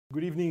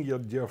Good evening,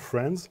 dear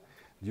friends,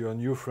 dear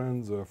new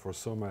friends, for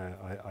some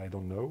I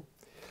don't know.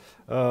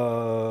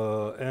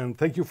 And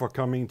thank you for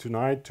coming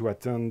tonight to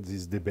attend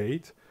this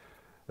debate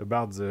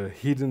about the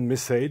hidden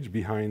message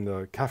behind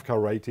Kafka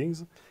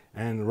writings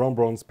and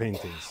Rembrandt's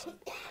paintings.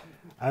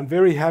 I'm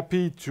very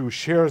happy to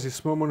share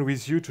this moment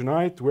with you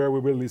tonight, where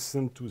we will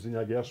listen to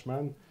Zhenya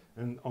Gershman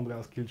and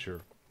Andreas Kilcher.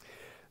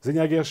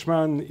 Zhenya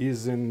Gershman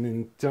is an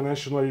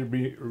internationally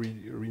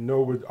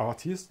renowned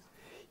artist.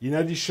 In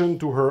addition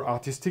to her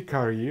artistic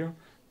career,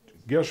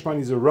 Gershman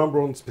is a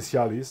Rembrandt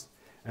specialist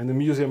and a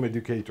museum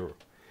educator.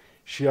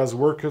 She has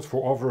worked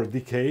for over a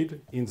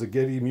decade in the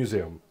Getty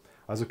Museum.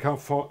 As a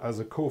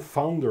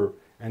co-founder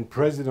and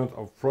president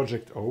of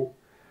Project O,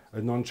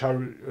 a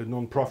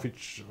non-profit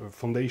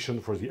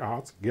foundation for the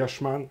arts,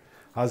 Gershman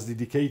has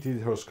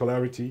dedicated her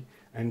scholarly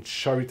and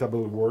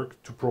charitable work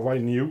to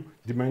provide new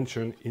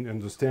dimension in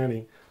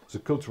understanding the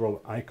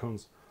cultural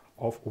icons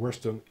of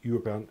Western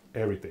European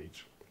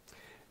heritage.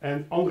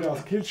 And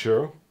Andreas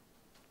Kilcher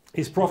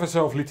is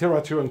professor of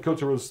literature and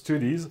cultural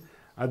studies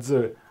at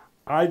the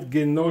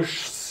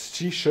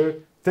Eidgenössische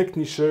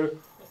Technische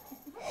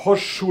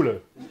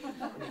Hochschule.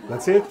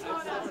 That's it?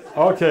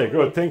 Okay,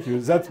 good, thank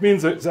you. That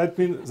means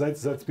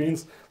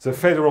the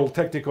Federal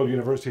Technical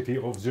University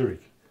of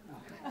Zurich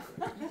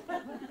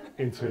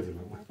in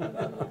Switzerland.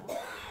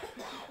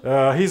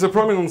 He's a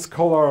prominent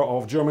scholar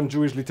of German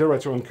Jewish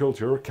literature and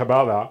culture,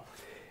 Kabbalah,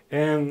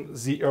 and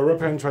the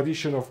European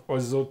tradition of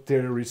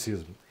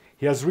esotericism.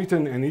 He has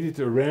written and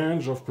edited a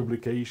range of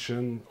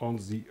publications on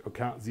the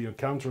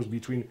encounters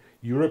between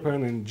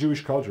European and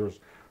Jewish cultures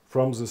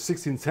from the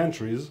 16th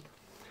centuries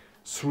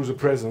through the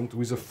present,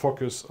 with a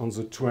focus on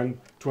the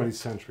 20th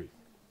century.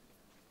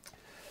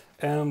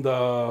 And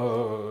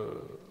I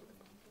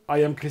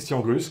am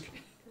Christian Grusq,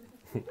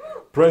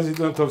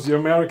 president of the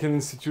American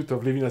Institute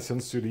of Levinassian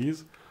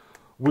Studies,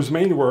 whose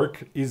main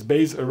work is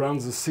based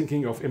around the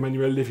thinking of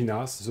Emmanuel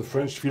Levinas, the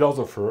French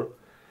philosopher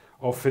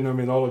of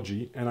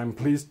phenomenology, and I'm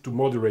pleased to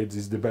moderate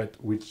this debate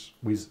which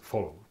will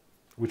follow.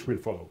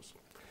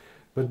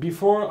 But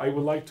before, I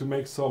would like to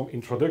make some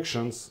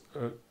introductions,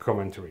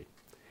 commentary.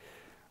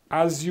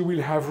 As you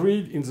will have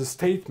read in the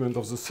statement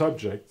of the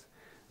subject,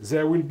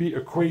 there will be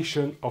a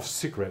question of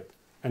secret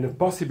and a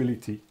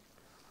possibility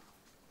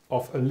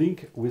of a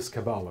link with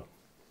Kabbalah.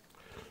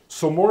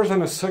 So more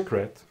than a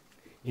secret,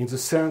 in the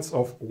sense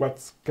of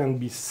what can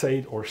be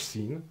said or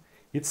seen,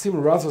 it seems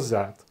rather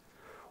that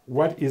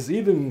what is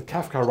hidden in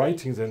Kafka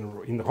writings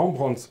and in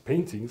Rembrandt's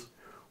paintings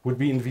would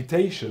be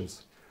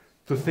invitations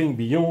to think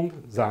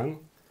beyond than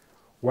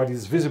what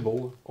is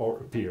visible or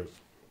appears.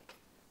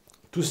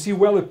 To see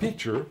well a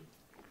picture,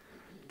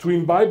 to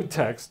imbibe a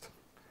text,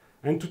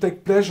 and to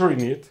take pleasure in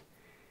it,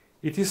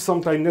 it is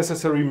sometimes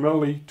necessary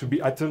merely to be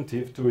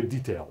attentive to a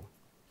detail,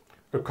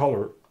 a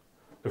color,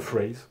 a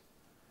phrase,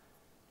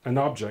 an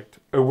object,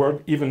 a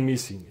word even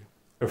missing,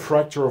 a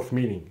fracture of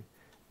meaning,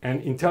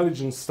 and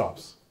intelligence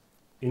stops,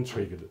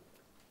 intrigued.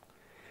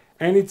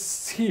 And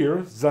it's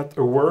here that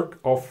a work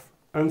of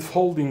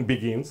unfolding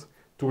begins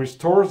to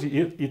restore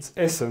its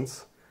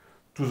essence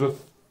to the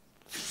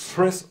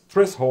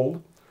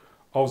threshold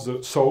of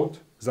the thought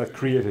that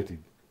created it,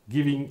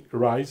 giving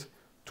rise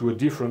to a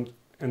different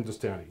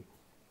understanding.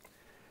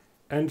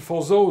 And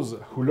for those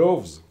who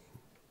love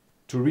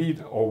to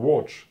read or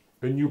watch,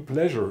 a new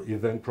pleasure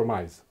is then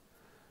promised,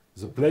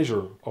 the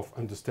pleasure of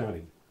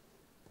understanding.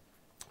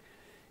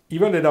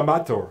 Even an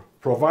amateur,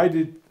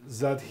 provided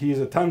that he is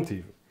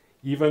attentive,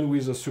 even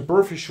with a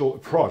superficial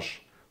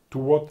approach to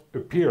what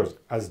appears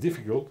as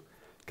difficult,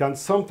 can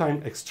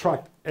sometimes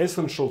extract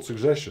essential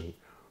suggestions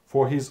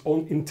for his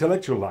own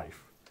intellectual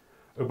life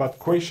about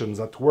questions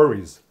that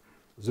worries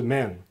the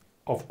man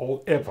of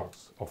all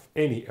epochs, of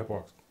any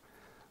epoch,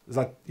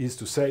 that is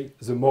to say,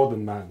 the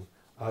modern man,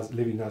 as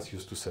Levinas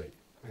used to say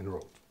and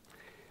wrote.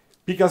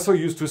 Picasso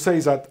used to say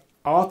that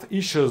art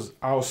issues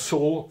our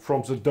soul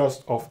from the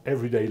dust of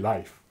everyday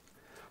life.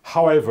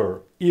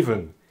 However,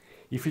 even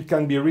if it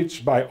can be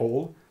reached by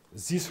all,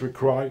 this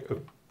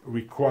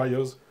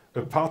requires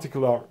a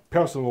particular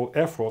personal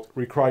effort,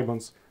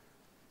 requirements,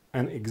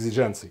 and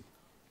exigency.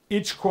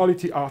 Each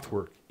quality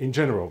artwork, in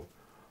general,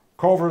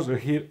 covers a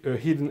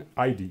hidden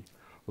idea,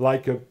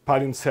 like a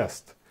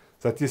palimpsest,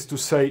 that is to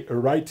say, a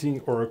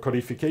writing or a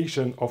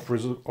codification of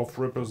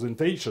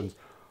representations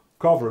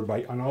covered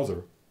by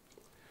another,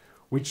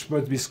 which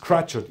must be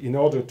scratched in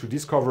order to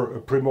discover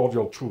a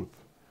primordial truth,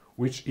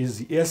 which is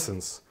the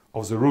essence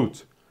of the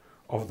root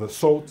of the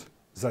thought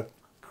that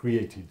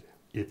created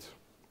it.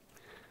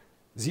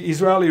 The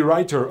Israeli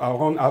writer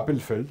Aaron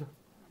Appelfeld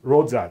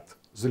wrote that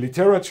the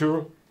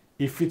literature,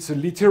 if it's a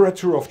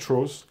literature of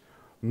truth,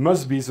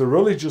 must be the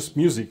religious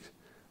music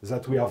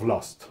that we have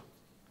lost.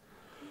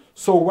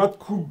 So what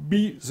could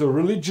be the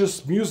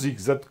religious music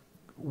that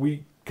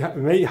we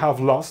may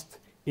have lost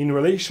in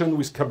relation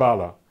with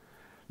Kabbalah,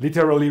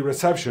 literally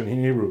reception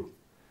in Hebrew,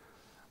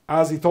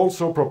 as it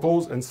also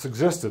proposed and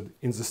suggested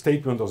in the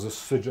statement of the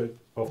subject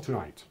of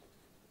tonight?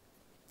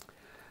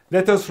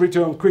 Let us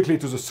return quickly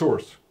to the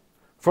source.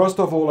 First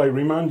of all, I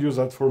remind you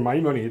that for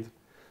Maimonides,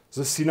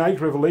 the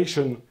Sinaitic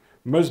revelation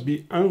must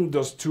be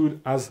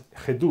understood as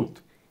chedut,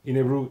 in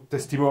Hebrew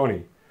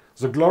testimony,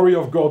 the glory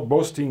of God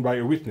boasting by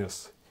a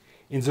witness.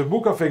 In the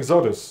book of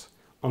Exodus,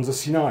 on the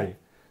Sinai,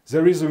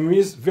 there is a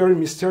very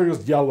mysterious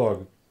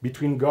dialogue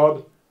between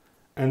God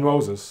and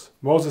Moses.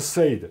 Moses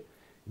said,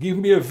 "Give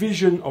me a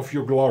vision of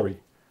your glory."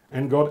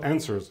 And God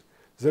answers,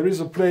 "There is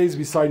a place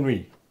beside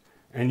me,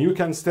 and you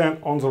can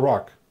stand on the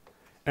rock.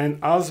 And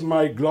as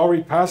my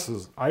glory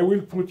passes, I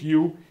will put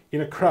you in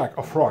a crack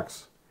of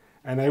rocks,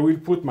 and I will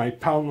put my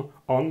palm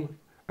on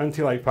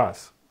until I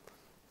pass.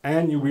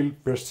 And you will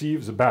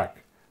perceive the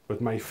back,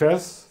 but my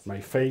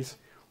face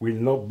will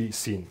not be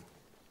seen."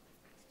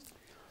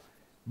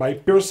 By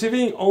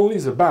perceiving only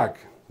the back,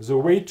 the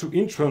way to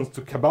entrance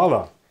to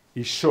Kabbalah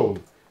is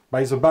shown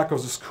by the back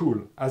of the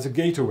school as a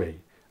gateway,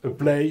 a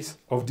place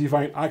of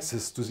divine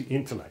access to the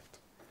intellect.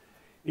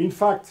 In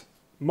fact,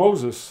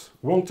 Moses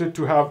wanted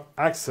to have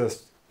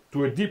access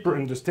to a deeper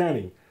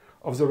understanding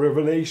of the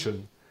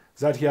revelation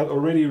that he had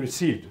already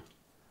received,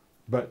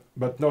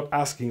 but not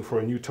asking for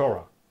a new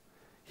Torah.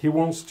 He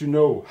wants to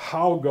know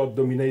how God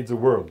dominates the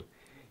world.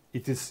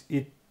 It is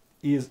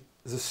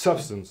the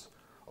substance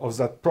of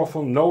that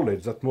profound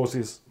knowledge that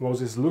Moses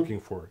is looking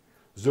for,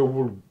 the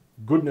whole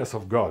goodness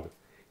of God,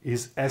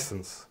 his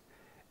essence.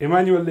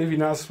 Emmanuel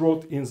Levinas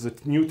wrote in the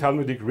New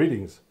Talmudic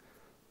Readings,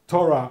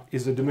 "Torah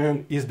is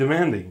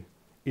demanding.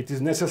 It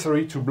is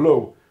necessary to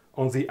blow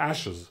on the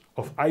ashes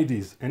of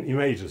ideas and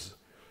images,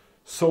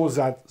 so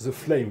that the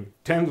flame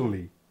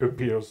tenderly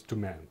appears to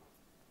man."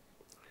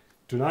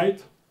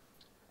 Tonight,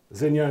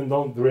 Zhenya and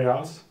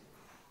Andreas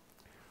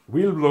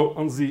will blow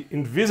on the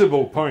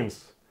invisible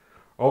points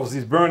of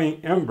these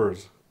burning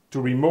embers to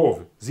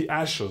remove the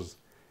ashes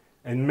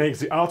and make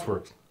the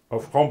artwork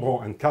of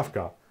Rembrandt and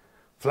Kafka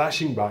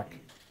flashing back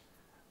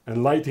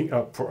and lighting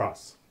up for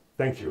us.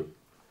 Thank you.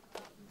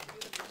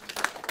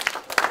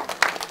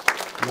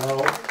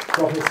 Now,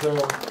 Professor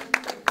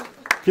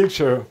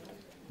Kilcher,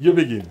 you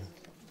begin.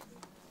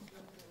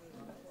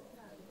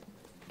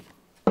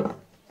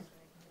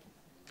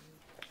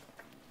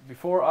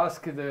 Before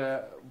asking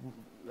the,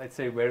 let's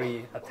say,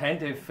 very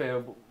attentive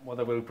what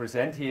I will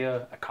present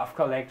here, a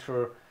Kafka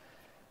lecture,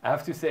 I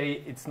have to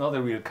say it's not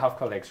a real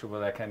Kafka lecture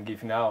what I can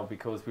give now,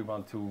 because we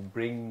want to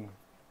bring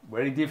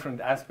very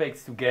different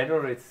aspects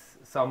together. It's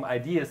some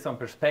ideas, some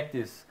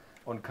perspectives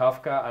on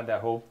Kafka, and I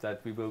hope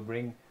that we will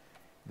bring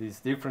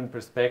these different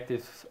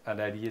perspectives and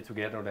ideas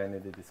together then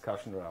in the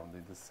discussion round,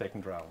 in the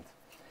second round.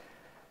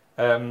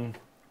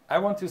 I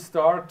want to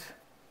start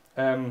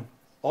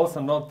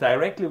also not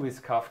directly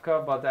with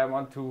Kafka, but I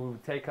want to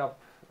take up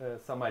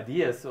some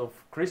ideas of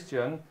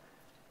Christian,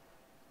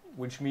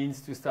 which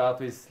means to start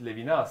with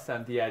Levinas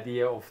and the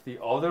idea of the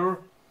other,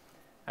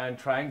 and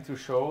trying to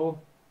show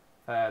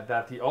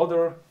that the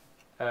other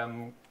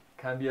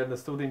can be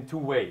understood in two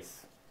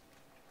ways.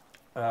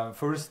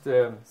 First,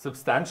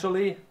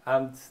 substantially,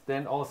 and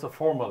then also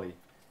formally.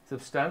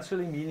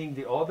 Substantially meaning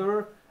the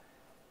other,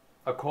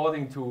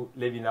 according to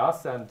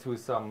Levinas and to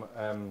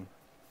some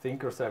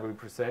thinkers I will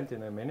present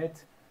in a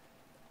minute,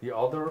 the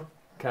other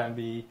can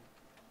be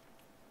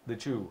the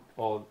Jew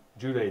or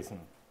Judaism.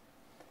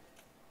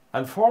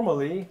 And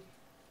formally,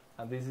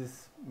 and this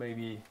is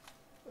maybe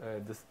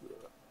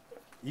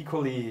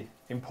equally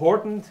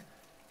important,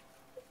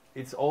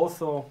 it's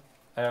also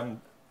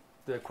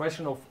the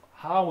question of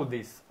how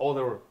this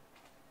other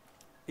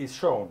is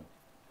shown.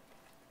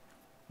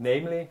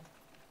 Namely,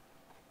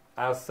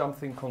 as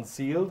something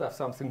concealed, as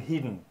something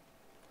hidden.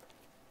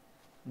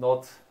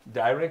 Not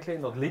directly,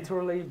 not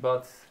literally,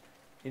 but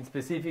in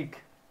specific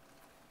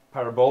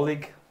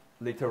parabolic,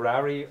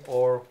 literary,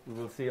 or we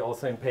will see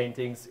also in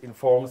paintings, in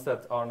forms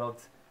that are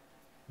not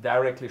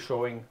directly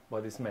showing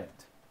what is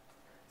meant.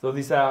 So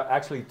these are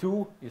actually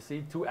two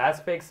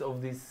aspects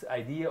of this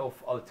idea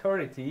of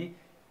alterity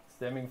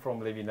stemming from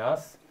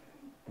Levinas,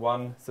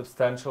 one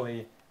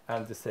substantially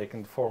and the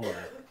second formally.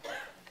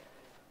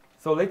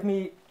 So let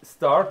me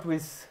start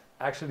with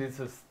actually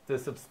the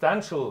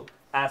substantial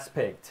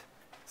aspect,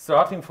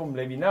 starting from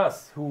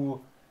Levinas,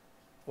 who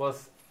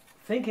was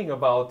thinking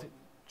about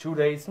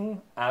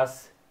Judaism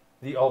as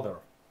the other.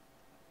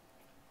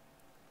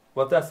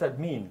 What does that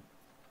mean?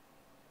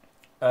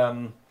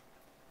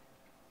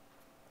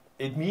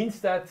 It means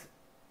that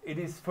it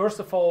is, first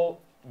of all,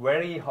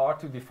 very hard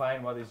to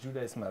define what is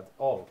Judaism at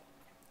all.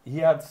 He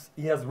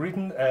has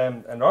written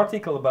an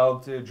article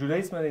about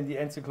Judaism in the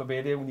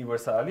Encyclopedia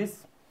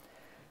Universalis,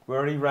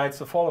 where he writes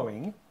the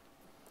following,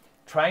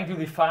 trying to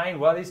define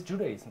what is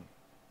Judaism.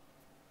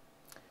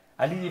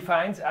 And he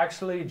defines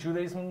actually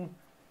Judaism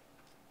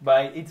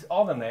by its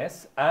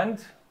otherness,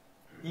 and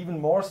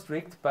even more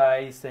strict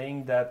by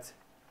saying that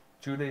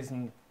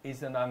Judaism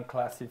is an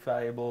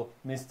unclassifiable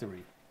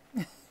mystery.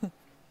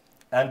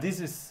 And this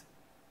is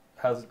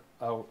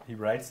how he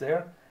writes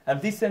there.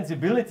 And this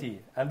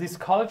sensibility and this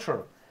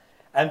culture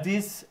and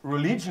this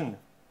religion,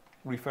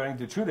 referring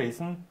to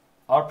Judaism,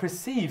 are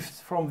perceived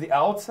from the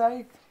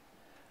outside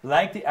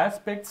like the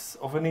aspects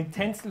of an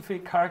intensively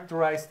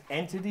characterized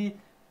entity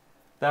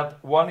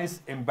that one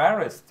is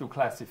embarrassed to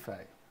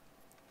classify.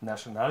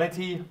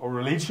 Nationality or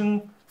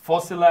religion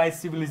fossilized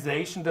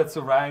civilization that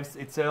survives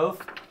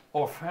itself,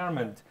 or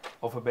ferment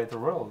of a better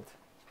world,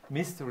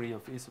 mystery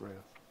of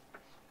Israel.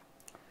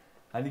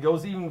 And he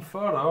goes even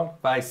further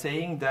by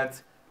saying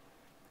that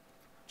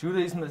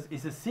Judaism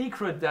is a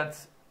secret that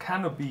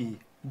cannot be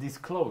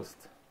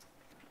disclosed.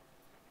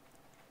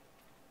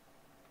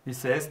 He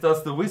says,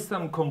 does the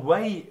wisdom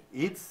convey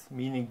its,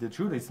 meaning the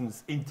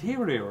Judaism's,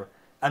 interior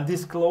and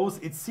disclose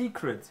its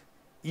secret,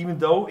 even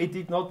though it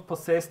did not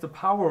possess the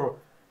power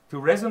to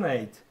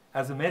resonate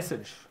as a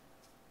message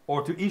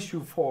or to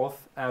issue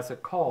forth as a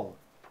call?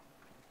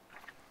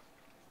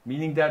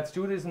 Meaning that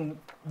Judaism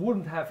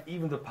wouldn't have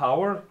even the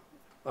power,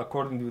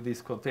 according to this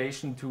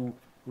quotation, to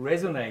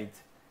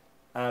resonate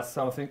as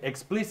something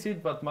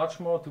explicit, but much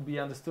more to be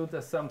understood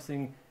as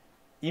something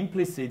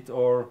implicit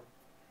or,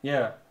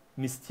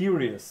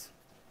 mysterious.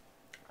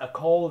 A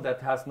call that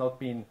has not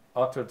been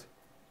uttered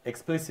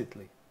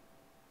explicitly.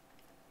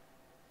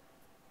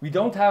 We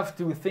don't have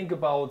to think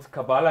about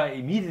Kabbalah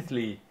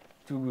immediately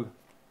to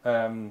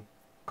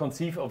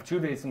conceive of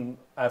Judaism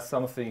as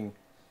something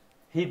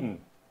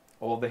hidden,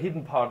 or the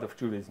hidden part of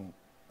Judaism.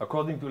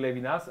 According to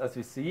Levinas, as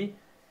we see,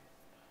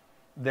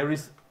 there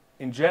is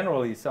in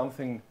generally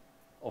something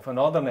of an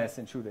otherness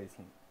in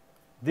Judaism.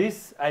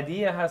 This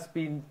idea has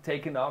been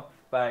taken up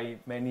by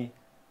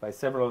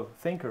several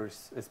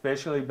thinkers,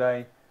 especially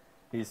by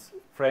his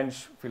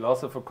French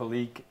philosopher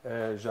colleague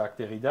Jacques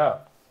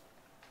Derrida,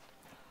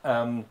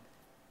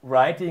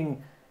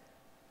 writing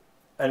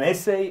an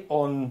essay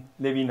on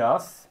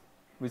Levinas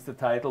with the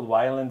title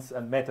Violence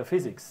and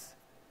Metaphysics.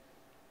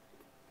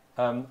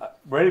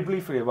 Very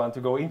briefly, I want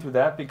to go into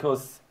that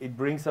because it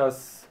brings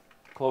us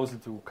closer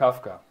to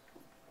Kafka.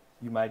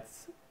 You might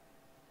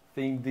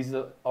think these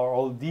are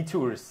all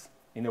detours.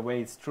 In a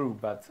way, it's true,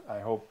 but I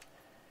hope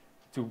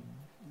to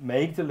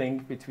make the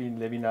link between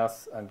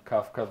Levinas and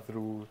Kafka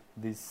through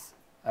this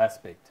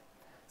aspect.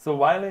 So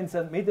violence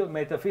and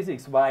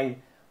metaphysics, why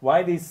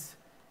this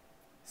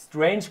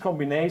strange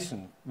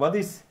combination? What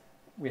is,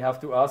 we have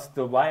to ask,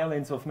 the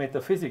violence of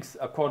metaphysics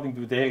according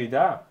to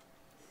Derrida?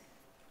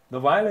 The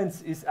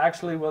violence is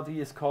actually what he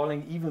is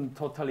calling even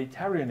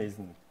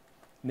totalitarianism,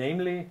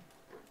 namely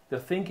the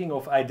thinking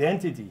of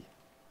identity,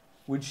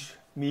 which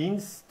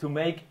means to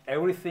make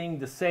everything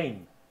the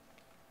same,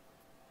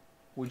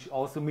 which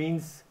also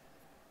means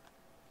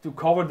to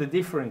cover the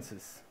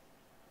differences.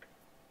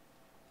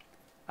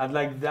 And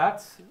like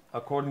that,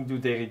 according to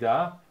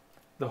Derrida,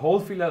 the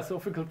whole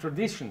philosophical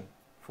tradition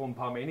from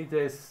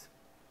Parmenides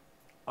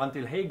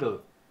until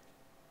Hegel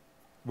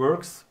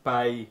works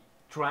by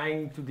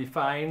trying to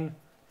define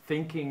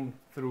thinking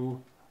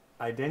through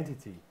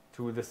identity,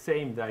 through the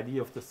same, the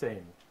idea of the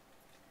same.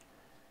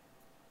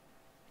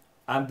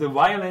 And the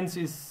violence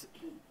is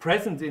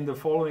present in the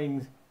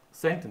following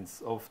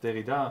sentence of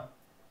Derrida,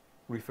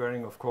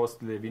 referring, of course,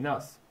 to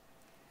Levinas.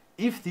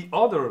 If the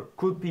other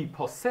could be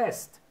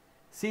possessed,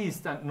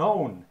 seized, and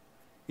known,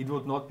 it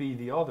would not be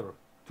the other.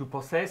 To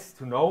possess,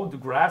 to know, to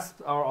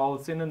grasp are all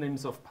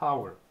synonyms of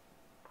power.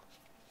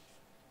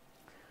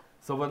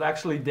 So what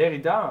actually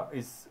Derrida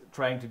is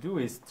trying to do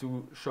is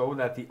to show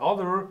that the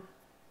other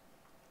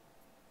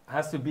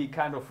has to be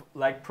kind of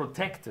like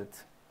protected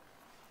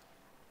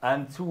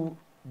and to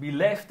be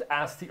left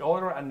as the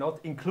other and not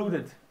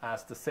included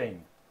as the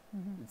same.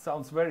 Mm-hmm. It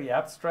sounds very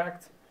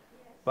abstract,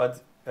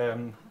 but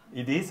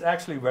it is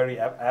actually very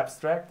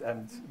abstract,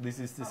 and this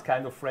is this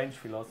kind of French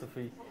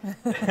philosophy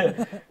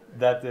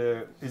that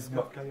is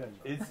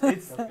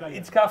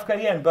it's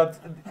Kafkaian. But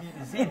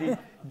you see,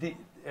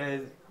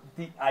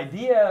 the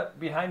idea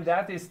behind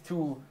that is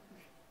to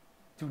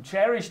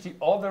cherish the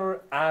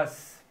other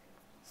as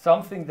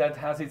something that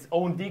has its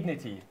own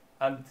dignity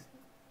and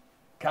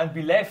can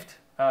be left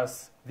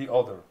as the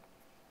other.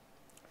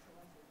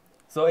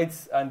 So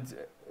it's, and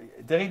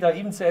Derrida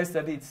even says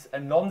that it's a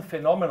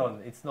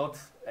non-phenomenon. It's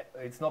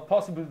not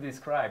possible to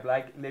describe.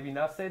 Like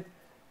Levinas said,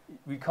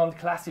 we can't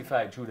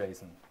classify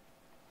Judaism.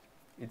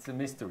 It's a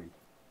mystery,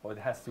 or it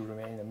has to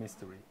remain a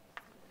mystery.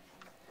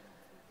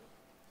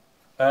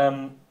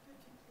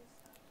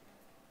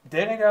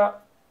 Derrida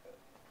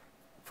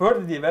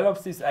further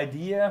develops this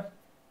idea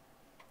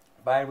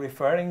by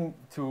referring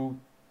to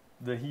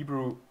the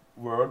Hebrew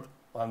word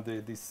and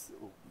this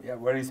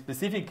very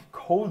specific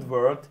code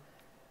word,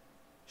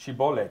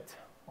 shibolet,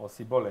 or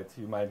sibolet.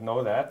 You might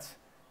know that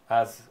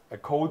as a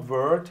code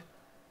word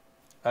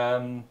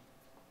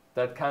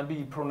that can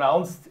be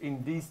pronounced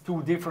in these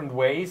two different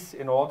ways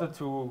in order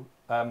to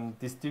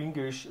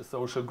distinguish a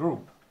social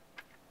group.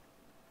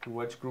 To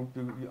which group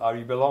are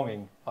you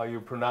belonging? Are you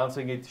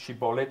pronouncing it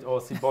shibolet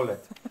or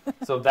sibolet?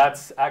 So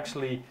that's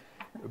actually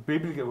a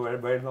biblical,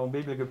 very known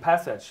biblical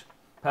passage.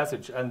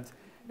 And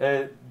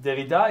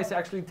Derrida is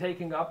actually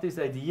taking up this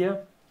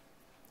idea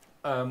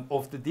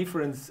of the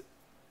difference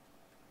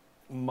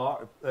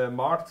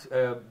marked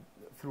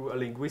through a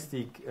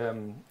linguistic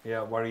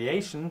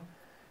variation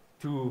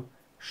to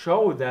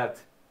show that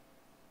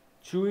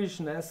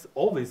Jewishness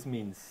always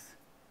means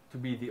to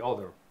be the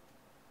other.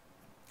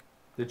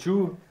 The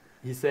Jew,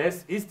 he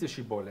says, is the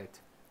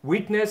Shibolet,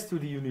 witness to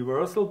the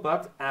universal,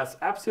 but as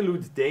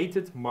absolute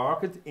dated,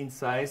 marked,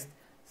 incised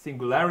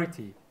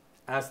singularity,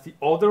 as the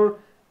other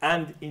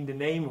and in the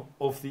name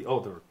of the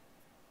other.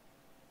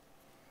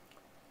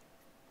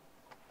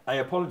 I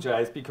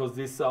apologize because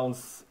this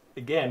sounds,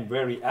 again,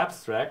 very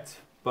abstract,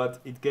 but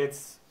it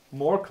gets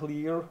more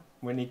clear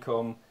when it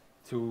comes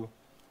to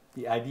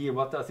the idea,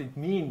 what does it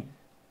mean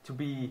to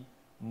be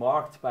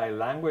marked by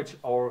language,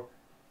 or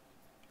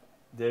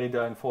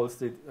Derrida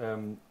enforced it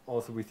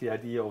also with the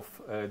idea of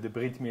the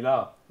Brit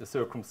Milah, the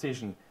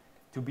circumcision,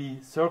 to be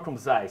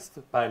circumcised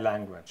by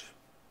language,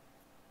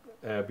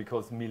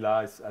 because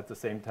Milah is at the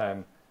same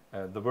time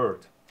the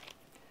word.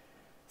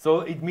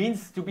 So it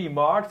means to be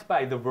marked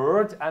by the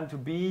word and to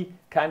be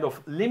kind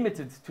of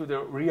limited to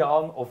the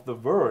realm of the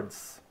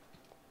words.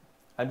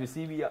 And you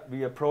see,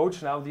 we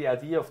approach now the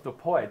idea of the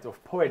poet,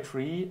 of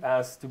poetry,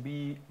 as to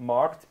be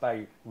marked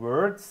by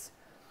words.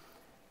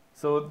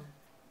 So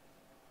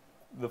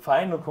the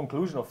final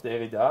conclusion of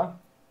Derrida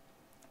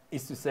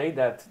is to say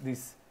that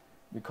this,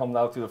 we come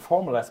now to the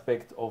formal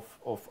aspect of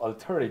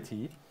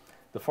alterity.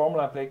 The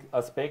formal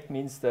aspect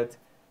means that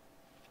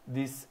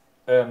this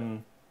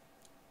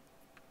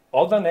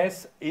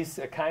otherness is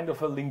a kind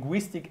of a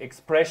linguistic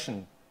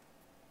expression,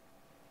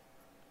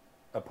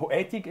 a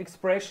poetic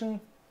expression,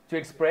 to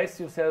express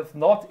yourself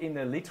not in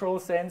a literal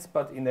sense,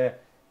 but in a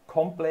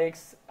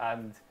complex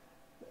and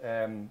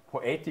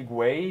poetic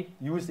way,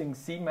 using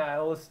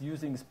similes,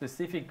 using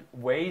specific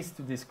ways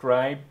to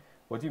describe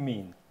what you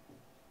mean.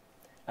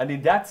 And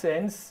in that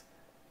sense,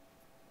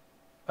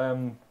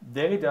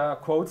 Derrida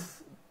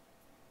quotes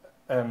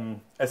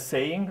a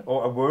saying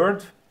or a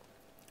word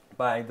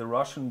by the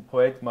Russian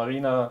poet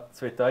Marina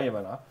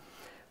Tsvetaeva,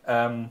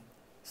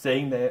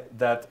 saying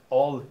that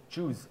all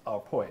Jews are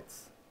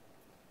poets.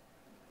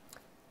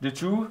 The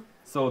Jew,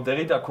 so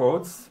Derrida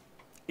quotes,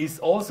 is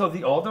also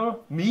the other,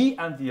 me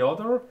and the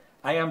other.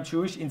 I am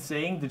Jewish in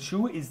saying the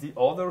Jew is the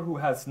other who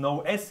has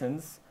no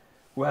essence,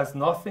 who has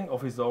nothing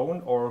of his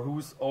own, or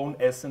whose own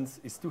essence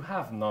is to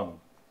have none.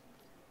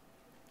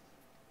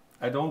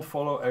 I don't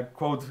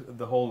quote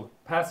the whole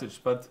passage,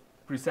 but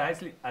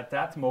precisely at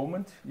that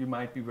moment, you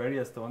might be very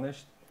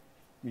astonished,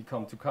 we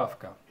come to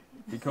Kafka.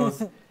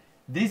 Because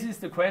this is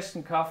the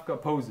question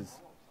Kafka poses.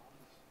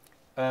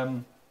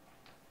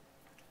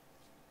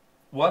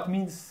 What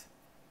means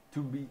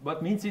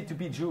it to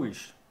be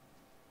Jewish?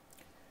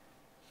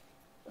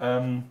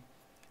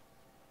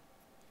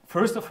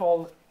 First of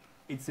all,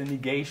 it's a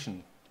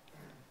negation.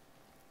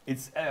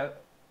 It's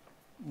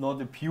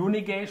not a pure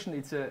negation,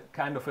 it's a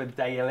kind of a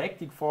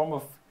dialectic form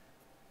of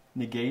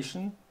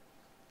negation,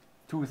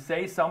 to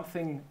say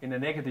something in a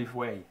negative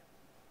way.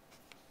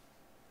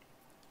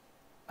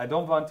 I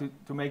don't want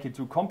to make it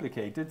too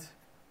complicated,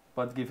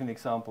 but give an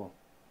example.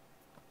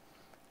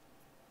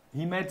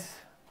 He met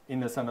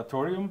in a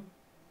sanatorium.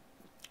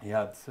 He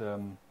had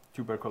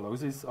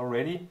tuberculosis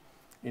already.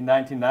 In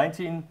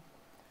 1919,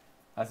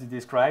 as he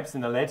describes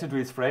in a letter to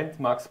his friend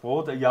Max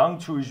Brod, a young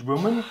Jewish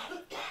woman,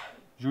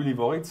 Julie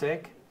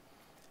Wojcik,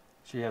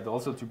 she had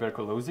also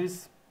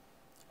tuberculosis,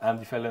 and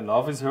he fell in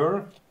love with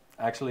her.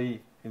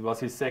 Actually, it was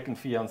his second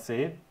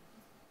fiancée.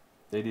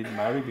 They didn't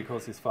marry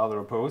because his father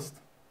opposed.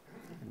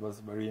 It was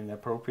very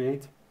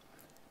inappropriate.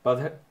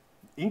 But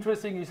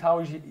interesting is how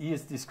he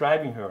is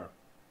describing her.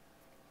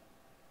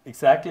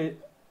 Exactly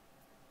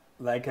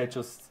like I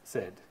just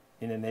said,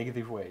 in a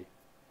negative way.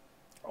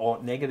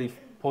 Or negative,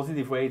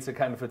 positive way, it's a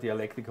kind of a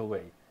dialectical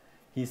way.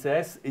 He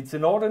says, it's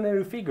an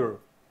ordinary figure,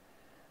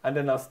 and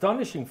an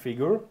astonishing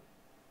figure,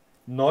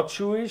 not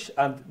Jewish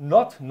and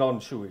not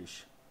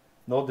non-Jewish.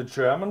 Not a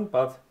German,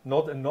 but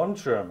not a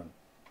non-German.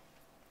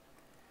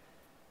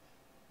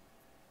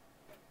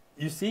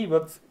 You see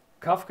what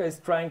Kafka is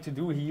trying to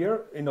do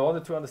here in order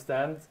to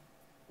understand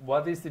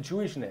what is the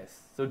Jewishness.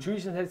 So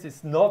Jewishness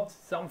is not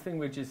something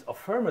which is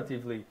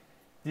affirmatively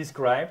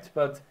described,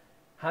 but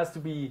has to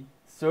be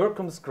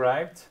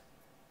circumscribed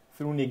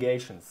through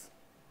negations.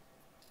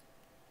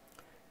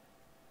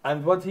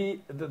 And what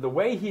the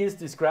way he is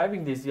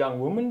describing this young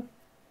woman,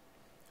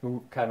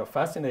 who kind of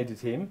fascinated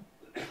him,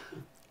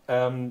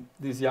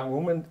 this young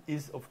woman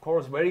is of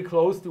course very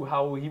close to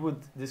how he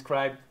would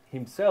describe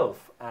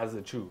himself as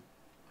a Jew,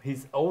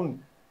 his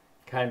own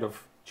kind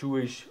of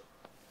Jewish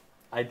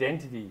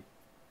identity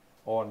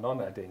or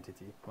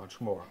non-identity, much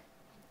more.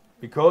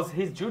 Because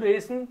his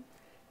Judaism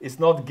is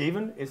not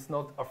given, it's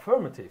not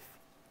affirmative,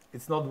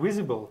 it's not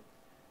visible,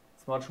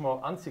 it's much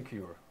more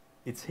unsecure,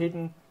 it's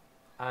hidden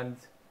and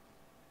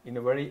in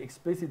a very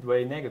explicit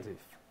way negative.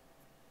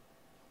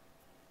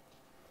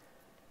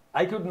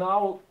 I could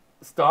now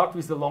start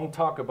with a long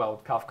talk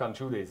about Kafkan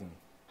Judaism.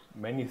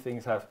 Many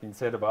things have been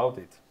said about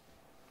it.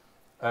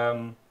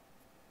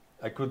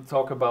 I could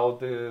talk about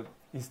the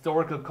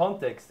historical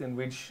context in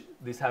which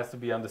this has to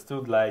be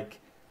understood, like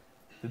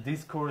the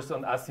discourse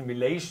on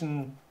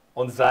assimilation,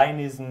 on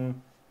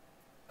Zionism,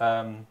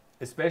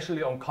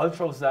 especially on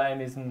cultural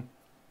Zionism,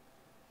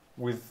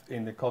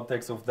 in the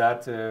context of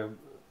that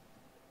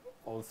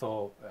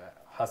also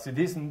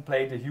Hasidism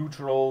played a huge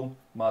role.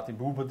 Martin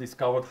Buber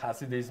discovered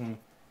Hasidism.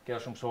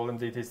 Gershom Scholem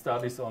did his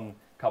studies on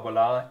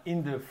Kabbalah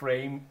in the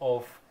frame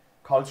of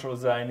cultural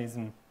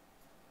Zionism.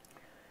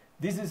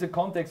 This is a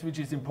context which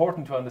is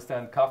important to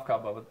understand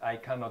Kafka, but I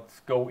cannot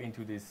go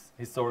into this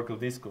historical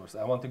discourse.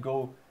 I want to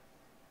go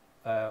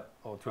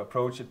or to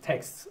approach the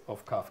texts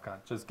of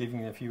Kafka, just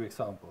giving a few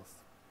examples.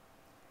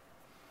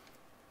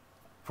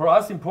 For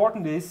us,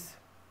 important is,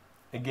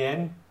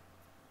 again,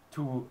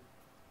 to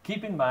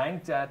keep in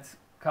mind that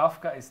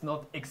Kafka is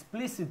not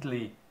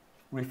explicitly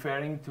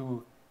referring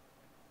to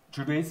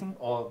Judaism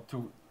or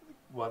to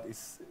what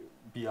is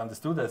be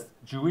understood as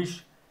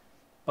Jewish,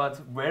 but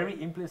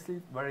very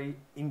implicit, very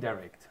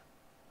indirect.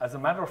 As a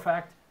matter of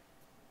fact,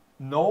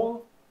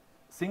 no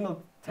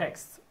single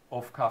text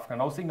of Kafka,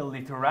 no single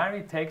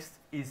literary text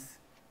is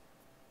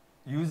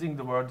using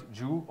the word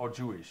Jew or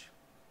Jewish.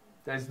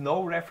 There is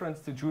no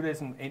reference to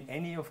Judaism in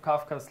any of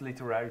Kafka's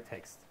literary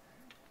texts.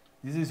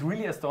 This is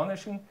really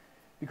astonishing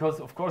because,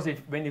 of course,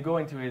 when you go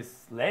into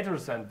his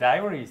letters and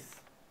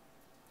diaries,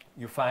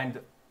 you find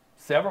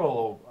a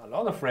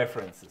lot of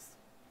references.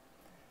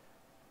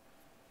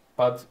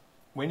 But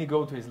when you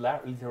go to his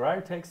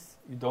literary texts,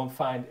 you don't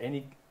find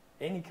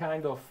any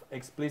kind of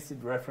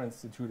explicit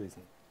reference to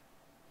Judaism.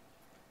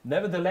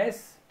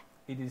 Nevertheless,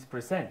 it is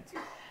present.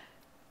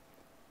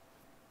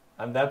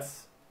 And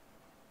that's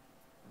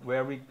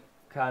where we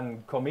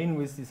can come in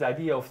with this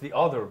idea of the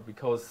other,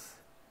 because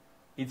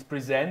it's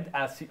present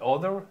as the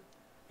other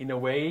in a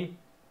way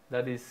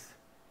that is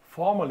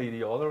formally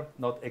the other,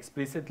 not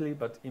explicitly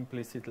but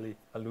implicitly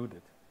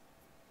alluded.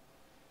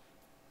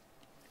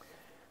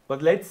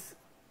 But let's,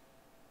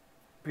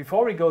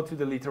 before we go to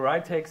the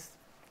literary text,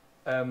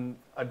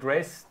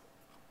 address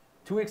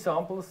two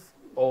examples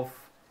of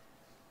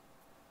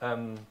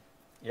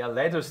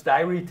letters,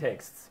 diary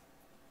texts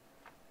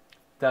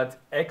that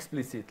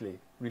explicitly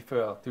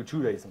refer to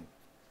Judaism.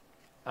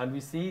 And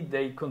we see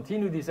they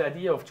continue this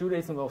idea of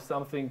Judaism of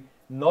something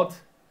not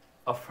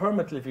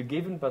affirmatively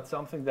given, but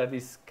something that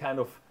is kind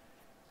of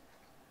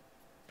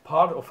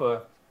part of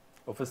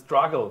a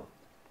struggle,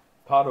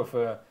 part of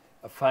a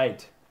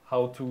fight,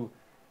 how to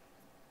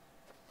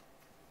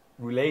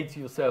relate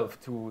yourself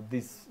to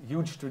this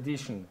huge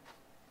tradition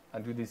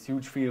and to this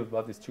huge field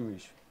what is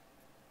Jewish.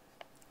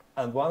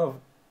 And one of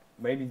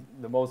maybe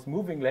the most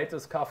moving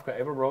letters Kafka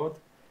ever wrote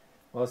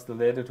was the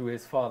letter to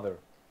his father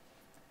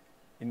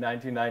in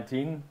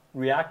 1919,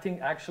 reacting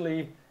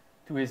actually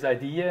to his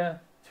idea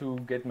to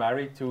get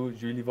married to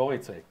Julie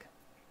Wojcik.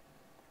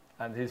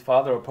 And his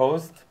father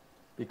opposed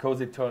because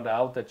it turned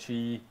out that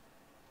she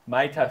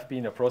might have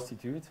been a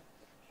prostitute.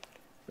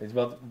 It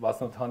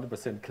was not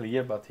 100%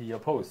 clear, but he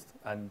opposed.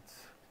 And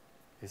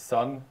his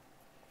son,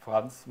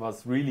 Franz,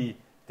 was really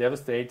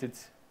devastated.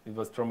 It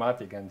was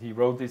traumatic. And he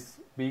wrote this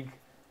big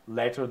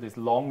letter, this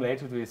long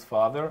letter to his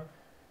father,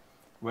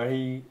 where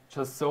he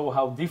just saw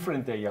how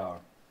different they are.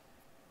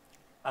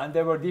 And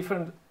they were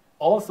different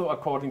also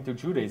according to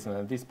Judaism,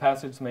 and this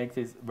passage makes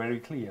this very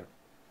clear.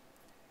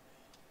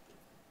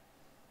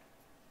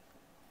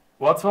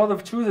 What sort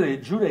of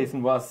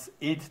Judaism was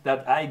it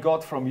that I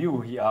got from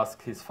you, he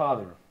asked his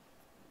father.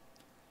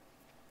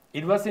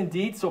 It was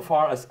indeed, so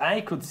far as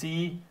I could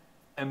see,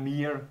 a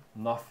mere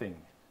nothing.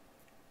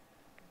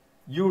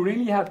 You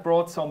really had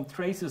brought some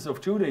traces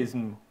of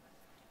Judaism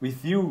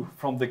with you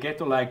from the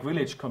ghetto-like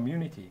village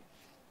community.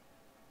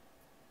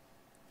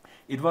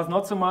 It was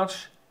not so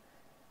much,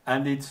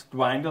 and it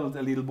dwindled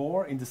a little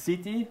more in the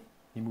city.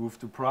 He moved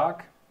to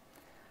Prague,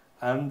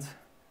 and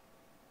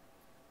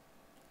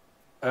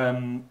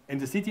in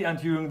the city and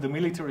during the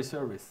military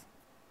service.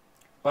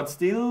 But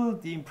still,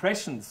 the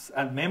impressions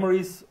and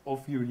memories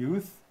of your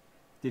youth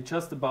did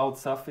just about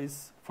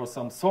suffice for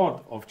some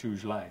sort of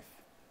Jewish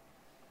life.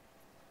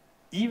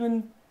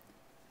 Even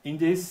in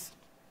this,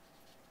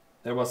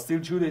 there was still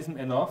Judaism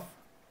enough,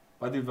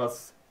 but it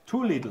was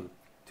too little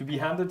to be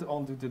handed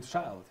on to the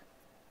child.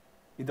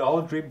 It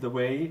all dripped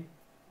away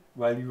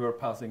while you were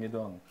passing it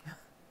on.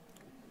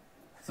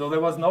 So there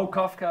was no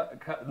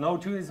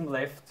Judaism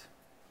left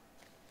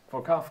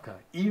for Kafka,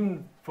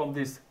 even from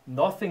this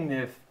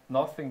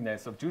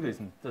nothingness of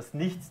Judaism. Das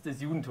Nichts des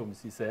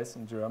Judentums, he says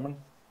in German,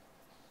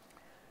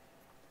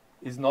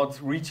 is not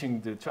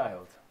reaching the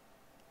child.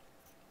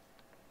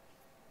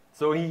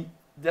 So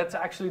that's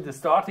actually the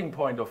starting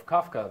point of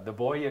Kafka, the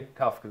boy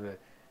Kafka,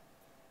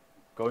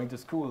 going to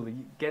school.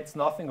 He gets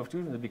nothing of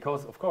Judaism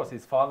because, of course,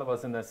 his father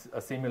was an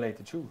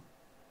assimilated Jew.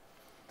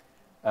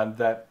 And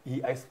that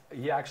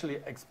he actually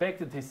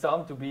expected his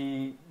son to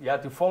be,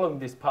 to follow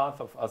this path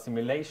of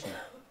assimilation.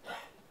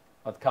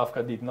 But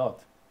Kafka did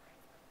not.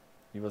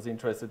 He was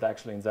interested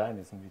actually in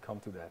Zionism. We come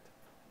to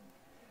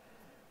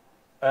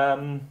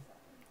that.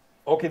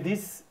 Okay,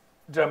 this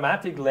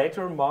dramatic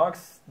letter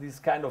marks this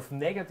kind of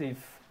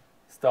negative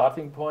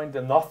starting point,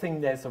 the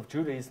nothingness of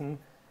Judaism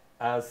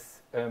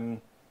as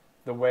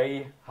the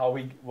way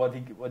what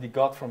he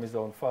got from his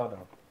own father.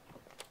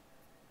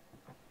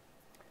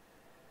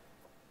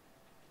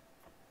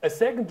 A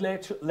second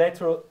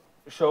letter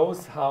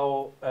shows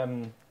how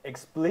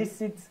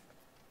explicit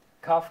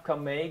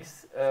Kafka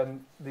makes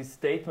this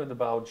statement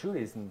about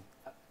Judaism.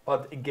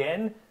 But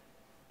again,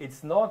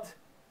 it's not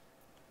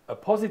a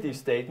positive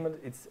statement.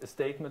 It's a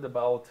statement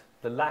about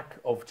the lack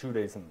of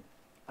Judaism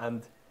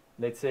and,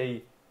 let's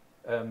say,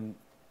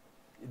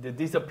 the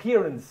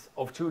disappearance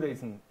of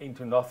Judaism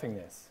into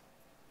nothingness.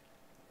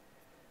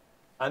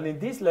 And in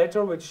this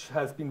letter, which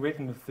has been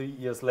written 3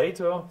 years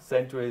later,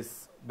 sent to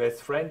his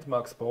best friend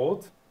Max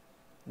Brod,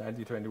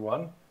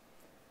 1921,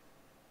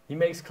 he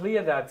makes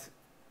clear that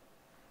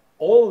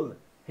all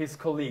his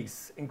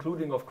colleagues,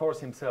 including of course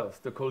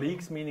himself, the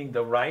colleagues meaning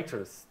the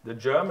writers, the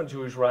German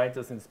Jewish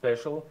writers in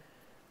special,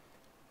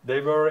 they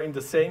were in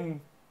the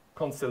same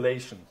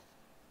constellation.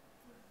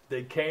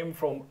 They came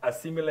from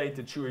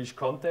assimilated Jewish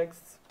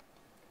contexts,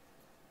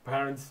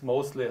 parents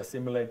mostly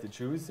assimilated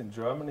Jews in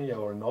Germany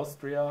or in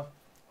Austria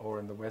or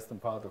in the western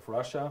part of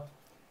Russia,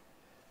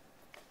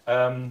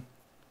 and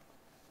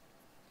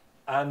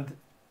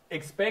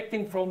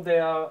expecting from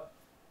their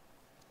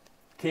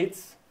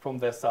kids, from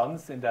their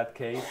sons in that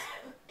case,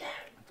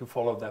 to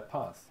follow that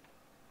path.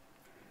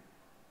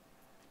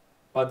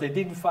 But they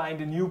didn't find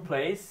a new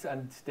place,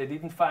 and they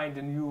didn't find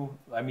a new,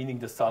 I mean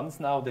the sons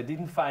now, they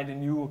didn't find a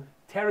new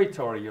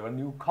territory or a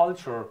new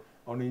culture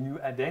or a new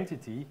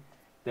identity.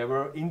 They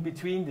were in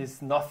between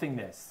this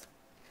nothingness.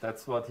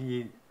 That's what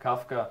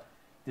Kafka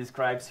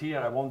describes here.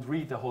 I won't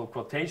read the whole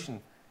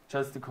quotation,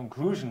 just the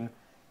conclusion.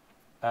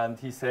 And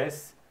he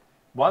says,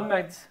 one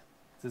might,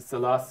 this is the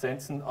last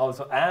sentence,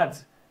 also add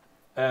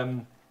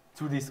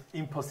to these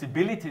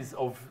impossibilities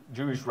of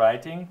Jewish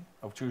writing,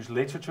 of Jewish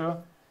literature,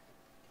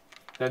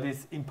 that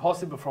is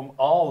impossible from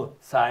all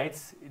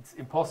sides. It's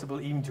impossible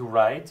even to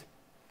write.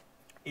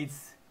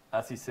 It's,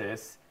 as he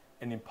says,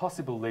 an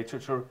impossible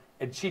literature,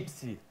 a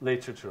gypsy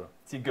literature,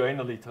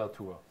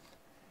 Zigeunerliteratur,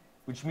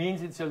 which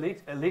means it's a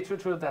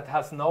literature that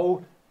has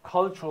no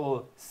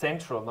cultural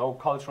central, no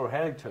cultural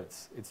heritage.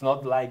 It's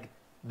not like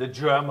the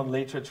German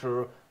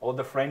literature or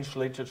the French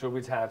literature,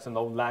 which has an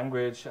own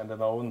language and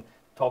an own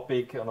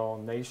topic, an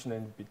own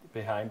nation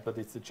behind, but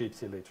it's a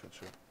gypsy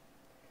literature.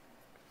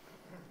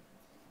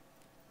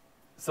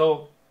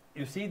 So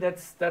you see,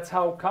 that's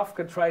how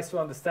Kafka tries to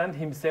understand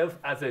himself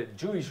as a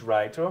Jewish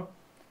writer.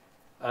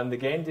 And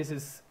again, this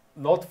is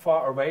not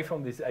far away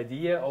from this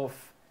idea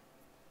of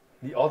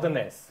the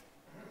otherness.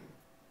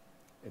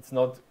 It's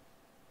not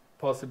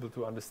possible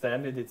to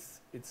understand it.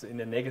 It's in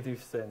a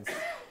negative sense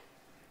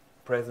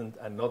present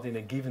and not in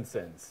a given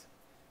sense.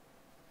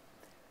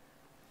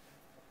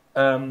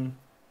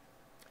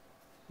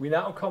 We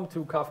now come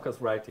to Kafka's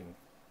writing.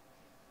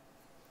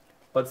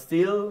 But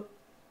still,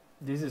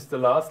 this is the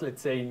last,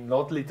 let's say,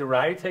 not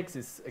literary text.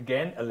 It's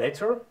again a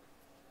letter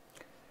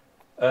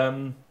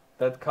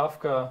that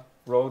Kafka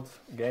wrote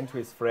again to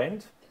his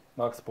friend,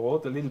 Max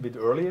Brod, a little bit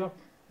earlier,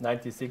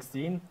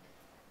 1916.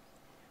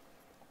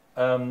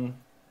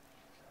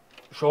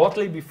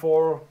 Shortly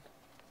before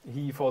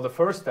he, for the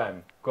first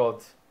time,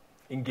 got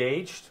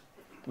engaged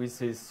with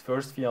his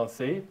first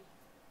fiancée,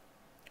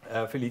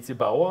 Felice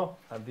Bauer,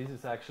 and this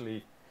is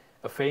actually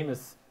a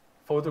famous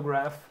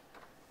photograph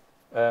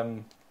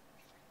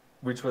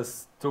which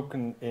was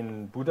taken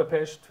in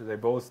Budapest. They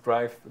both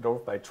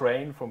drove by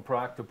train from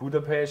Prague to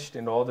Budapest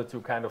in order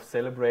to kind of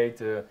celebrate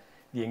the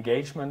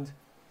engagement.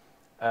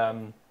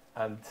 And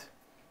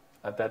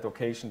at that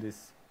occasion,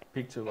 this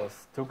picture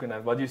was taken.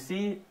 And what you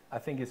see, I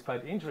think is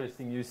quite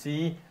interesting. You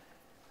see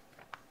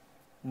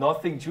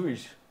nothing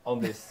Jewish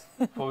on this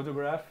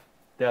photograph.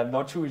 They are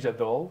not Jewish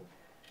at all.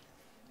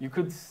 You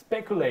could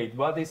speculate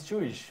what is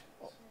Jewish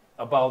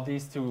about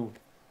these two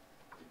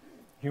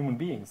human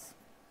beings.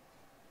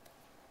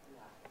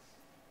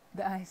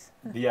 The eyes.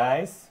 The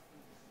eyes.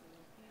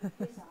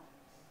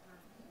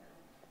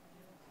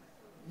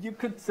 You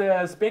could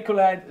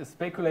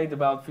speculate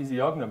about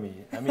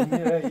physiognomy. I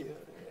mean,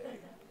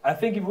 I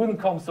think it wouldn't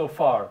come so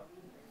far.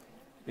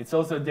 It's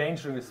also a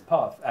dangerous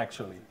path,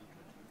 actually.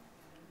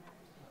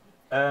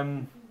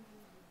 You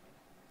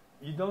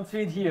don't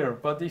see it here,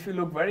 but if you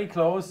look very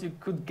close, you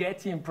could get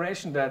the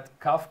impression that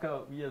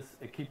Kafka wears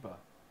a kippah,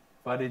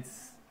 but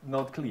it's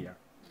not clear.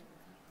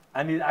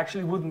 And it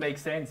actually wouldn't make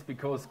sense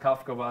because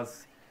Kafka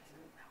was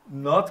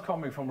not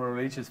coming from a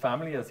religious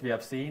family, as we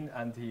have seen,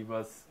 and he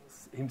was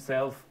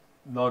himself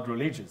not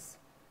religious.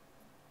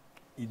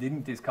 He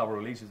didn't discover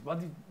religion.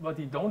 What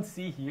you don't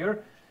see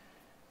here,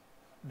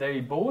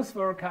 they both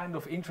were kind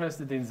of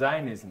interested in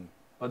Zionism,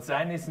 but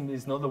Zionism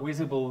is not a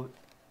visible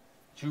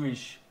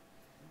Jewish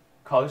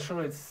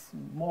culture, it's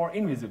more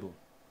invisible.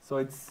 So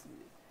it's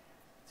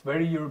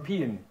very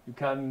European. You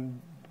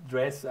can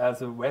dress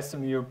as a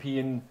Western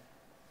European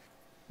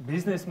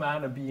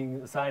businessman and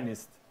being a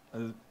Zionist,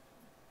 a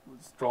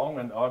strong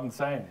and ardent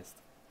Zionist.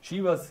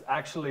 She was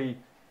actually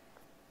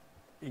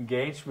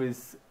engaged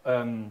with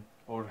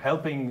or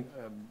helping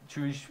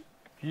Jewish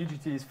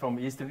fugitives from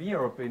Eastern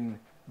Europe in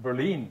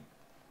Berlin.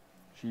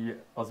 She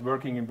was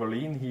working in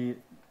Berlin, he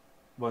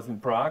was in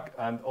Prague,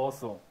 and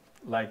also,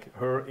 like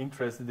her,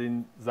 interested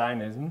in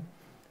Zionism,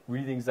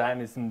 reading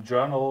Zionism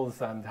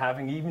journals and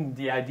having even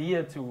the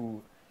idea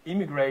to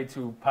immigrate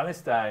to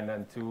Palestine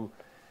and to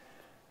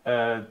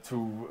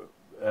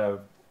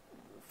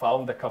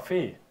found a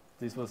cafe.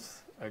 This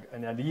was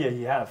an idea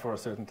he had for a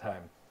certain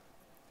time.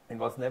 it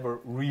was never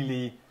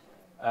really,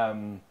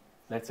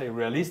 let's say,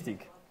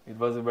 realistic. It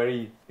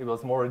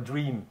was more a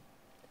dream.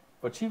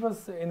 But she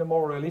was, in a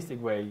more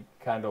realistic way,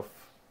 kind of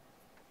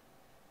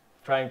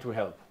trying to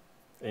help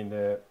in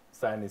the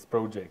Zionist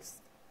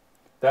projects.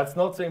 That's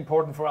not so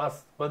important for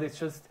us, but it's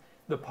just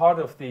the part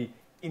of the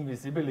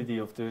invisibility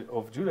of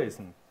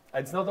Judaism.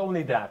 It's not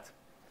only that.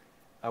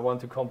 I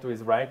want to come to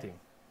his writing.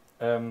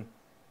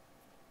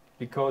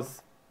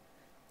 Because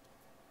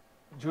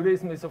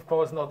Judaism is, of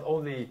course, not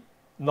only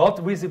not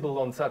visible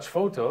on such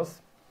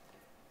photos,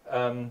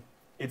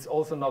 it's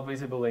also not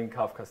visible in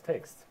Kafka's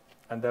text.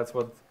 And that's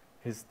what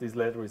this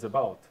letter is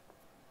about.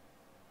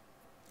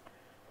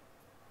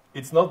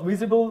 It's not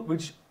visible,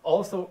 which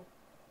also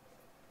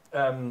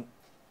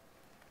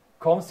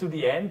comes to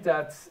the end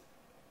that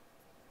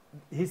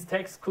his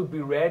text could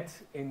be read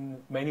in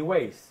many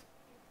ways.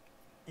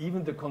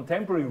 Even the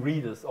contemporary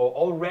readers, or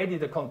already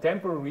the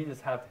contemporary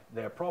readers, had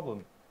their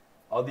problem.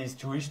 Are these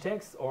Jewish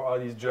texts, or are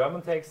these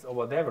German texts, or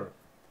whatever?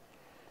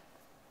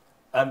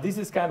 And this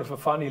is kind of a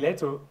funny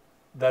letter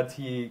that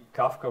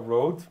Kafka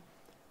wrote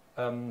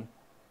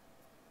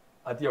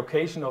at the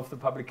occasion of the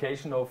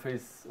publication of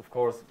his, of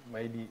course,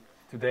 maybe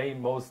today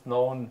most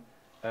known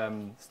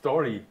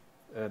story,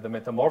 The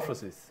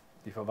Metamorphosis,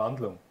 Die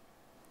Verwandlung.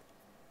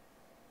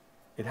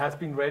 It has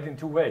been read in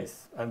two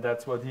ways, and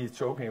that's what he's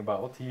joking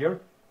about here.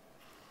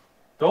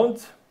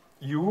 Don't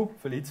you,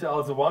 Felice,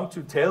 also want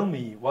to tell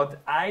me what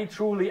I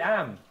truly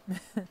am?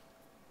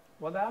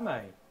 What am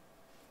I?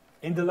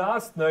 In the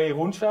last Neue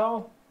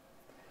Rundschau,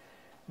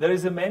 there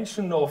is a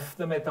mention of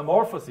the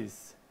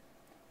Metamorphosis,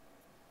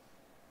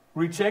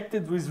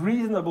 rejected with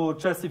reasonable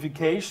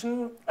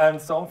justification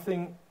and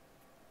something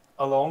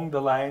along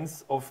the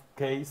lines of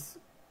case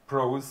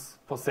prose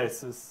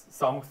possesses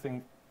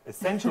something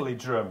essentially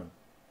German.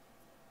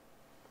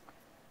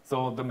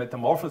 So the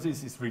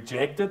Metamorphosis is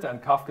rejected,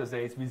 and Kafka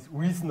says with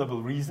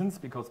reasonable reasons,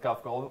 because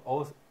Kafka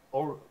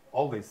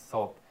always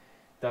thought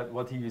that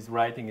what he is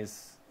writing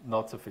is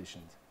not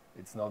sufficient.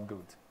 It's not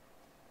good.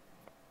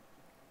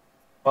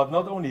 But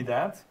not only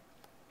that,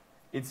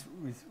 it's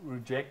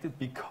rejected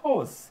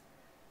because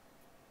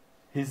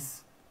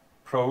his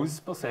prose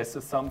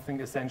possesses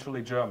something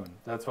essentially German.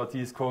 That's what he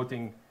is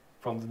quoting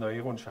from the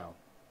Neue Rundschau.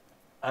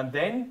 And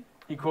then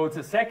he quotes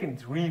a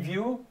second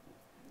review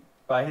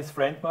by his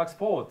friend Max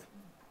Brod.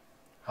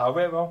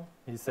 However,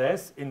 he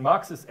says, in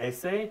Max's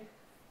essay,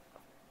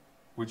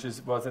 which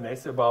was an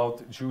essay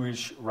about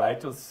Jewish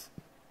writers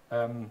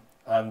and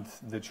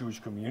the Jewish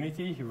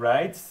community, he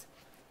writes,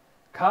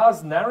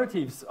 K's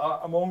narratives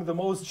are among the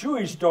most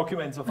Jewish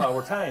documents of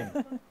our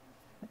time.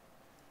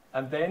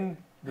 And then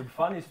the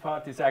funniest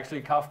part is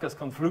actually Kafka's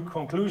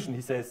conclusion.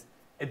 He says,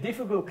 a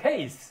difficult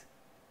case,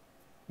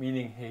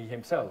 meaning he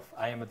himself,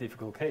 I am a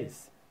difficult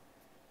case.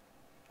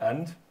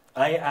 And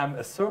I am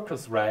a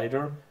circus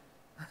rider.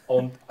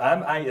 Am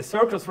I a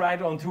circus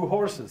rider on two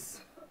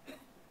horses?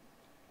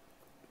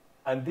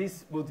 And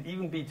this would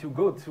even be too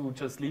good to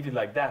just leave it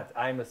like that.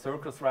 I'm a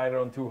circus rider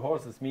on two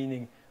horses,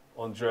 meaning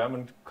on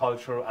German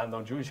culture and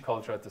on Jewish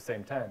culture at the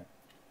same time.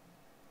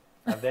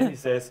 And then he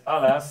says,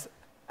 alas,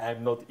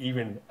 I'm not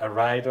even a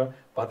rider,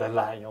 but I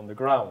lie on the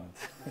ground.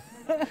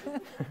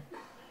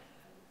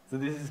 So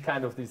this is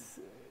kind of this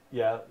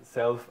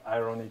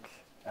self-ironic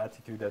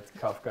attitude that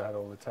Kafka had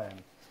all the time.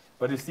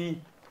 But you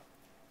see,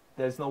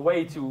 there's no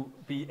way to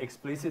be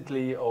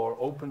explicitly or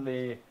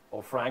openly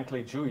or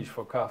frankly Jewish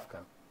for Kafka.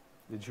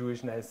 The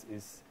Jewishness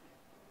is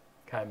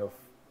kind of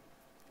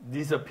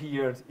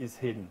disappeared, is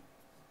hidden.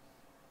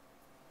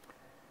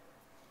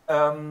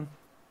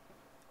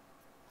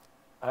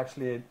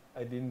 Actually,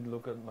 I didn't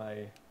look at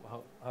my...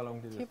 How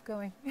long did it... Keep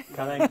going.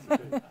 Can I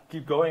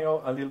keep going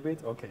a little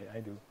bit? Okay,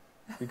 I do.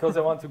 Because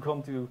I want to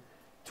come to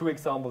two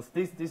examples.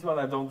 This one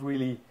I don't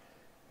really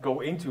go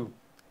into.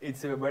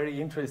 It's a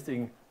very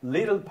interesting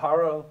little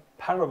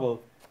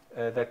parable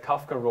that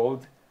Kafka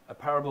wrote, a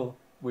parable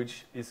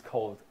which is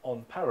called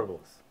On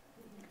Parables.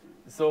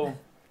 So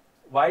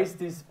why is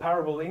this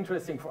parable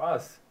interesting for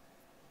us?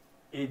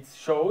 It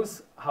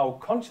shows how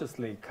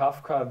consciously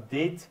Kafka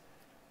did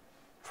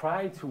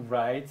try to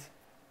write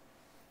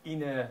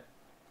in a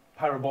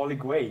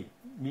parabolic way,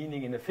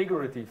 meaning in a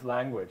figurative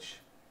language,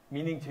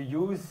 meaning to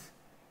use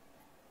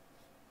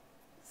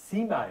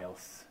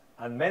similes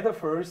and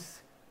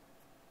metaphors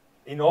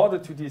in order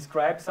to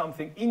describe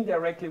something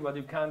indirectly what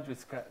you can't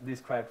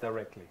describe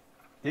directly.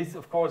 This,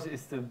 of course,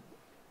 is the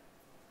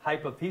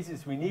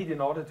hypothesis we need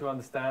in order to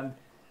understand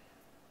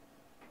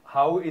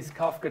how is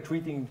Kafka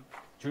treating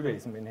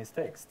Judaism in his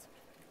text.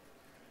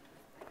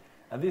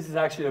 And this is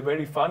actually a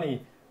very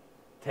funny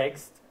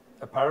text,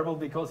 a parable,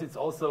 because it's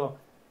also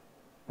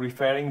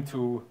referring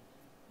to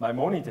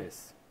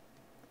Maimonides,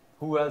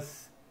 who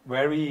was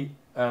very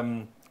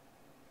in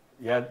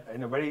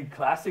a very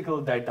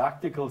classical,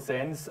 didactical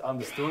sense,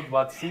 understood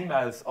what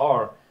similes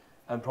are.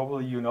 And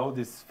probably you know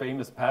this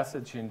famous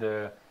passage in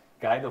the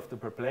Guide of the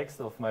Perplexed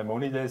of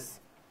Maimonides,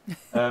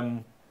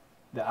 the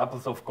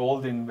apples of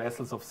gold in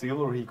vessels of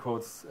silver. He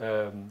quotes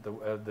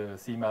the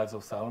similes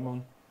of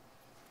Solomon.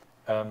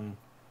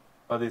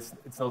 But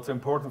it's not so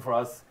important for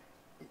us.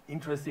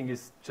 interesting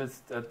is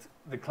just that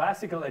the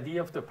classical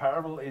idea of the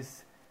parable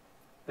is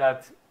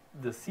that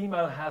the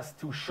simile has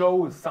to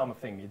show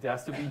something. It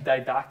has to be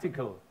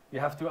didactical. You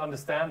have to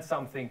understand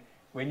something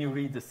when you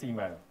read the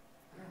simile.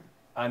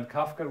 And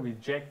Kafka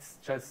rejects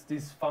just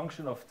this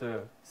function of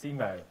the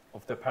simile,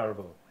 of the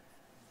parable.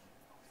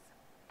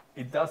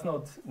 It does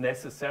not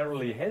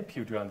necessarily help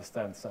you to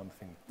understand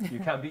something. You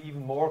can be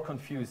even more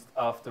confused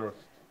after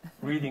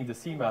reading the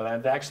simile.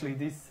 And actually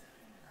this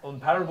on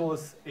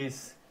parables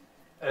is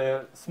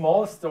a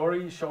small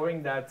story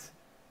showing that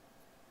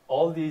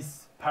all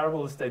these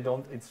parables, they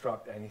don't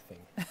instruct anything.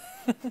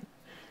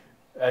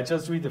 I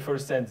just read the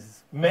first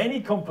sentence.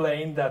 Many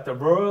complain that the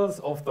words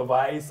of the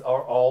wise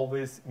are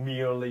always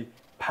merely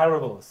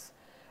parables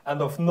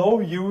and of no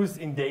use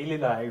in daily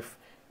life,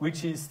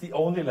 which is the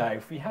only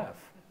life we have.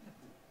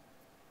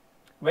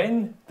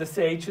 When the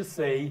sages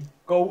say,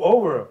 go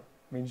over,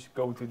 means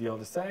go to the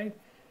other side,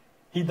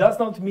 he does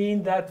not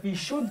mean that we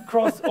should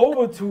cross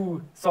over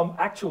to some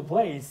actual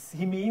place.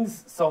 He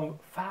means some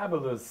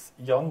fabulous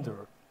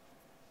yonder.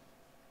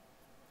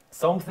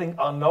 Something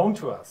unknown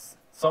to us,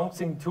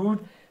 something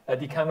too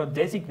that he cannot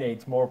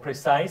designate more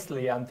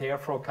precisely and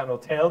therefore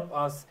cannot help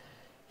us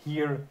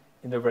here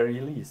in the very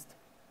least.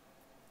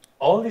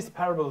 All these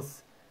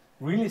parables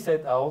really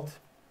set out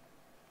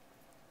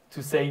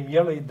to say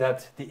merely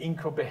that the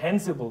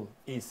incomprehensible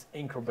is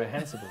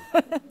incomprehensible.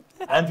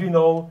 And we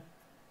know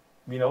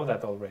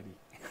that already.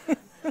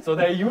 So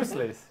they're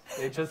useless.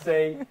 They just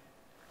say,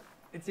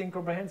 it's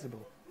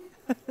incomprehensible.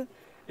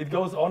 It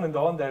goes on and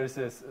on. There is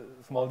a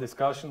small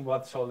discussion,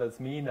 what shall that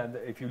mean? And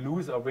if you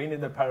lose or win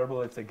in the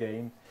parable, it's a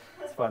game.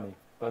 It's funny,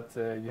 but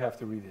you have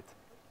to read it.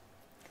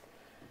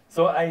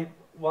 So I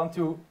want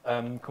to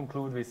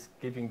conclude with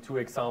giving two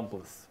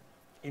examples.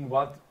 In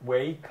what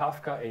way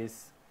Kafka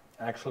is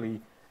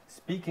actually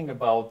speaking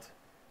about,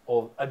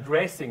 or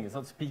addressing, it's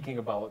not speaking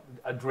about,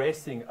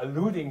 addressing,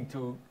 alluding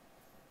to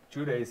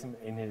Judaism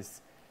in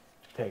his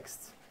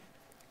texts.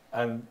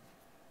 And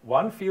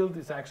one field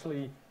is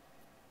actually,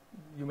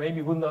 you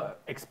maybe would not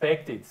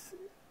expect it.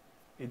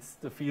 It's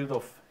the field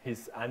of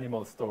his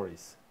animal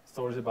stories,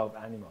 stories about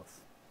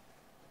animals.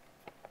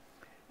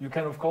 You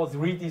can, of course,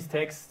 read these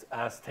texts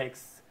as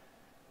texts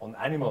on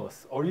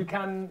animals, or you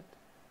can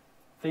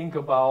think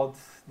about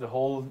the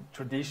whole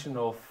tradition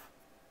of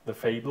the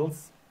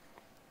fables,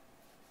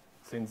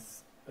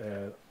 since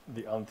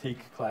the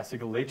antique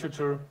classical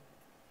literature,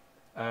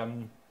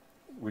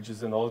 which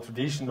is an old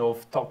tradition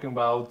of talking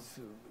about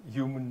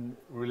human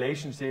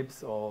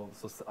relationships or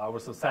our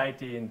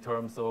society in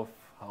terms of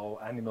how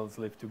animals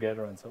live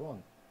together and so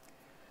on.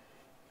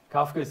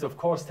 Kafka is, of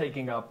course,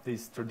 taking up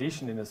this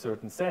tradition in a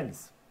certain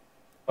sense.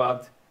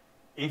 But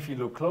if you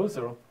look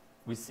closer,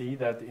 we see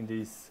that in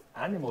these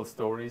animal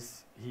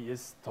stories, he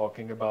is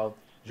talking about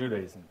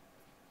Judaism.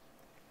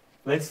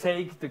 Let's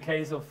take the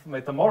case of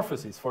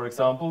metamorphosis, for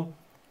example,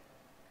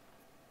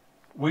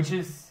 which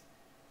is,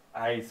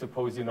 I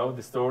suppose you know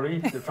the story,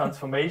 the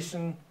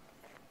transformation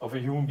of a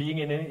human being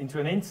into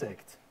an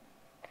insect.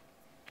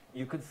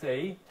 You could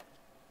say,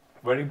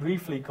 very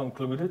briefly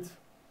concluded,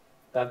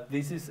 that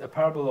this is a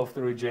parable of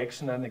the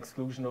rejection and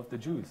exclusion of the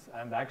Jews.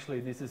 And actually,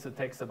 this is a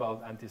text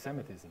about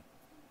anti-Semitism.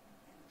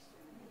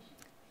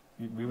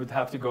 We would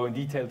have to go in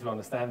detail to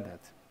understand that.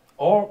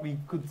 Or we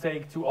could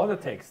take two other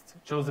texts,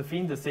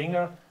 Josephine the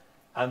singer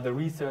and the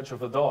research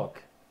of a dog.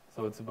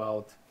 So it's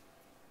about,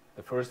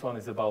 the first one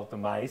is about a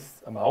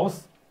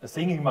mouse, a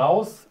singing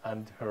mouse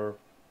and her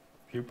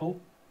pupil.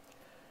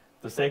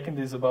 The second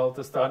is about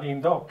a studying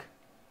dog.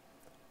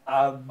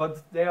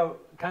 But they are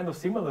kind of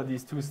similar,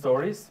 these two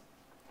stories,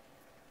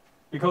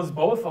 because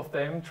both of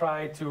them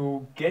try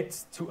to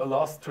get to a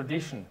lost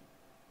tradition.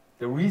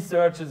 The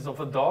researches of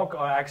a dog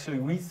are actually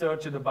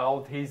researching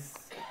about his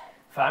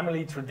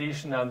family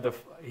tradition and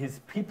his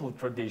people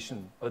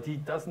tradition, but he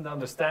doesn't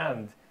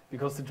understand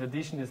because the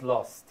tradition is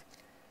lost.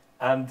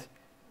 And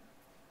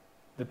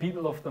the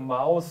people of the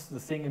mouse, the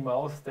singing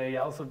mouse, they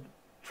also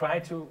try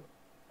to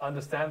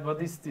understand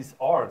what is this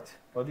art,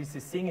 what is the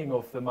singing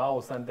of the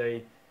mouse, and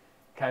they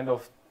kind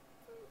of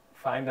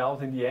find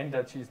out in the end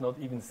that she's not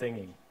even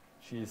singing,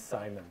 she is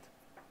silent.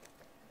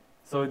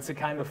 So it's a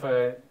kind of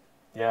a,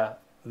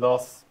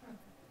 loss.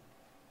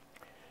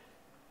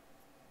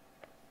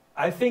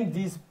 I think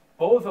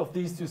both of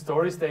these two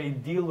stories, they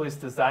deal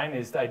with the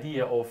Zionist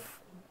idea of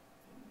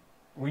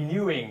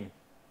renewing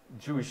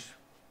Jewish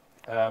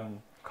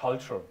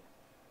culture,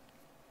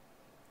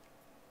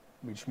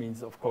 which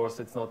means, of course,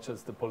 it's not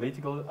just the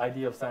political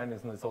idea of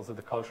Zionism, it's also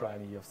the cultural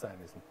idea of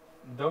Zionism.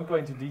 Don't go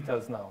into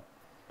details now.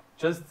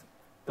 Just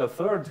the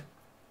third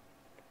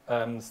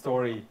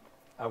story,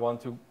 I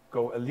want to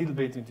go a little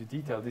bit into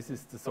detail. This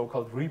is the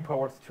so-called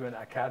report to an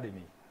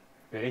academy,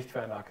 Bericht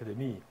für eine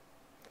Akademie.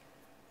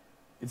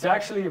 It's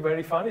actually a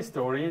very funny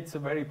story. It's a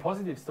very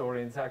positive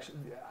story. It's actually,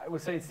 I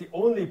would say it's the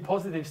only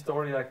positive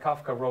story that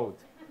Kafka wrote.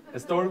 A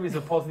story with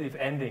a positive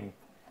ending,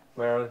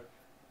 where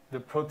the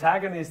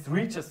protagonist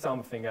reaches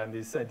something and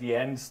is at the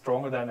end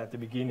stronger than at the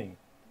beginning.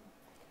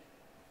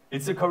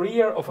 It's a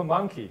career of a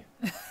monkey.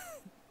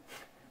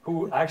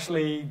 who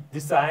actually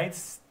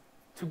decides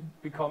to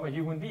become a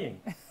human being.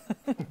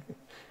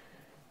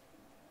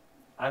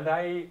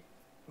 And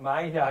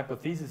my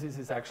hypothesis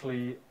is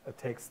actually a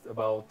text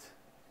about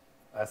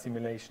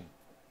assimilation.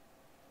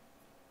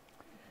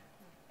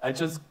 I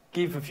just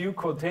give a few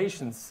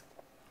quotations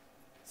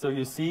so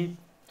you see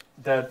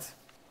that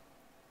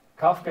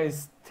Kafka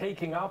is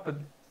taking up a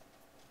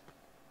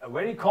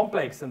very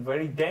complex and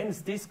very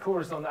dense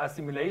discourse on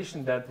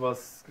assimilation that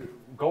was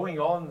going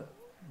on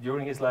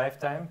during his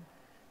lifetime.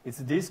 It's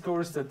a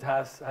discourse that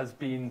has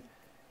been,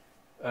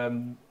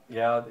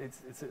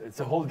 it's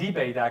a whole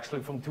debate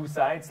actually from two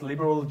sides,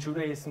 liberal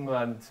Judaism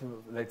and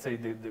let's say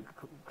the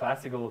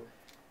classical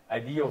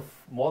idea of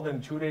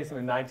modern Judaism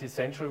in the 19th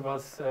century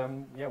was,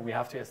 we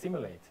have to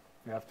assimilate.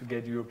 We have to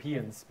get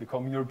Europeans,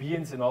 become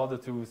Europeans in order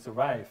to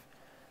survive.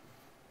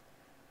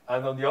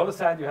 And on the other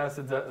side, you have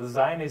the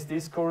Zionist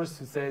discourse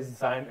who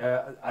says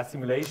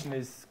assimilation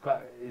is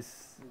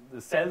the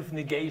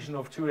self-negation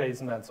of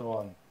Judaism and so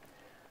on.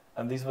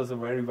 And this was a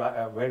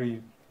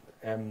very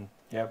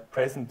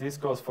present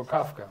discourse for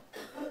Kafka.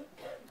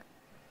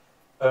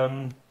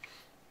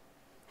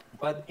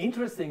 But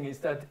interesting is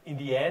that in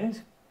the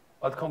end,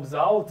 what comes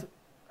out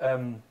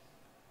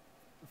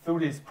through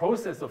this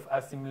process of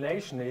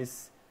assimilation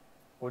is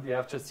what you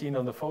have just seen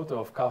on the photo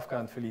of Kafka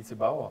and Felice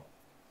Bauer.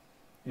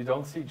 You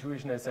don't see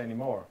Jewishness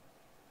anymore.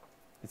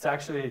 It's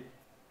actually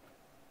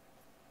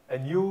a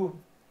new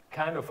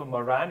kind of a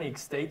Maranic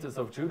status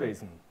of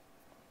Judaism.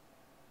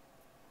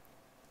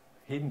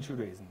 Hidden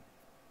Judaism.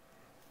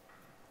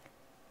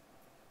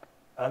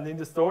 And in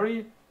the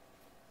story,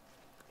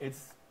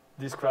 it's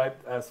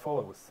described as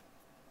follows.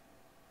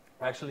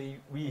 Actually,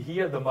 we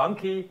hear the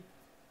monkey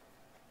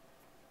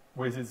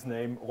with its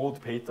name Rot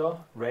Peter,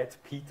 Red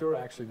Peter,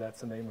 actually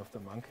that's the name of the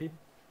monkey.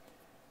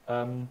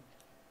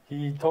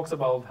 He talks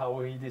about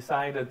how he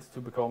decided to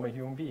become a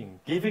human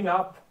being. Giving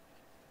up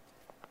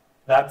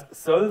that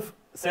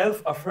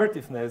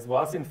self-assertiveness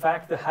was in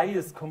fact the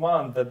highest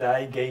command that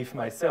I gave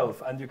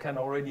myself. And you can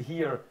already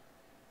hear,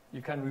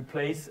 you can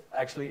replace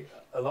actually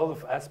a lot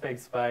of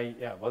aspects by,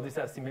 what is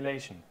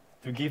assimilation?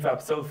 To give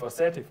up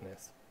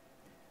self-assertiveness.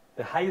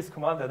 The highest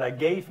command that I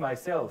gave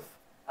myself.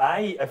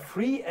 I, a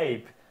free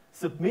ape,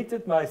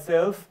 submitted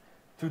myself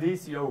to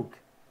this yoke.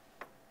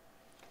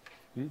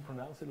 Do you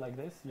pronounce it like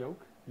this?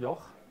 Yoke?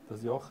 Joch? Das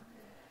Joch.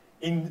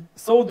 In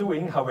so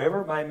doing,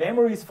 however, my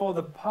memories for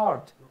the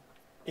part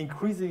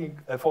increasing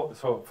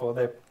for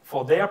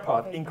their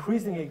part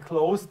increasingly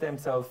closed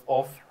themselves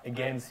off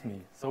against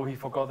me. So he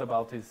forgot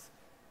about his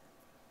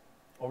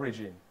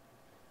origin.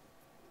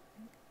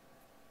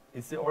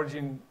 It's the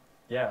origin,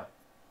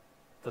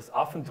 das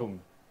Affentum,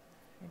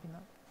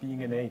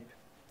 being an ape,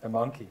 a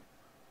monkey.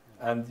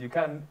 And you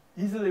can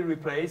easily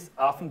replace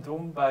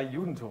Affentum by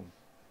Judentum.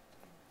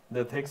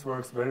 The text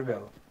works very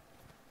well.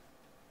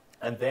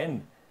 And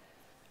then,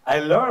 I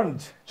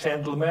learned,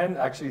 gentlemen,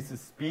 actually it's a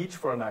speech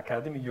for an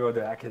academy, you are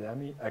the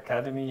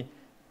academy,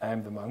 I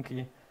am the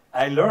monkey.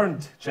 I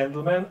learned,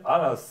 gentlemen,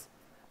 Anas,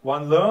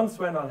 one learns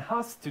when one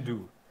has to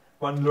do.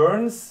 One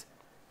learns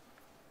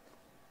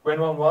when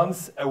one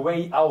wants a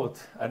way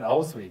out, an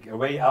Ausweg, a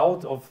way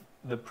out of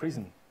the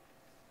prison,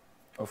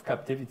 of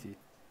captivity.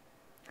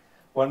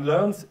 One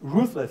learns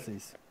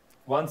ruthlessly.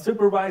 One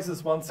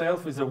supervises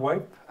oneself with a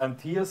whip and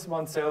tears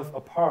oneself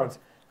apart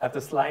at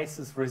the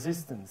slightest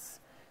resistance.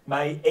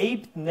 My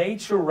ape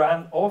nature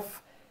ran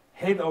off,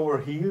 head over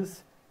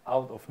heels,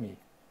 out of me.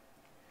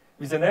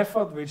 With an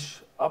effort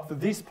which up to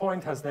this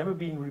point has never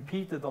been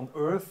repeated on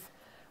earth,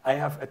 I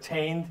have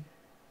attained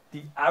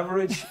the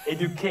average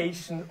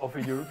education of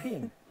a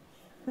European.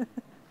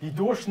 Die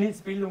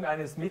Durchschnittsbildung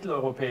eines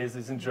Mitteleuropäers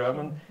is in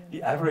German,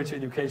 the average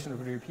education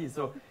of a European.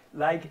 So,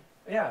 like,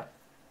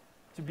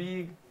 to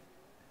be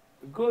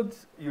a good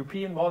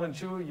European modern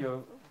Jew,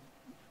 you're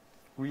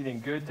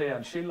reading Goethe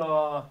and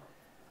Schiller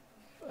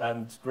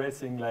and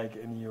dressing like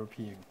any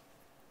European.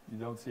 You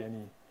don't see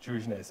any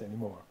Jewishness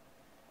anymore.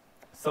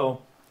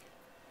 So,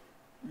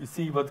 you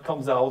see what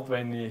comes out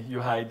when you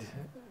hide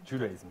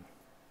Judaism.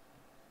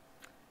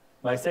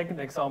 My second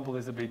example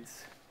is a bit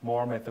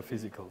more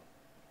metaphysical.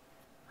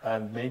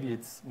 And maybe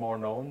it's more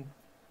known,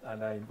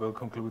 and I will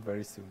conclude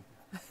very soon.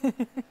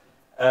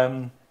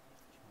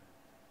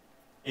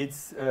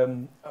 It's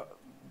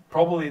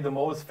probably the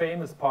most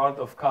famous part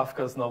of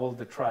Kafka's novel,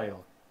 The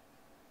Trial.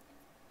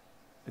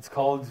 It's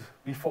called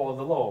Before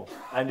the Law,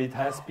 and it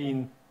has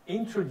been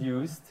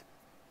introduced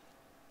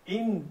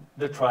in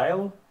the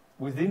trial,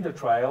 within the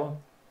trial,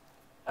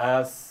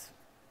 as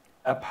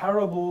a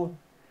parable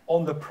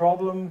on the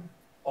problem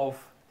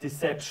of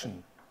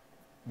deception,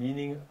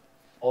 meaning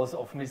also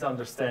of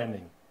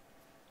misunderstanding.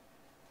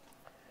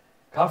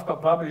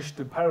 Kafka published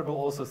the parable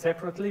also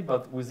separately,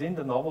 but within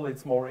the novel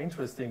it's more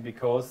interesting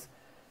because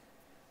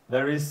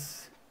there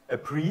is a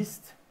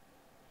priest,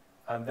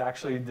 and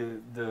actually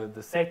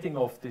the setting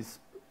of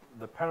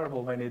the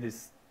parable when it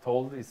is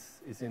told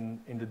is in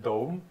the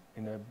dome,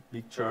 in a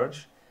big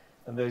church,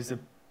 and there is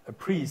a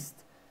priest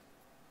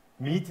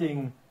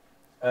meeting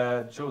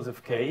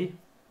Joseph K.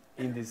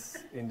 in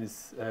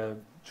this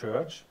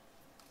church.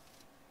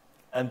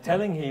 and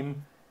telling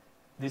him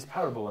this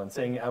parable and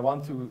saying, I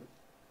want to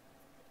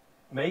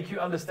make you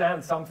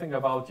understand something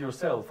about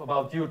yourself,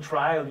 about your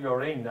trial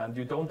you're in and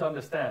you don't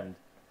understand.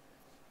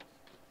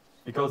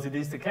 Because it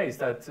is the case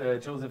that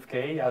Joseph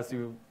K., as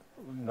you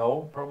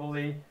know,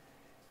 probably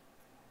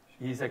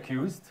he's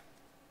accused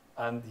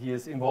and he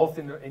is involved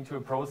into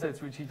a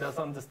process which he does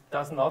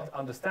not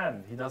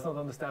understand. He does not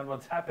understand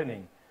what's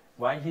happening,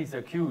 why he's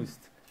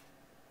accused.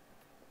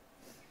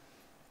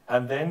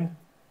 And then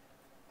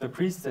the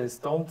priest says,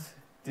 don't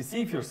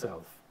deceive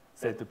yourself,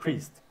 said the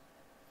priest.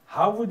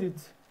 How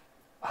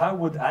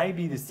would I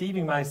be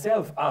deceiving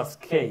myself,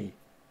 asked K.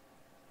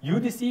 You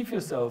deceive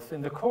yourself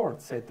in the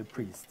court, said the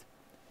priest.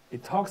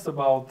 It talks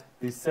about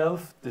this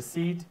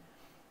self-deceit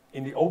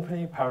in the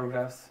opening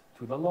paragraphs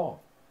to the law.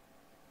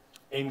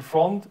 In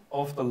front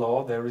of the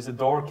law, there is a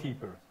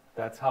doorkeeper.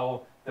 That's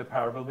how the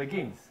parable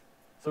begins.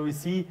 So we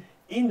see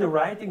in the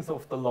writings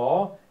of the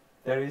law,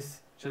 there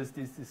is just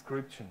this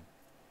description.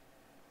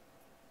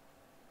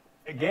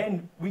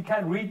 Again, we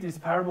can read this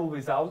parable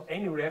without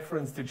any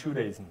reference to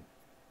Judaism.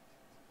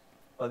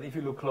 But if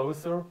you look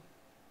closer,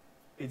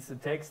 it's a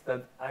text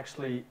that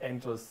actually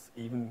enters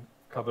even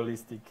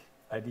Kabbalistic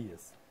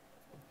ideas.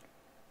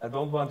 I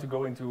don't want to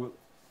go into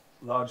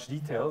large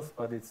details,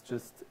 but it's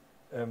just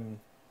a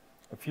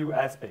few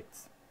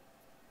aspects.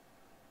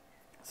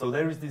 So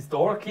there is this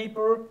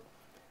doorkeeper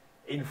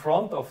in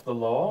front of the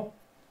law,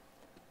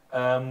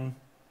 and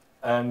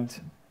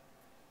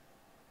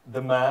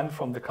the man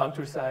from the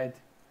countryside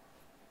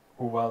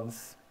who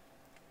asked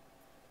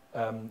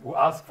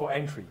for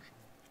entry.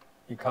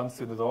 He comes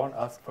to the door and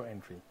asks for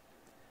entry.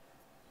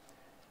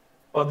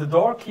 But the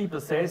doorkeeper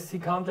says he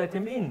can't let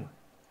him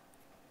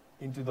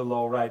into the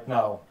law right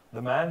now.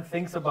 The man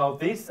thinks about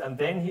this and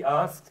then he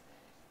asks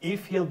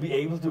if he'll be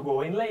able to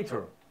go in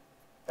later.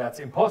 That's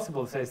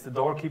impossible, says the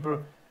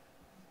doorkeeper.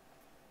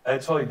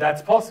 Sorry,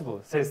 that's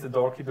possible, says the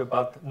doorkeeper,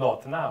 but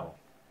not now.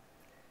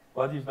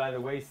 What you, by the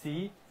way,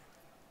 see,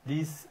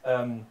 these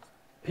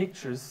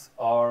pictures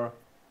are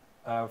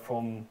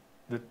from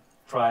the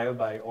trial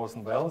by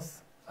Orson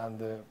Welles,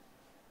 and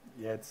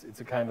yeah, it's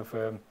a kind of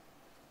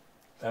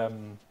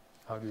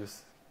how do you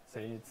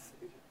say it?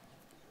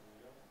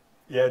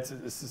 Yeah, it's a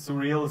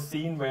surreal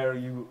scene where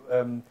you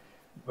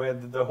where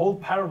the whole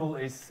parable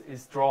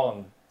is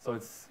drawn. So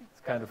it's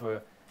kind of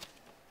a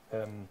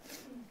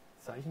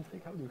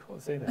Zeichentrick. How do you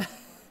say that?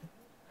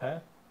 Huh?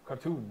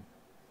 Cartoon.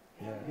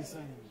 Yeah.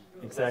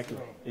 Exactly.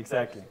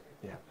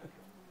 Yeah.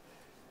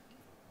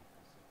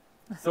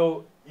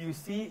 So you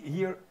see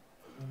here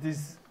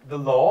the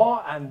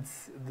law and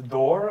the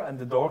door and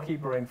the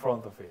doorkeeper in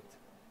front of it.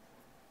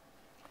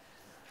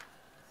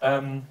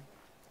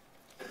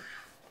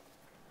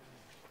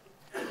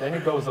 Then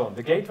it goes on.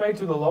 The gateway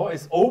to the law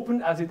is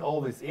open as it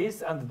always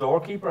is, and the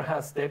doorkeeper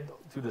has stepped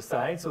to the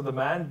side, so the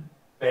man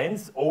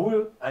bends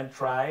over and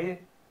try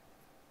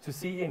to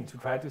see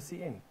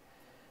in.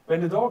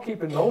 When the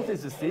doorkeeper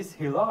notices this,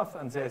 he laughs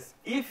and says,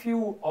 if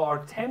you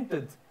are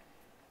tempted,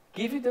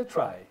 give it a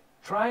try.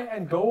 Try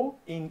and go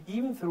in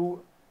even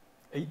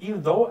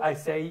though I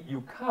say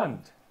you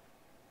can't.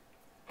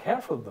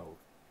 Careful though,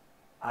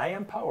 I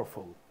am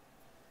powerful,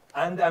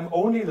 and I'm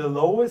only the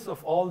lowest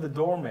of all the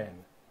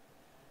doormen.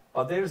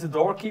 But there is a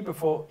doorkeeper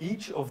for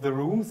each of the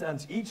rooms,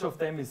 and each of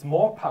them is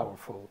more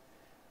powerful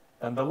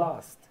than the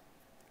last.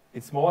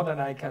 It's more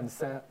than I can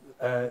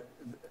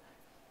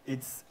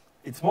it's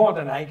more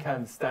than I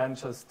can stand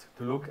just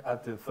to look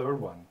at the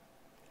third one.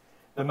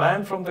 The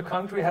man from the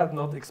country had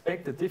not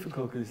expected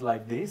difficulties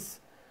like this.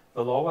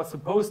 The law was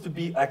supposed to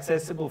be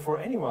accessible for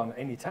anyone,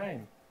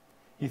 anytime.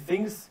 He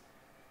thinks,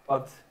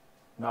 but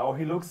now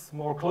he looks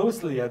more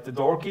closely at the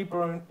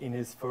doorkeeper in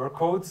his fur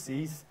coat,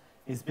 sees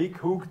his big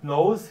hooked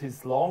nose,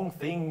 his long,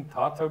 thin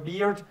Tatar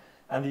beard,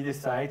 and he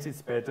decides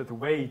it's better to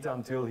wait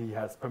until he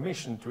has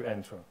permission to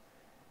enter.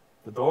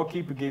 The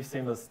doorkeeper gives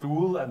him a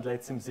stool and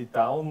lets him sit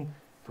down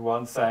to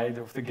one side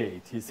of the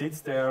gate. He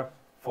sits there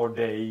for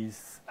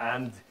days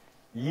and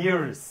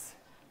years.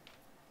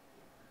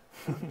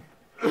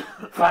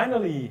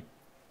 Finally,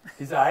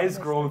 his eyes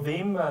grow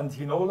dim and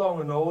he no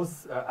longer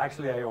knows,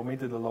 actually I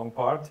omitted a long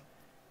part,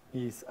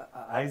 his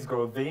eyes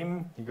grow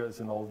dim, he is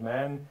an old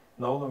man,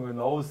 no longer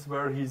knows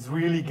where he's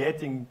really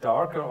getting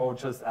darker or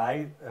just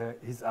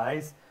his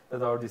eyes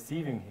that are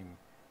deceiving him.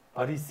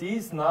 But he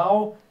sees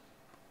now,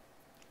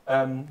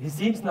 he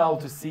seems now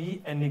to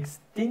see an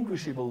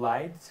extinguishable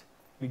light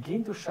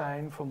begin to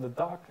shine from the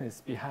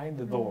darkness behind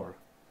the door.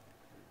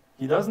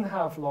 He doesn't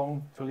have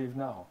long to live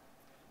now.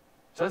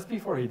 Just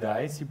before he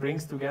dies, he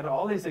brings together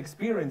all his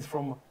experience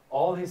from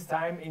all his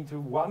time into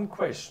one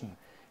question,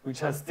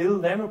 which has still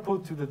never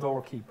put to the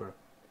doorkeeper.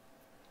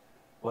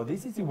 What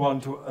is it you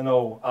want to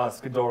know?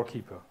 Asked the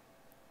doorkeeper.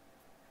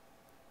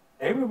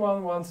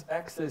 Everyone wants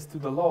access to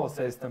the law,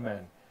 says the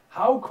man.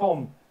 How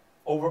come,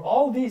 over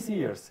all these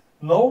years,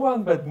 no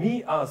one but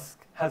me has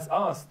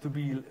asked to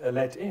be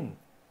let in?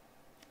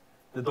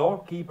 The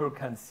doorkeeper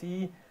can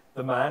see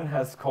the man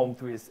has come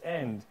to his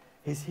end.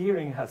 His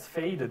hearing has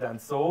faded, and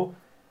so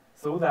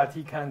that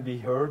he can be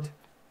heard,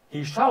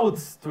 he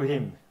shouts to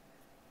him,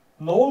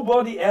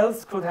 nobody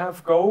else could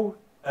have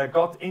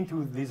got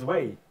into this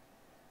way.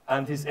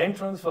 And his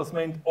entrance was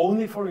meant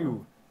only for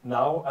you.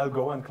 Now I'll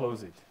go and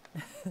close it.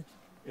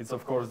 It's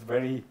of course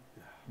very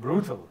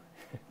brutal.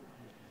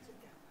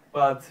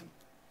 But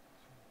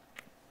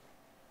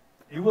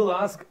you will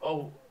ask,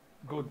 oh,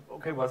 good,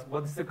 okay,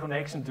 what is the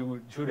connection to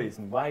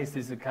Judaism? Why is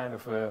this a kind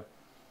of a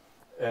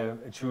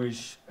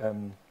Jewish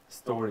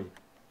story?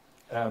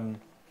 Or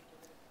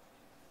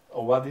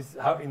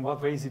in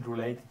what way is it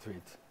related to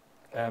it?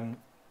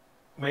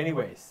 Many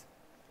ways.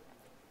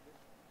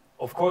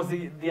 Of course,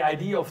 the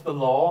idea of the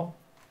law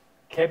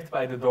kept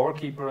by the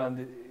doorkeeper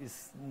and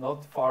is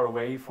not far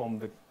away from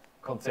the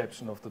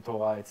conception of the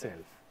Torah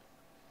itself.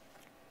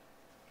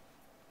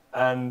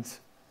 And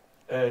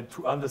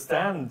to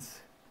understand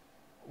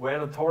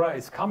where the Torah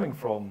is coming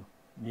from,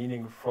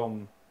 meaning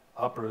from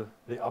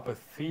the upper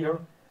sphere,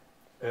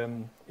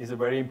 is a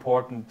very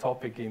important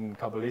topic in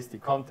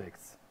Kabbalistic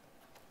contexts.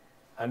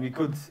 And we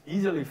could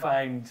easily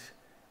find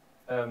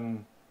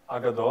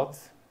Aggadot,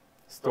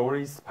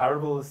 stories,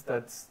 parables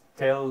that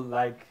tell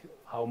like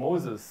how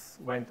Moses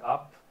went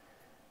up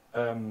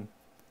on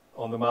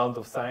the Mount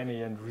of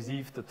Sinai and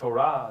received the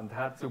Torah and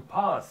had to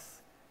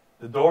pass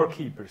the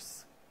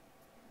doorkeepers,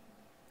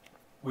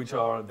 which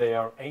are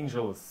their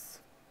angels,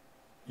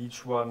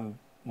 each one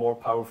more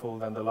powerful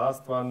than the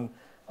last one,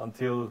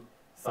 until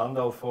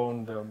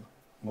Sandalphon, the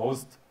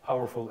most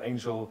powerful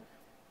angel,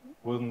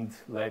 wouldn't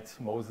let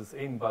Moses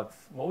in. But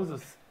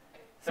Moses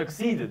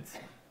succeeded,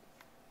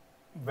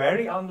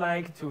 very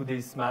unlike to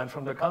this man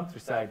from the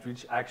countryside,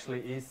 which actually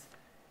is,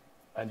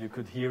 and you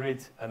could hear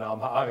it, an Am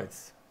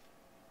Haaretz.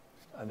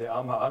 And the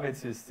Am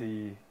Haaretz is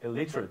the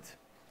illiterate,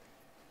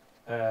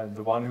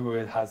 the one who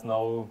has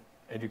no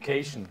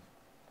education.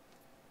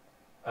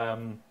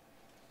 But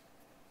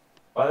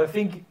I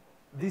think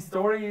this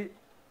story,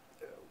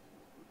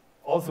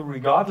 also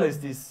regardless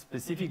this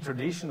specific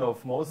tradition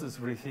of Moses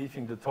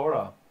receiving the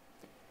Torah,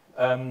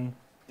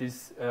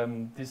 this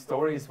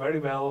story is very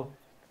well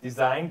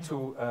designed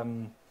to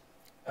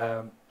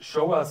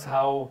show us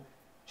how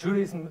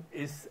Judaism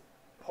is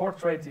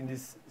portrayed in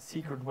this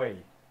secret way,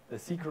 the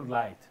secret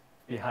light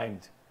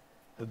behind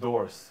the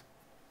doors.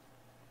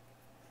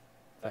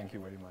 Thank you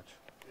very much.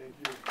 Thank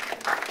you.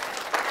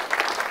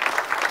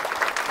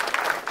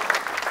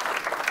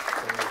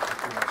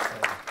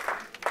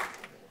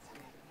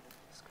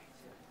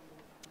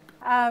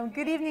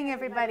 Good evening,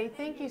 everybody.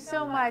 Thank you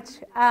so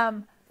much.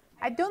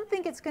 I don't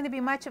think it's going to be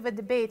much of a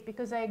debate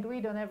because I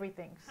agreed on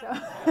everything.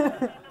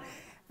 So,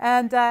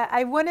 and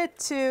I wanted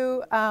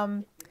to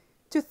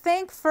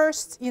thank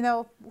first,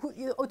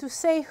 or to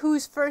say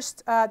who's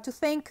first to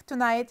thank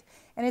tonight,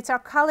 and it's our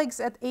colleagues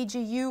at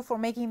AGU for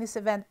making this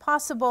event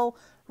possible.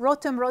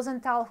 Rotem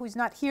Rosenthal, who's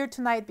not here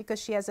tonight because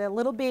she has a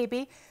little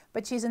baby,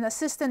 but she's an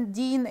assistant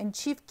dean and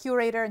chief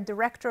curator and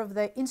director of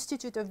the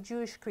Institute of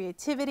Jewish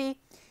Creativity.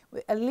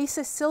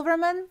 Lisa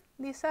Silverman.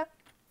 Lisa,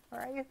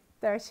 where are you?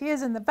 There she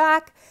is in the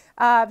back.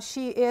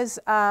 She is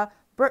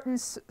Burton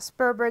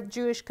Sperber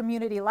Jewish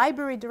Community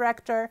Library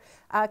Director.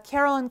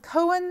 Carolyn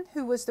Cohen,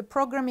 who was the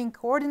programming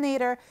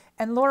coordinator,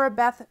 and Laura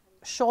Beth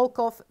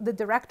Sholkoff, the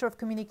Director of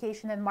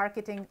Communication and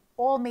Marketing,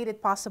 all made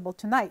it possible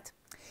tonight.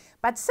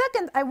 But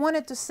second, I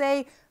wanted to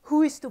say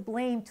who is to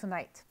blame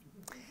tonight.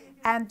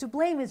 And to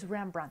blame is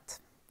Rembrandt.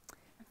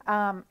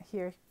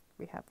 Here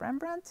we have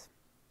Rembrandt.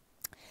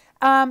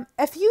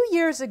 A few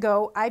years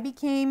ago, I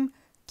became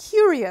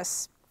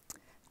curious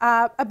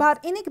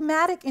about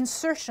enigmatic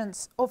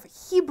insertions of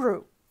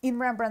Hebrew in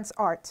Rembrandt's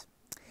art.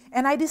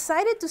 And I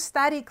decided to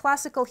study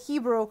classical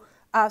Hebrew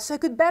so I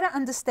could better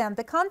understand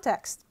the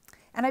context.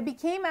 And I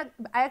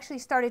actually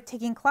started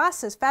taking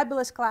classes,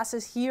 fabulous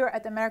classes here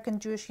at American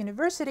Jewish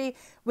University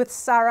with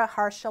Sarah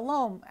Har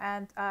Shalom.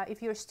 And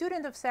if you're a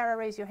student of Sarah,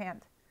 raise your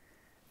hand.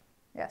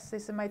 Yes,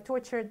 these are my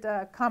tortured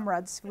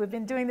comrades. We've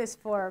been doing this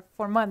for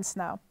months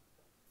now.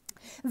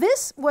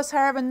 This was,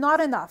 however,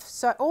 not enough.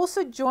 So I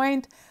also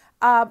joined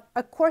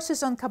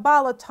courses on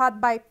Kabbalah taught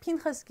by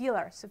Pinchas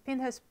Giller. So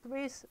Pinchas,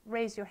 please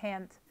raise your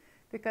hand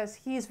because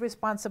he's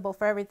responsible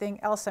for everything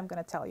else I'm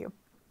going to tell you.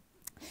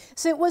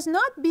 So it was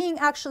not being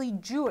actually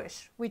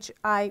Jewish, which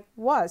I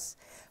was,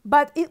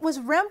 but it was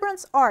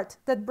Rembrandt's art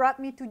that brought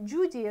me to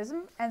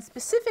Judaism and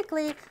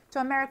specifically to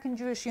American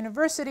Jewish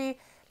University,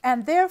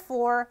 and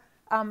therefore,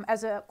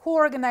 as a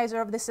co-organizer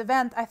of this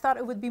event, I thought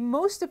it would be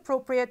most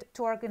appropriate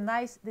to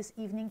organize this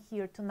evening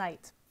here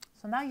tonight.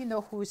 So now you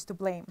know who is to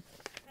blame.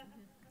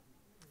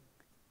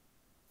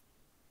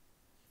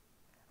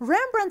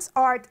 Rembrandt's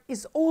art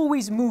is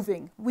always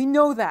moving, we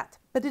know that,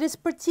 but it is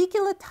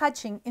particularly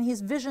touching in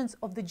his visions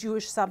of the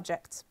Jewish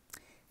subjects.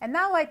 And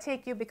now I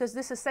take you, because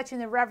this is such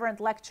an irreverent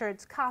lecture,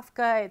 it's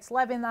Kafka, it's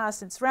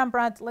Levinas, it's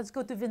Rembrandt, let's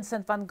go to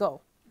Vincent van Gogh.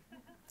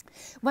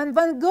 When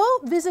Van Gogh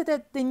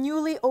visited the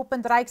newly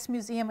opened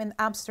Rijksmuseum in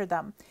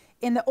Amsterdam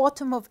in the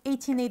autumn of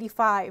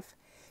 1885,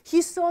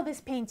 he saw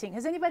this painting.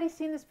 Has anybody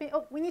seen this painting?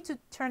 Oh, we need to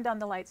turn down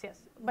the lights,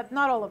 yes, but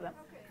not all of them.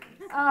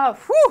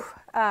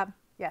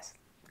 Yes.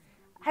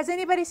 Has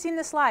anybody seen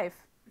this live?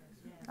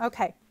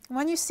 Okay.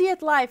 When you see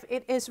it live,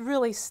 it is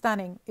really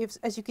stunning,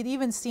 as you could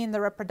even see in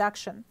the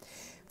reproduction.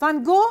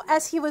 Van Gogh,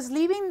 as he was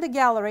leaving the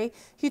gallery,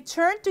 he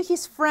turned to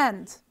his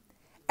friend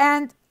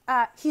and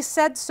he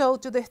said so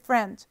to the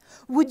friend,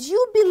 "Would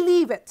you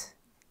believe it?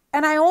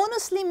 And I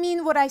honestly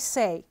mean what I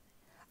say.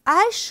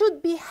 I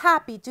should be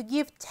happy to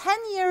give 10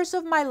 years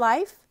of my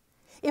life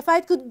if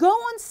I could go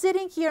on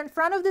sitting here in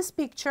front of this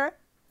picture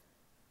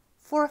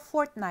for a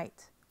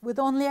fortnight with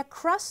only a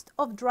crust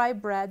of dry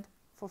bread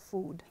for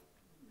food."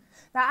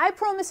 Now, I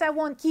promise I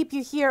won't keep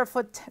you here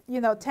for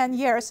 10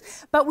 years,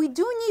 but we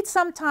do need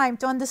some time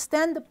to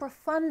understand the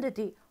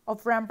profundity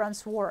of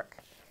Rembrandt's work.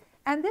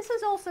 And this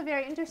is also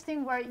very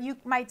interesting, where you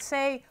might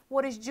say,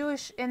 what is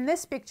Jewish in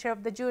this picture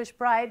of the Jewish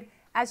bride,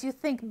 as you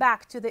think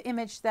back to the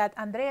image that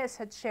Andreas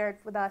had shared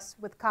with us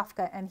with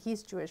Kafka and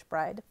his Jewish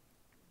bride.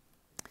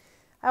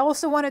 I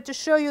also wanted to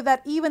show you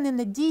that even in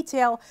the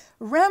detail,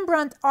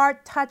 Rembrandt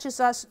art touches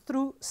us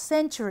through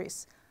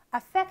centuries,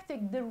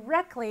 affecting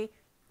directly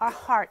our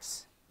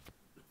hearts.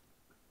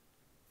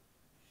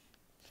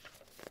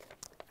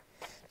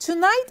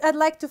 Tonight, I'd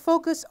like to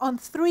focus on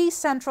 3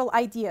 central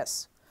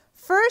ideas.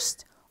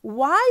 First,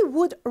 why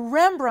would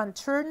Rembrandt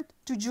turn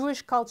to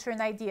Jewish culture and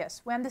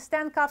ideas? We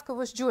understand Kafka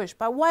was Jewish,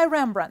 but why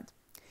Rembrandt?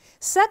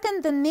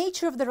 Second, the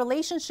nature of the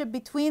relationship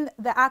between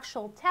the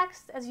actual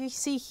text, as you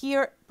see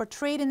here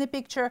portrayed in the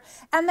picture,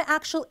 and the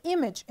actual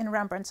image in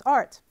Rembrandt's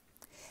art.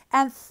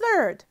 And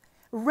third,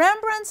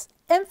 Rembrandt's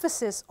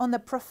emphasis on the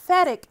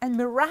prophetic and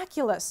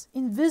miraculous,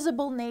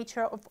 invisible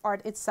nature of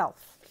art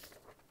itself.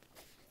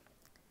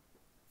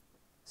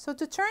 So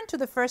to turn to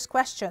the first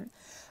question,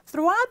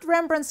 throughout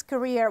Rembrandt's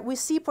career, we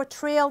see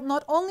portrayal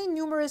not only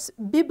numerous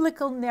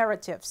biblical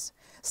narratives,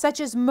 such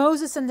as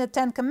Moses and the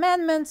 10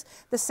 Commandments,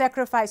 the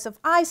sacrifice of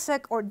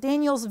Isaac, or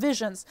Daniel's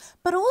visions,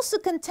 but also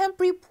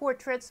contemporary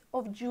portraits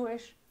of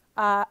Jewish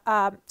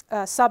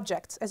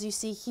subjects, as you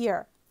see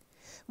here.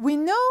 We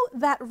know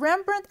that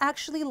Rembrandt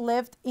actually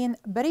lived in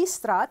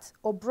Bergstraat,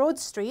 or Broad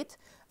Street,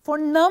 for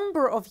a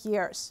number of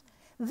years.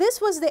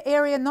 This was the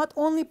area not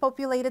only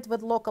populated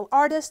with local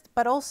artists,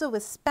 but also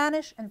with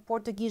Spanish and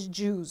Portuguese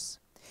Jews.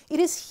 It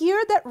is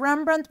here that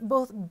Rembrandt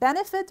both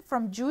benefited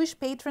from Jewish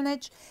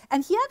patronage,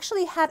 and he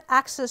actually had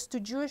access to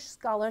Jewish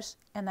scholars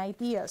and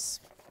ideas,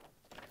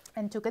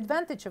 and took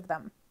advantage of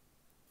them.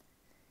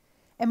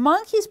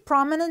 Among his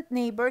prominent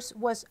neighbors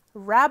was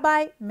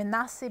Rabbi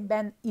Menasseh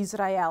ben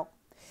Israel.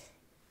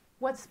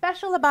 What's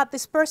special about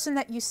this person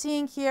that you're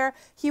seeing here,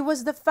 he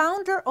was the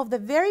founder of the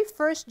very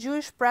first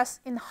Jewish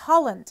press in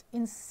Holland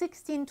in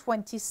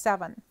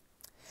 1627.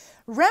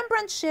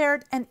 Rembrandt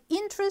shared an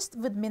interest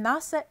with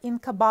Menasseh in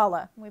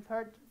Kabbalah. We've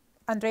heard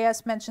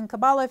Andreas mention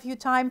Kabbalah a few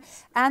times,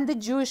 and the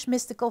Jewish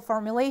mystical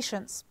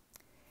formulations.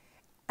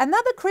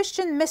 Another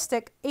Christian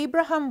mystic,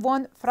 Abraham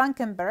von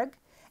Frankenberg,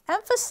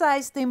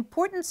 emphasized the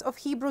importance of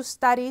Hebrew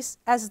studies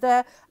as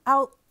the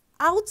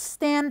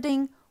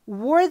outstanding,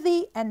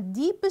 worthy, and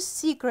deepest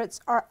secrets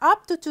are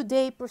up to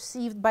today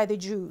perceived by the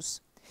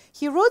Jews.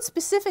 He wrote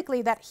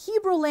specifically that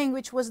Hebrew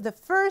language was the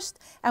first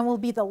and will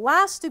be the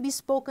last to be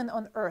spoken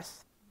on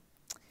earth.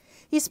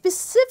 He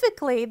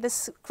specifically,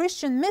 this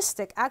Christian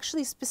mystic,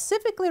 actually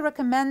specifically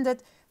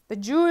recommended the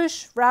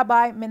Jewish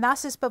rabbi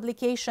Menasseh's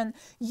publication,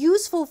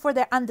 useful for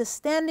their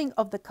understanding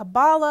of the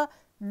Kabbalah,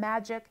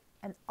 magic,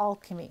 and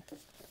alchemy.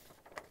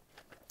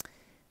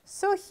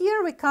 So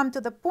here we come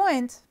to the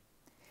point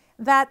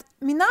that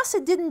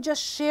Menasseh didn't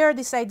just share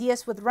these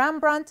ideas with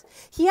Rembrandt,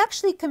 he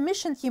actually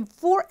commissioned him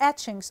 4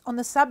 etchings on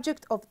the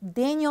subject of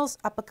Daniel's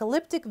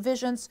apocalyptic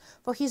visions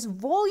for his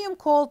volume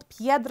called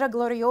Piedra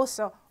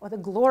Gloriosa, or the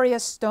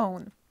Glorious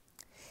Stone.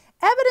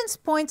 Evidence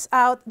points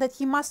out that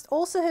he must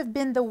also have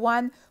been the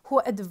one who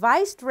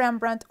advised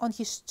Rembrandt on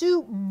his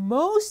 2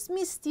 most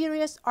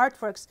mysterious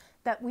artworks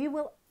that we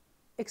will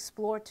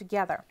explore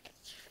together.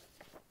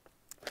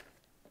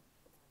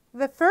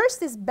 The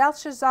first is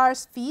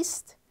Belshazzar's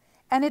Feast,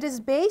 and it is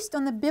based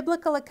on the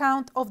biblical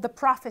account of the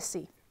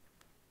prophecy.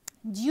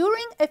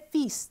 During a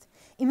feast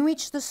in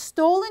which the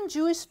stolen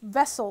Jewish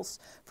vessels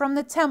from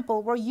the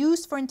temple were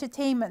used for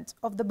entertainment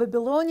of the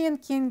Babylonian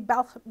king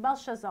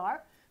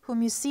Belshazzar,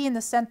 whom you see in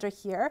the center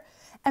here,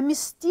 a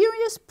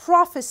mysterious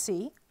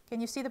prophecy, can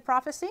you see the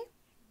prophecy?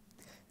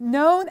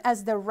 Known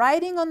as the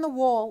writing on the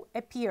wall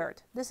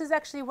appeared. This is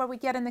actually where we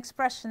get an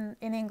expression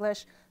in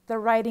English, the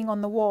writing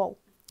on the wall.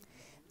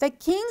 The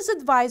king's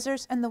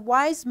advisors and the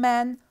wise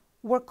men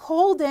were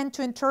called in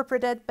to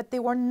interpret it, but they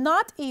were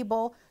not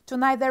able to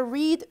neither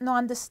read nor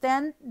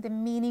understand the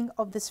meaning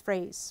of this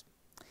phrase.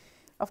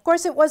 Of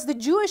course, it was the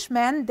Jewish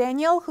man,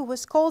 Daniel, who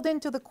was called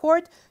into the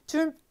court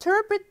to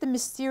interpret the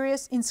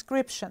mysterious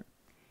inscription.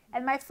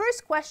 And my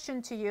first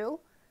question to you,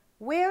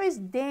 where is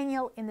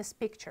Daniel in this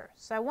picture?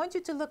 So I want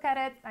you to look at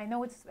it. I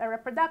know it's a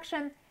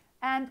reproduction.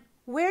 And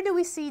where do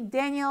we see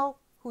Daniel,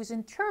 who's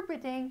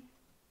interpreting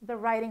the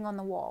writing on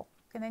the wall?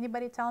 Can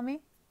anybody tell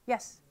me?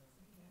 Yes?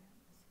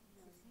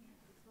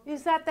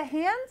 Is that the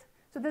hand?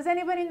 So does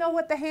anybody know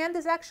what the hand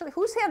is actually?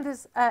 Whose hand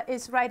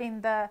is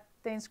writing the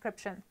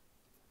inscription?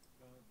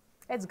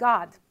 It's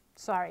God.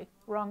 Sorry,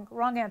 wrong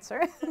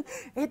answer.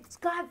 It's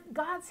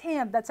God's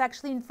hand that's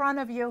actually in front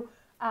of you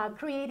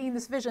creating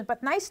this vision.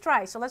 But nice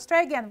try. So let's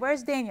try again.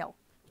 Where's Daniel?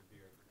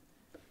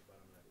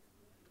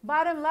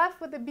 Bottom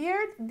left with the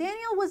beard.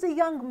 Daniel was a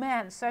young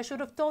man, so I should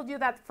have told you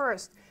that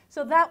first.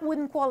 So that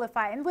wouldn't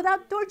qualify. And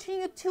without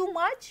torturing you too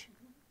much,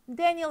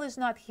 Daniel is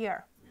not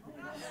here.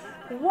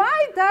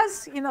 Why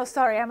does,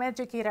 sorry, I'm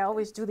educated, I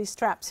always do these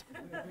traps.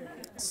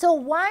 So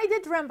why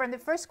did Rembrandt, the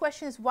first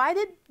question is, why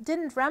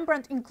didn't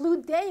Rembrandt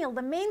include Daniel,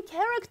 the main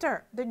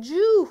character, the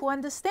Jew who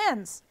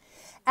understands?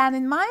 And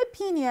in my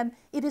opinion,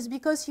 it is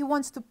because he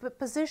wants to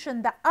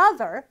position the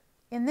other,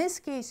 in this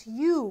case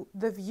you,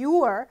 the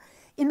viewer,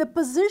 in the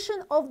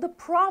position of the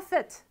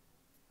prophet.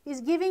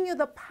 He's giving you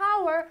the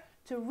power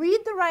to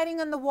read the writing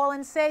on the wall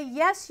and say,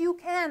 yes, you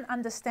can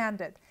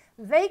understand it.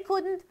 They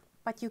couldn't,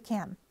 but you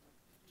can.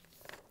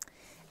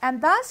 And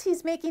thus,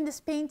 he's making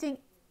this painting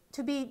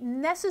to be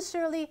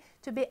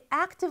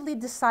actively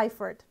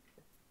deciphered.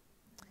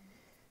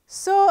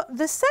 So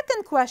the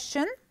second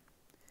question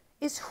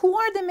is, who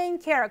are the main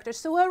characters?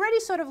 So we already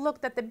sort of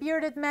looked at the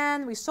bearded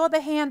man. We saw the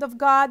hand of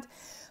God.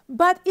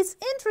 But it's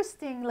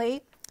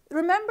interestingly,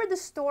 remember the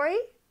story?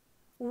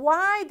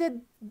 Why did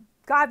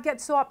God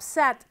get so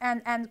upset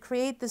and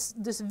create this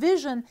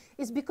vision?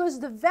 Is because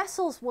the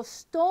vessels were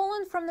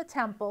stolen from the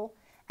temple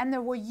and they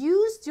were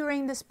used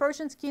during this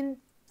Persian skin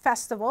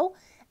festival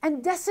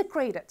and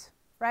desecrated,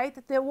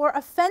 right? They were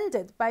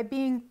offended by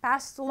being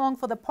passed along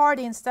for the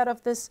party instead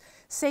of this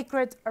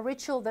sacred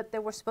ritual that they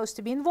were supposed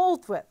to be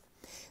involved with.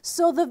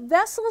 So the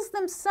vessels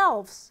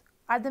themselves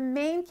are the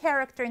main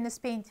character in this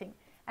painting.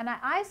 And I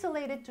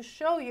isolated to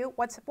show you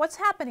what's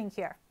happening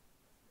here.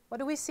 What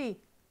do we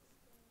see?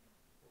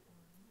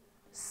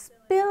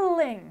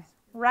 Spilling,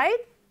 right?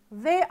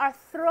 They are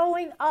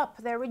throwing up.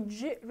 They're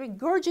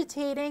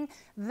regurgitating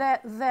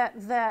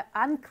the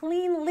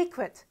unclean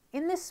liquid.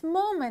 In this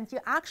moment,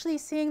 you're actually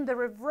seeing the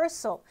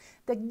reversal,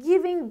 the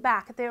giving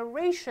back, the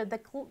erasure,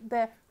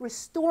 the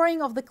restoring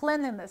of the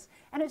cleanliness.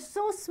 And it's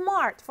so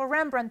smart for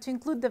Rembrandt to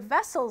include the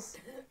vessels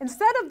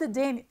instead of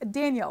the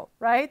Daniel,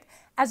 right,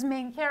 as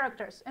main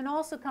characters. And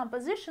also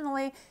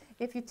compositionally,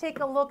 if you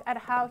take a look at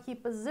how he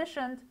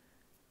positioned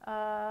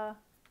the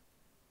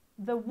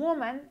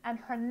woman and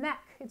her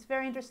neck, it's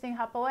very interesting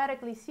how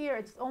poetically here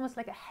it's almost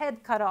like a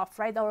head cut off,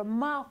 right, or a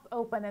mouth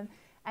open,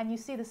 and you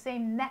see the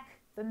same neck.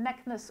 The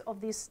neckness of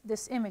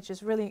this image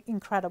is really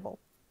incredible.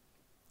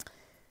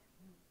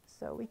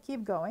 So we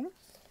keep going.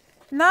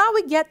 Now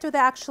we get to the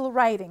actual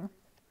writing.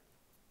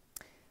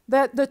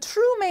 The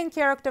true main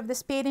character of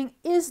this painting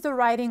is the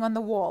writing on the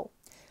wall.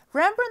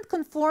 Rembrandt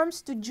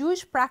conforms to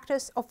Jewish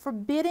practice of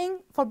forbidding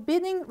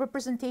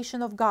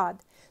representation of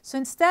God. So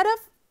instead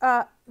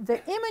of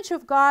the image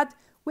of God,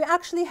 we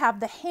actually have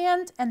the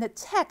hand and the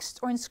text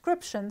or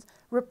inscriptions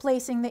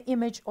replacing the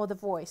image or the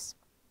voice.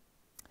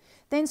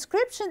 The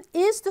inscription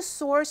is the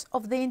source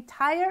of the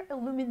entire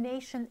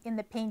illumination in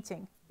the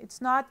painting. It's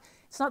not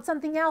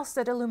something else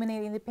that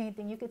illuminating the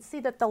painting. You could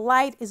see that the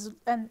light is,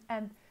 and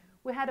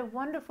we had a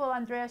wonderful,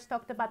 Andreas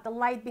talked about the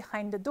light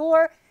behind the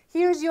door.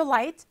 Here's your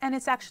light, and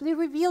it's actually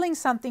revealing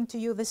something to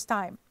you this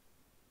time.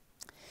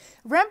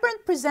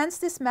 Rembrandt presents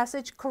this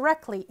message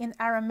correctly in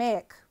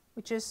Aramaic,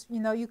 which is,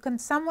 you can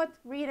somewhat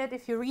read it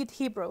if you read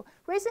Hebrew.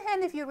 Raise a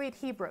hand if you read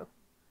Hebrew.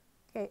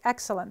 Okay,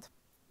 excellent.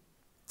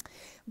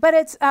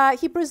 But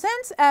he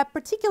presents a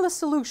particular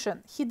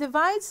solution. He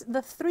divides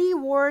the 3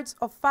 words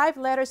of 5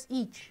 letters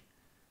each.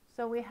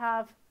 So we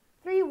have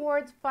 3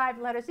 words, 5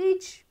 letters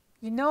each.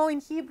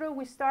 In Hebrew,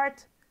 we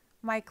start,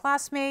 my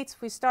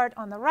classmates, we start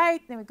on the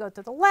right, then we go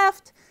to the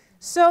left.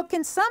 So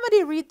can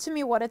somebody read to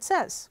me what it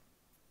says?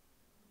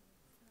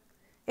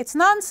 It's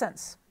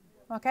nonsense.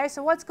 Okay,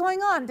 so what's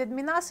going on? Did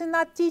Levinassian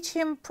not teach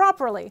him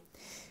properly?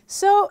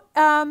 So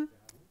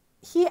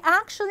he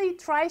actually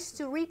tries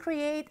to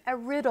recreate a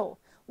riddle.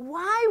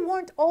 Why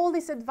weren't all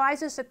these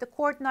advisors at the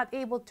court not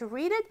able to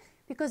read it?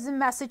 Because the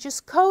message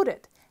is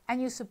coded, and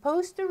you're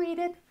supposed to read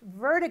it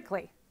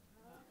vertically.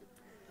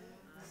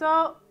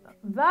 So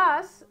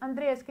thus,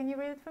 Andreas, can you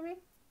read it for me?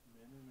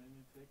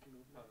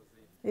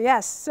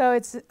 Yes, so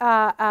it's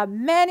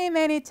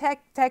many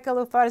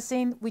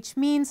tekelupharsin, which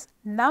means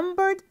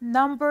numbered,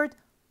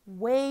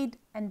 weighed,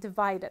 and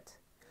divided.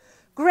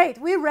 Great,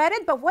 we read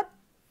it, but what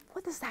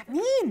does that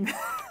mean?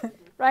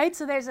 Right,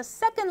 so there's a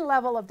second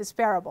level of this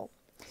parable.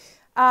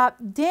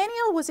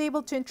 Daniel was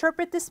able to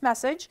interpret this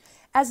message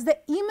as the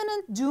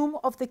imminent doom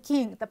of the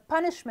king, the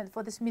punishment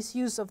for this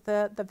misuse of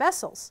the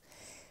vessels.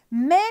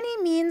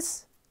 Many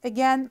means,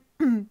 again,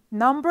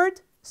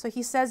 numbered. So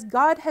he says,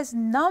 God has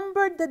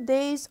numbered the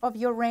days of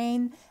your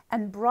reign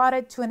and brought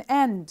it to an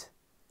end.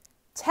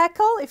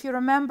 Tekel, if you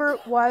remember,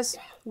 was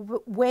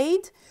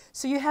weighed.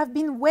 So you have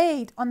been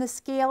weighed on the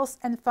scales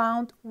and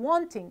found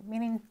wanting,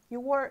 meaning you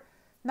were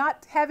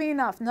not heavy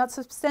enough, not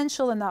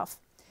substantial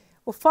enough.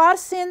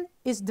 Upharsin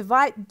is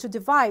to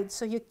divide,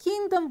 so your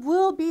kingdom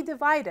will be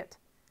divided,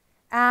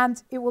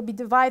 and it will be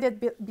divided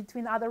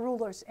between other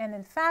rulers. And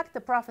in fact, the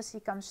prophecy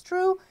comes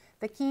true.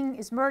 The king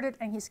is murdered,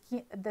 and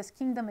this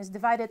kingdom is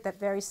divided that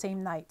very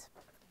same night.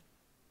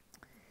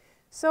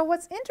 So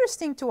what's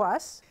interesting to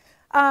us,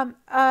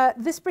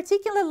 this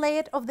particular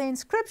layout of the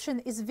inscription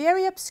is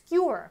very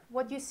obscure,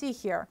 what you see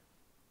here,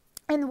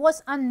 and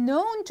was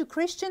unknown to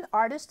Christian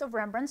artists of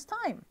Rembrandt's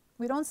time.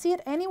 We don't see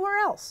it anywhere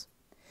else.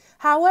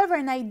 However,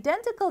 an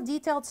identical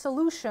detailed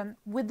solution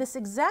with this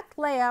exact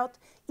layout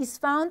is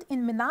found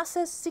in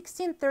Menasse's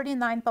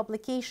 1639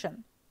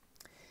 publication.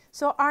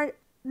 So our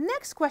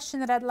next question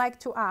that I'd like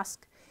to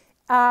ask,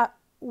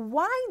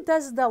 why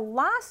does the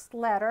last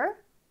letter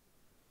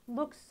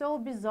look so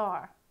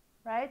bizarre,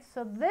 right?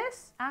 So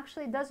this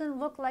actually doesn't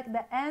look like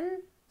the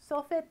N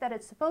suffix that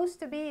it's supposed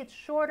to be. It's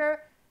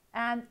shorter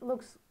and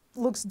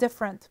looks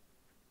different.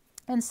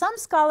 And some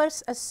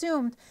scholars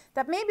assumed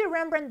that maybe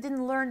Rembrandt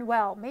didn't learn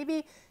well.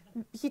 Maybe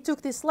he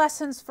took these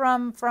lessons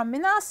from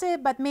Menasse,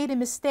 but made a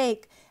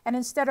mistake. And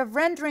instead of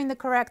rendering the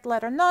correct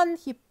letter Nun,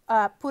 he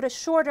put a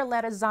shorter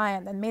letter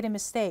Zion and made a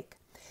mistake.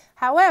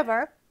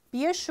 However,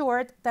 be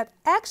assured that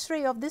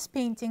X-ray of this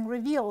painting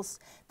reveals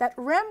that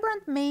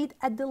Rembrandt made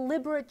a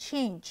deliberate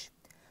change.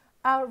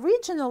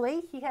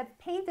 Originally, he had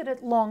painted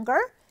it longer,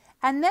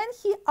 and then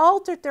he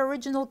altered the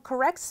original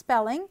correct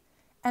spelling,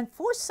 and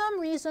for some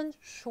reason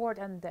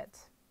shortened it.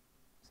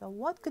 So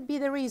what could be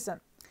the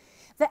reason?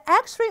 The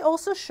X-ray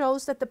also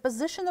shows that the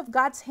position of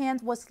God's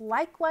hand was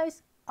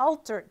likewise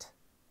altered.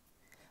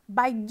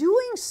 By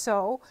doing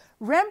so,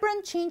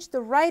 Rembrandt changed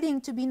the writing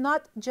to be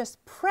not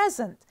just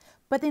present,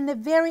 but in the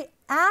very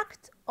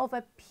act of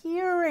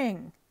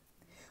appearing.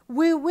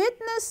 We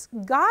witness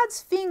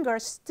God's finger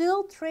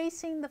still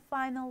tracing the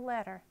final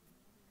letter.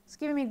 It's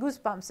giving me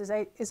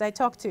goosebumps as I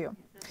talk to you.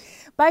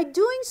 By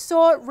doing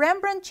so,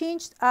 Rembrandt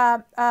changed,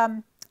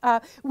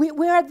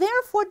 we are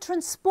therefore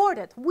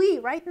transported, we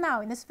right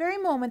now, in this very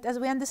moment, as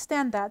we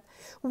understand that,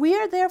 we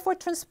are therefore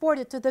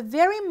transported to the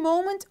very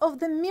moment of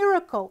the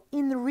miracle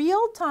in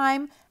real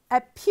time,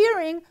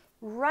 appearing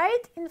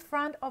right in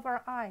front of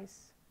our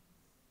eyes.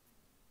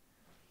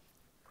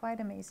 Quite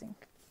amazing.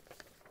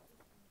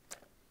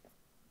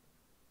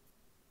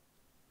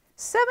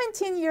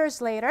 17 years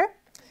later,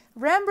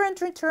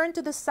 Rembrandt returned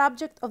to the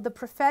subject of the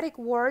prophetic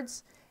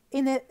words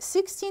in the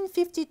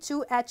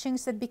 1652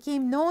 etchings that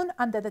became known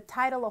under the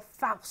title of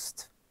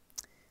Faust,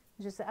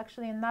 which is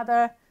actually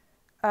another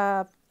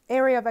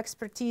area of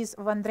expertise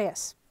of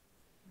Andreas.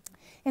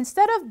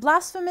 Instead of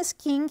blasphemous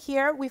king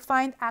here, we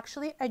find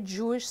actually a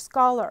Jewish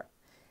scholar.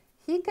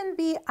 He can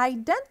be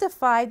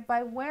identified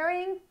by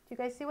wearing, do you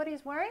guys see what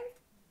he's wearing?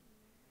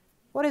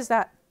 What is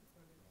that?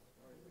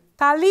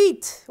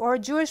 Talit, or a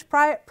Jewish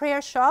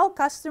prayer shawl,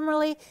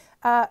 customarily,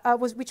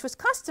 which was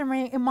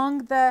customary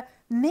among the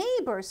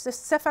neighbors, the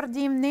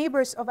Sephardim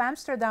neighbors of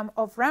Amsterdam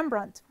of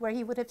Rembrandt, where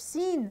he would have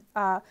seen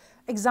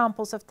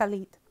examples of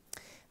talit.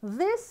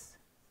 This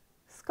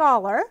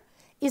scholar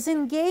is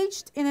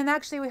engaged in an,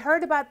 actually we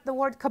heard about the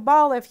word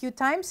Kabbalah a few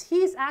times,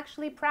 he's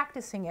actually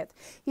practicing it.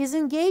 He's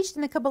engaged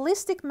in a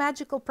Kabbalistic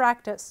magical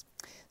practice.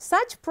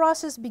 Such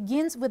process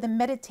begins with a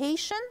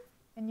meditation,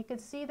 and you can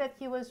see that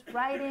he was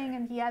writing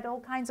and he had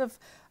all kinds of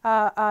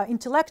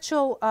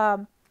intellectual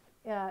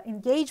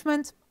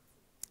engagement.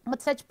 But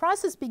such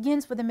process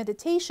begins with a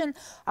meditation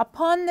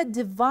upon the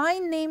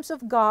divine names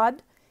of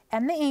God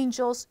and the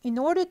angels in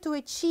order to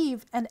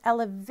achieve an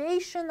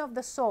elevation of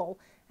the soul.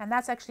 And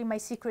that's actually my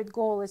secret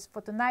goal is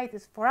for tonight,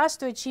 is for us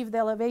to achieve the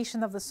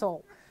elevation of the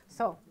soul.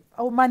 So,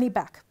 money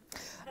back.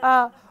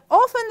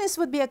 Often this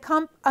would be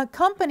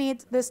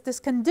accompanied, this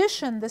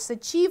condition, this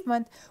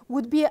achievement,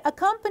 would be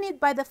accompanied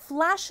by the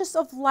flashes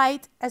of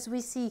light as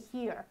we see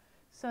here.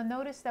 So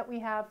notice that we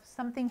have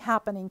something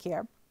happening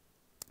here.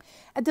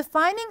 A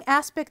defining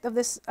aspect of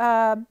this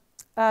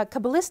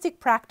Kabbalistic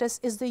practice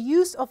is the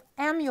use of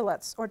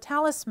amulets or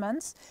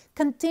talismans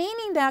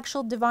containing the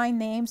actual divine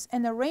names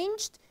and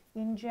arranged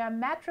in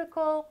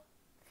geometrical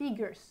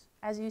figures.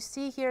 As you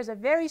see here is a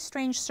very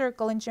strange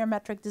circle in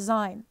geometric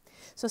design.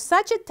 So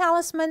such a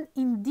talisman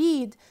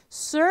indeed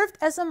served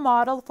as a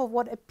model for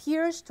what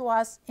appears to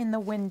us in the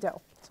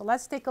window. So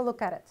let's take a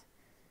look at it.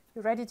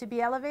 You ready to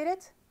be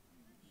elevated?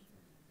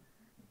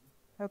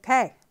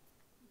 Okay.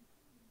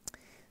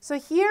 So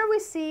here we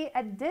see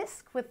a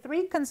disc with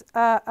three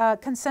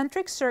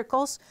concentric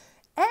circles.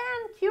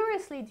 And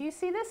curiously, do you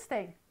see this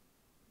thing?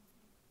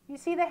 You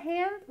see the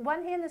hand?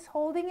 One hand is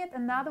holding it,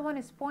 another one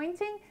is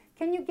pointing.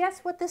 Can you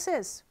guess what this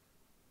is?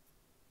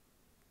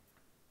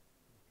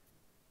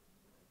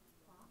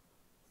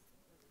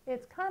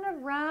 It's kind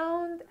of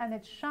round and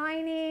it's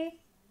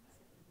shiny.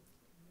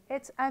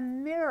 It's a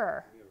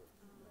mirror.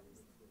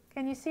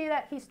 Can you see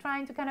that he's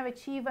trying to kind of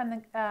achieve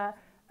a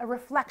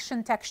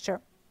reflection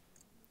texture?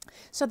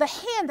 So the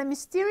hand, the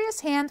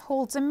mysterious hand,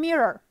 holds a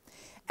mirror.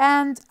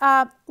 And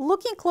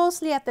looking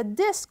closely at the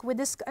disc with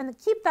this, and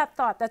keep that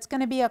thought, that's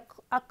going to be a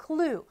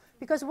clue.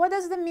 Because what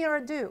does the mirror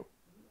do?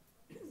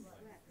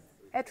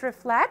 It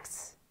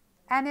reflects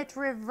and it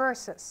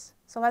reverses.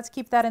 So let's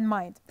keep that in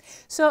mind.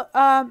 So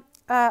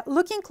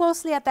looking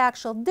closely at the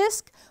actual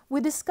disc,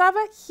 we discover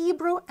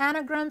Hebrew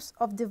anagrams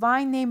of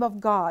divine name of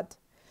God.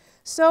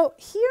 So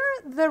here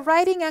the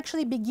writing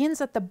actually begins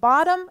at the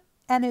bottom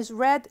and is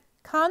read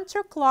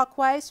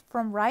counterclockwise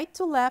from right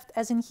to left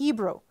as in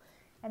Hebrew.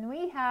 And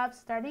we have,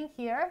 starting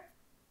here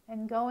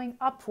and going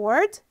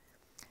upward,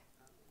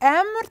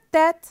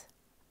 Emrtet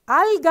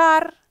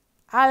Algar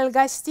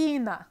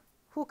Algastina.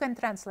 Who can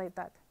translate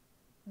that?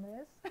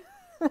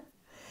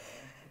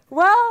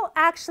 Well,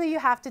 actually, you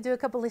have to do a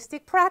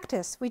Kabbalistic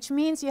practice, which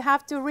means you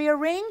have to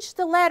rearrange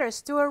the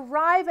letters to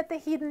arrive at the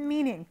hidden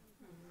meaning.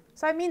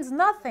 So it means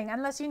nothing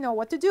unless you know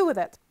what to do with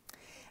it.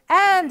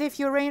 And if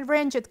you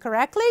rearrange it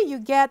correctly, you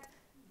get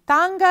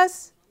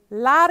Tangas,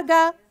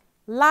 Larga,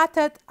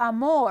 Latet,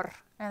 Amor.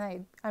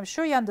 And I'm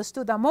sure you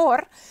understood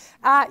Amor.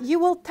 You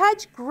will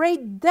touch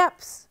great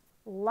depths.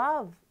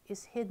 Love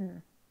is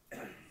hidden.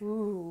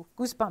 Ooh,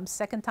 goosebumps,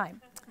 second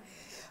time.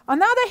 On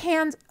the other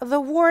hand, the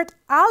word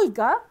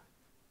alga,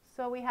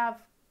 so we have,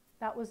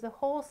 that was the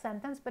whole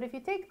sentence, but if you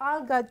take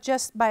alga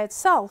just by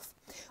itself,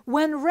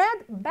 when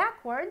read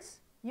backwards,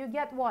 you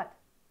get what?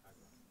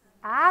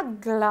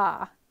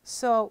 Agla.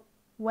 So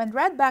when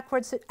read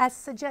backwards, as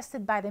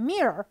suggested by the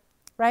mirror,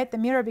 right, the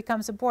mirror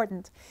becomes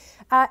important.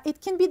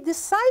 It can be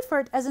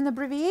deciphered as an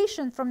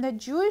abbreviation from the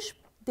Jewish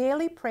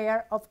daily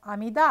prayer of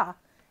Amidah.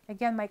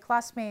 Again, my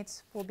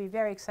classmates will be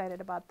very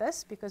excited about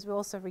this because we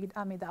also read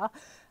Amidah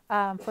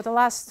for the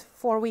last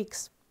 4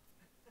 weeks.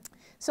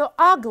 So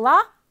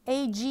Agla,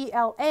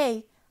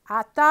 A-G-L-A,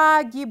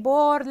 Ata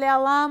Gibor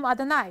Le'alam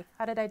Adonai.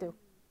 How did I do?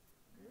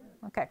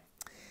 Okay.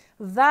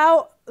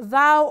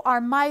 Thou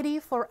art mighty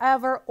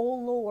forever, O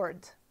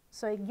Lord.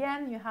 So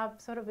again, you have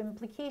sort of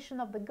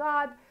implication of the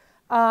God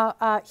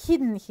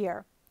hidden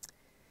here.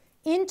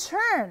 In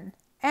turn,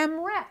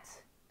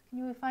 Emret. Can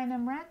you find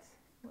Emret?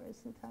 Where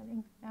is it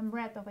hiding?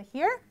 Emret over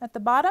here at the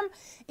bottom.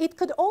 It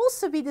could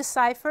also be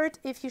deciphered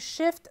if you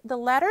shift the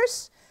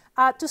letters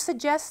to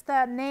suggest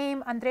the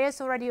name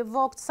Andreas already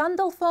evoked,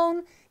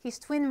 Sandalphon. His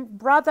twin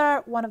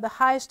brother, one of the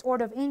highest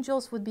order of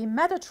angels, would be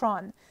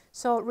Metatron.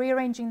 So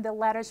rearranging the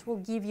letters will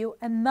give you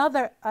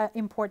another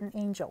important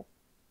angel.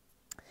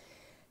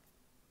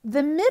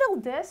 The middle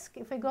disk,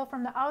 if we go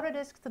from the outer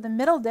disk to the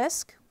middle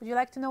disk, would you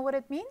like to know what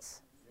it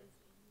means?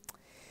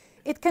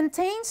 It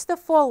contains the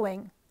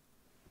following.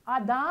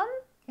 Adam,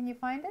 can you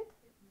find it?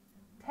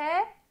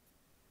 Te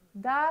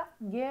da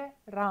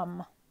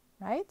geram,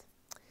 right?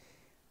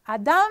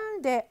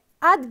 Adam de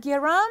ad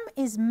geram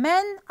is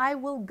men, I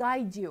will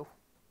guide you.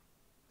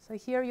 So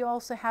here you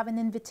also have an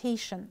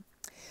invitation.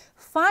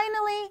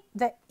 Finally,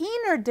 the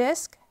inner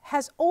disk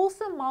has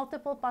also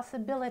multiple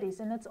possibilities,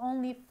 and it's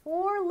only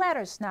 4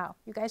 letters now.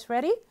 You guys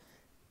ready?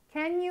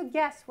 Can you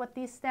guess what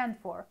these stand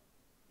for?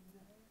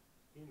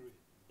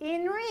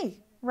 Inri,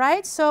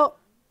 right? So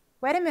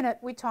wait a minute,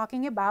 we're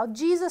talking about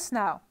Jesus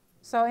now.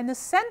 So in the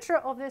center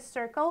of this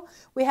circle,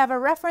 we have a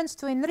reference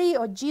to Inri,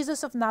 or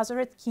Jesus of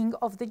Nazareth, King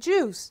of the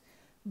Jews.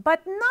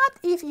 But not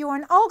if you're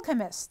an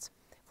alchemist.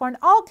 For an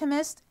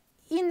alchemist,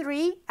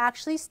 Inri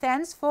actually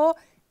stands for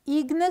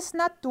Ignis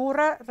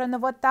Natura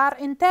Renovatar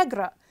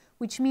Integra,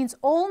 which means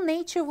all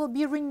nature will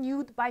be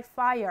renewed by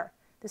fire.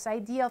 This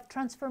idea of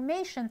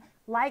transformation,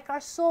 like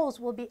our souls,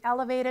 will be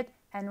elevated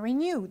and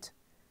renewed.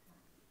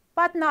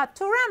 But not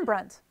to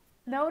Rembrandt.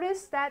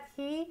 Notice that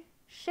he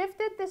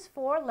shifted these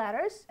 4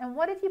 letters, and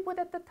what did he put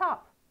at the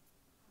top?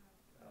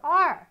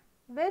 R.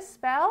 This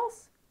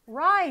spells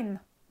Rhine.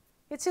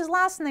 It's his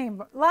last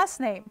name,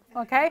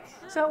 okay?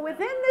 So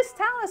within this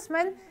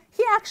talisman,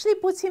 he actually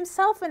puts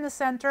himself in the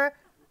center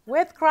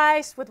with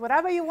Christ, with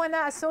whatever you want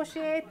to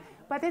associate,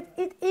 but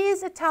it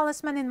is a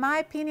talisman. In my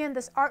opinion,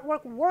 this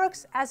artwork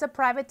works as a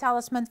private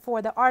talisman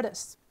for the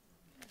artist.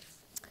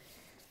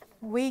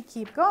 We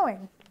keep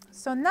going.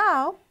 So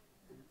now,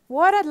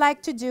 what I'd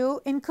like to do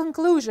in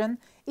conclusion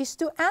is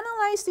to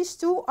analyze these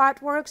 2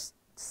 artworks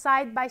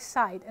side by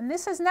side. And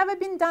this has never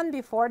been done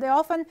before. They're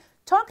often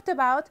talked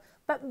about,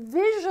 but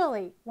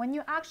visually, when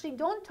you actually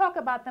don't talk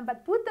about them,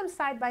 but put them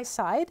side by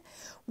side,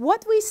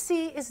 what we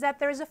see is that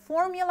there is a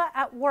formula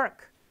at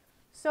work.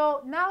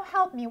 So now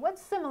help me.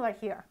 What's similar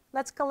here?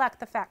 Let's collect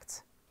the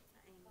facts.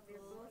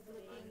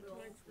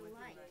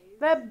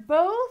 They're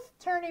both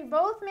turning,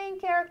 both main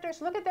characters,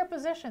 look at their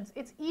positions.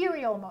 It's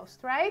eerie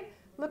almost, right?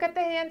 Look at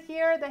the hand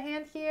here,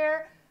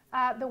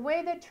 the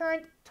way they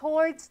turned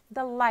towards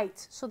the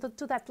light. So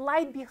to that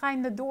light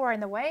behind the door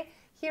in a way.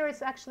 Here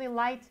it's actually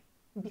light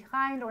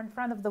behind or in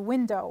front of the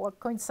window or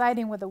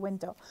coinciding with the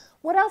window.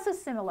 What else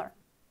is similar?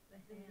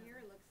 The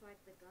mirror looks like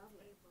the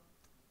goblet.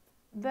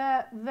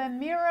 The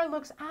mirror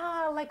looks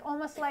like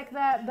almost like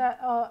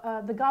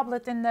the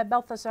goblet in the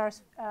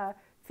Balthazar's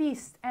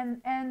feast.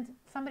 And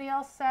somebody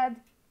else said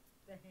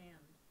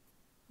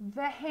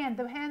the hand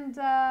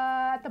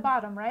at the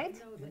bottom, right?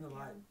 No, In the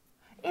light.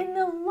 In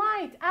the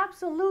light,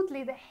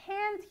 absolutely. The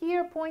hand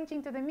here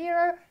pointing to the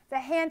mirror, the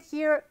hand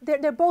here,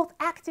 they're both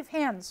active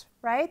hands,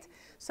 right?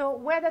 So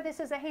whether this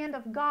is a hand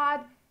of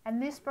God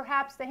and this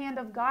perhaps the hand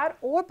of God,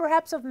 or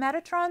perhaps of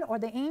Metatron or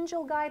the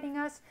angel guiding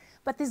us,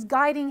 but this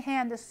guiding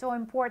hand is so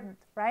important,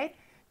 right?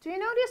 Do you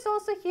notice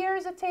also here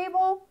is a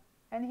table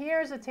and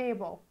here's a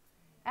table?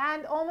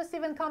 And almost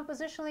even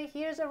compositionally,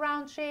 here's a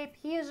round shape,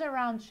 here's a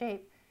round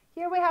shape.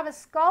 Here we have a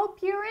skull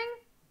peering,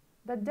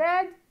 the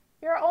dead.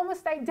 You're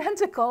almost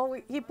identical.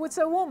 He puts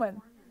a woman.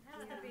 It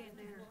has to be in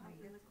there,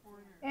 in the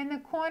corner. In the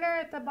corner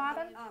at the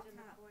bottom? Up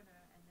top.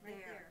 Right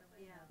there.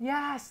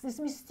 Yeah. Yes, this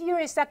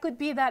mysterious, that could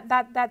be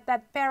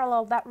that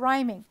parallel, that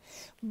rhyming.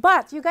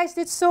 But you guys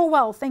did so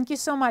well. Thank you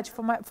so much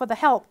for the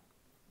help.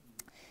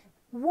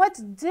 What's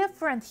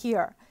different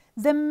here?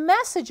 The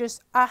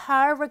messages are,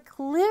 however,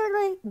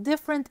 clearly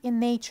different in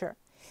nature.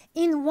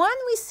 In one,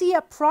 we see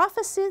a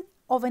prophecy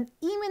of an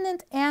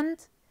imminent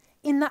end.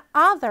 In the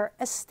other,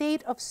 a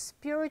state of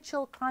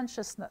spiritual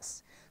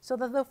consciousness. So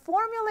that the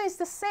formula is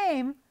the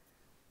same,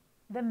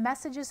 the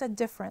messages are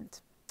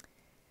different.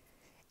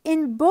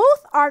 In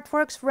both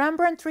artworks,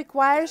 Rembrandt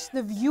requires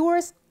the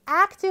viewer's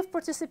active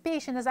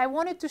participation, as I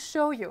wanted to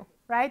show you,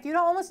 right? You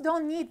almost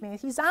don't need me.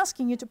 He's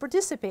asking you to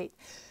participate.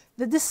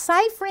 The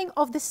deciphering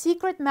of the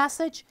secret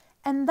message,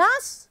 and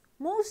thus,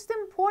 most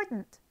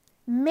important,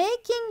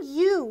 making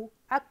you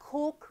a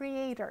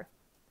co-creator.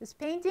 This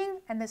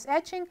painting and this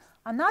etching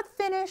are not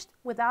finished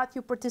without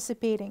you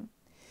participating.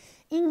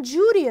 In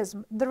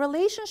Judaism, the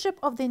relationship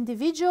of the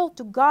individual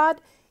to God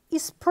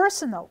is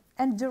personal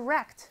and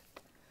direct,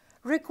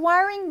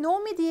 requiring no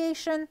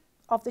mediation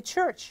of the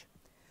church.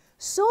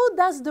 So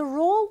does the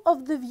role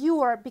of the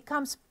viewer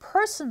becomes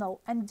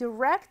personal and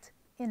direct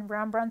in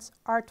Rembrandt's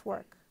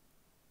artwork.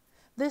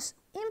 This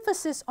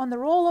emphasis on the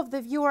role of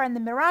the viewer and the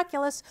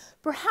miraculous,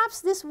 perhaps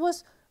this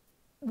was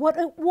what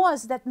it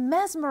was that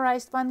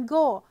mesmerized Van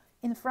Gogh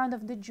in front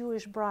of the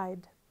Jewish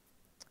bride.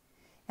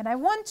 And I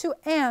want to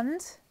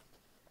end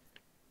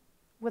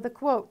with a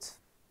quote.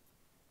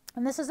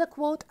 And this is a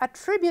quote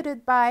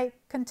attributed by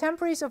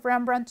contemporaries of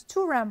Rembrandt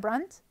to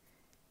Rembrandt.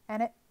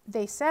 And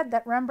they said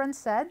that Rembrandt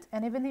said,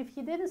 and even if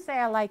he didn't say,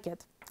 I like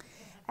it,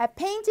 a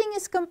painting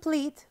is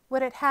complete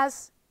when it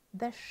has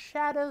the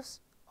shadows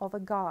of a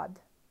god.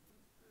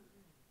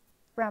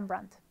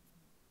 Rembrandt.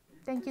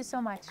 Thank you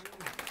so much.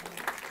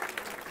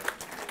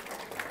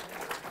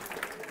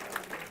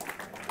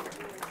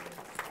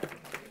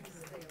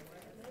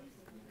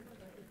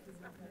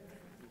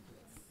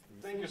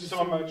 Thank you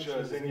so much,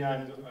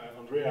 Zhenya and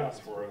Andreas,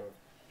 for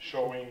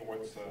showing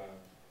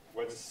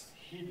what's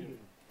hidden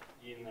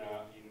in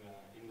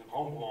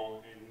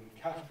Rembrandt and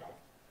in Kafka.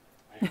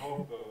 I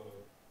hope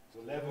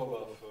the level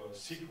of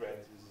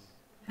secret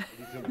is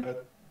a little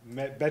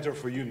bit better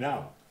for you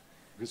now,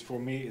 because for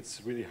me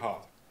it's really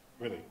hard,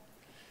 really.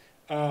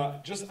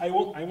 I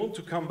want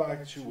to come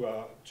back to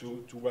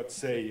what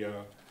say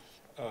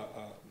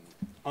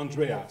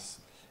Andreas.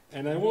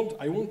 And I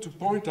want to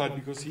point out,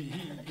 because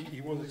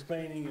he was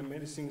explaining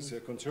many things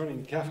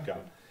concerning Kafka,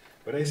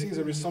 but I think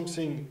there is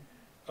something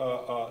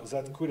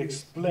that could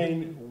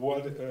explain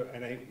what,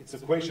 and it's a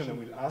question I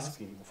will ask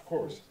him, of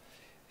course.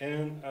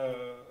 And,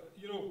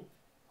 you know,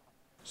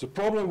 the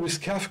problem with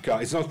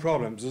Kafka is not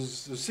problem. The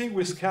thing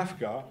with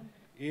Kafka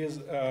is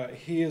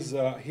he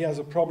has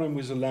a problem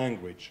with the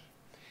language.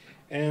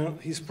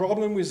 And his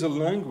problem with the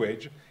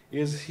language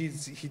is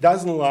he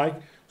doesn't like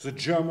the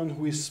German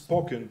who is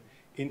spoken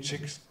in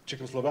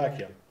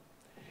Czechoslovakia.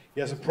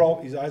 He has a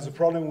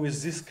problem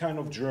with this kind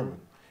of German.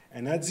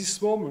 And at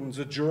this moment,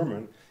 the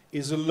German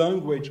is a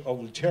language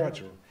of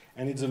literature,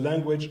 and it's a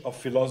language of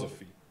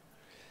philosophy.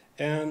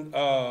 And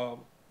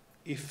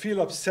he feels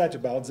upset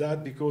about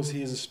that because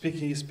he's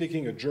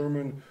speaking a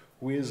German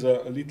who is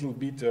a little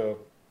bit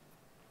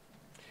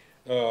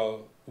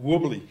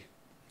wobbly.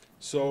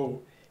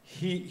 So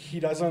he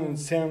doesn't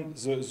understand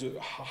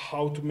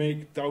how to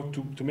make it,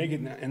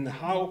 and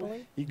how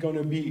he's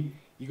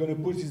gonna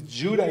put his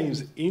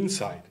Judaism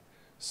inside.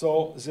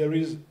 So there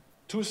is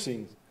two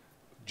things.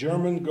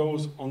 German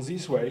goes on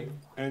this way,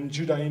 and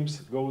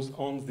Judaism goes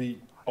on the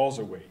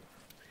other way.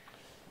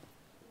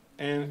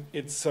 And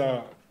it's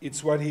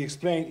what he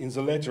explained in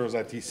the letter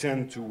that he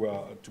sent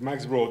to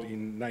Max Brod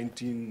in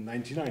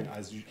 1999,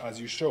 as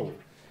you show,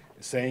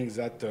 saying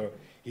that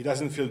he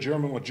doesn't feel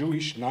German or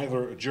Jewish,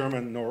 neither a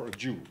German nor a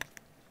Jew.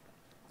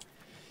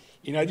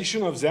 In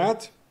addition of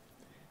that,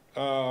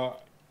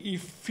 he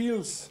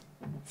feels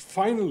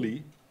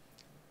finally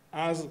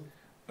as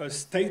a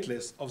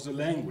stateless of the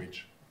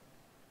language,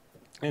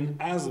 and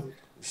as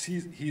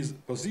his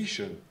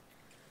position.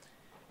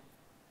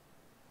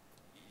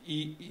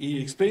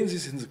 He explains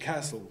this in The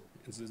Castle,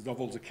 in the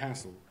novel The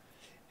Castle,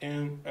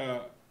 and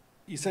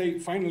he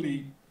says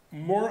finally,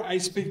 more I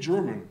speak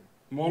German,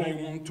 more I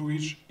want to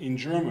reach in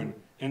German,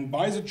 and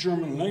by the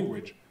German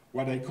language,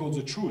 what I call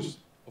the truth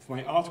of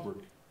my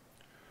artwork.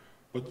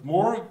 But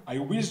more I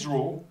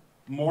withdraw,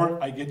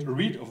 more I get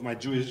rid of my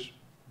Jewish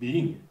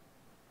being.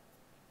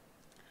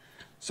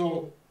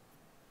 So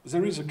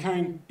there is a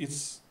kind,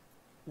 it's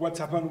what's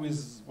happened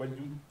with what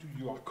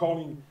you are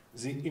calling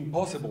the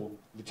impossible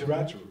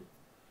literature,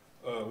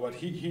 what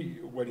he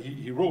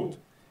wrote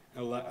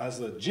as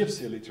a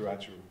gypsy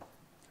literature.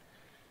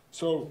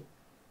 So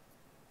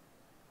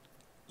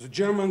the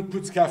German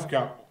puts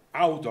Kafka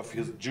out of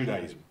his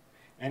Judaism,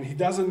 and he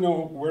doesn't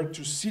know where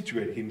to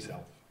situate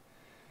himself.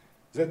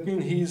 That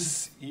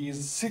means he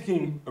is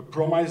seeking a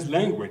promised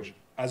language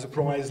as a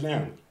promised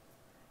land.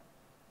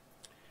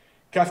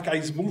 Kafka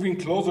is moving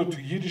closer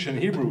to Yiddish and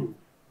Hebrew,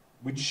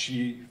 which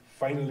he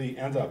finally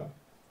ends up.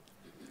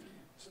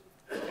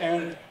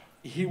 And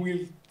he will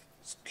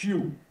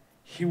skew.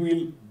 He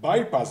will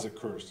bypass the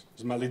curse,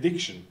 the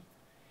malediction.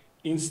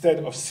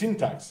 Instead of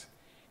syntax,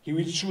 he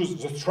will choose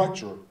the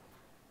structure.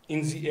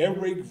 In the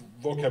Hebraic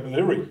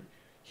vocabulary,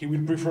 he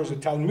will prefer the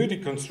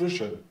Talmudic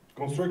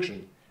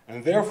construction,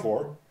 and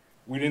therefore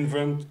will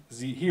invent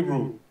the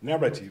Hebrew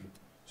narrative,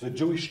 the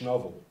Jewish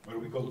novel,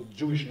 what we call the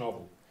Jewish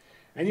novel.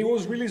 And he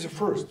was really the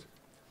first.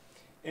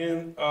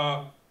 And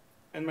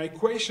my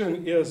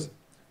question is,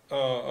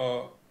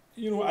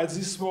 at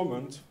this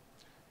moment,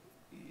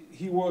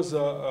 he was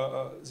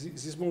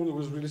this moment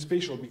was really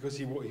special because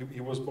he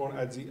was born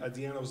at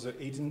the end of the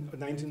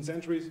 19th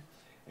centuries,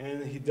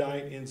 and he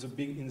died in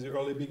the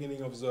early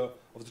beginning of the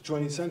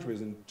 20th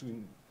centuries,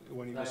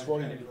 when he was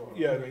 40.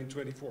 Yeah, in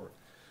 24.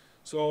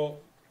 So,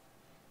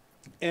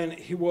 and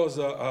he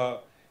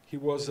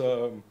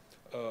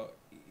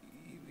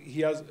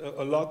has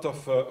a lot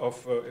of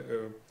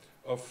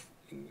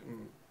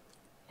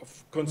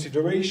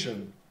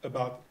consideration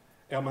about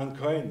Hermann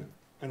Cohen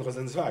and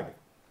Rosenzweig.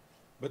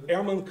 But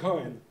Hermann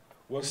Cohen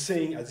was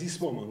saying at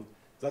this moment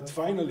that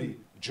finally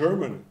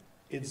German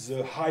is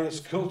the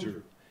highest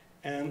culture,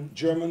 and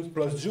German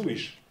plus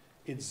Jewish,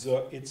 it's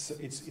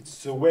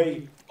the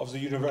way of the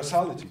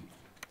universality.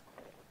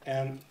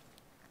 And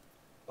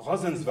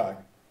Rosenzweig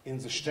in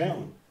the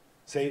Stern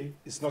say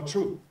it's not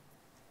true.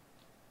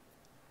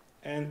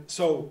 And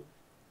so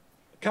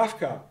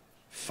Kafka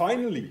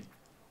finally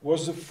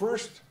was the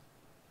first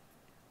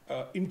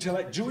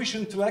Jewish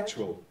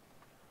intellectual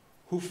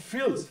who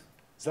feels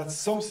that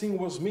something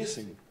was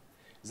missing,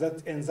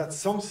 and that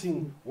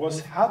something was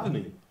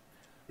happening.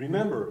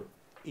 Remember,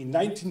 in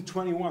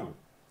 1921,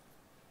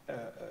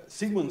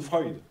 Sigmund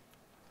Freud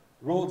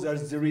wrote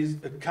that there is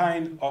a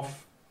kind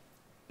of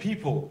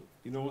people,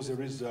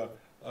 there is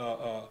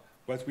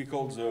what we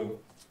call the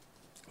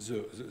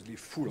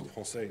fool en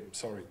français, I'm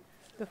sorry.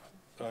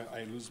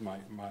 I lose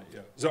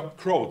the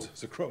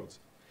crowds.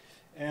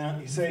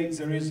 And he says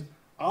there is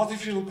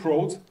artificial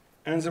crowds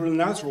and there are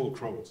natural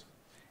crowds.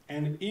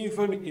 And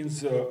even in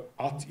the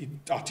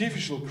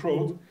artificial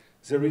crowd,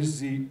 there is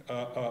he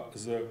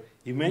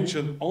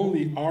mentioned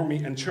only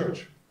army and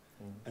church.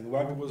 And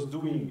what he was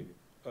doing,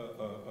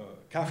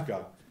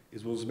 Kafka,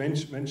 was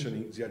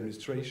mentioning the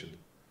administration.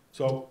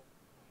 So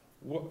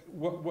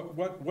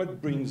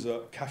what brings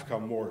Kafka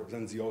more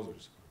than the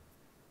others?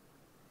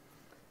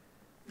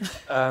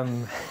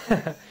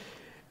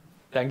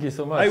 Thank you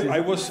so much.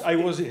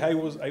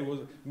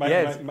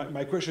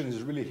 My question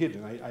is really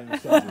hidden. I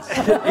understand this.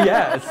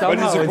 Yeah,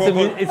 somehow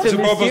it's a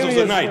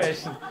mysterious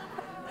question.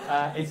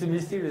 It's a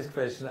mysterious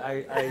question.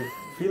 I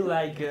feel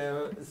like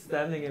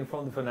standing in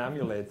front of an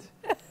amulet.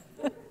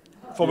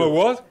 From a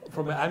what?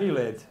 From an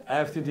amulet. I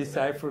have to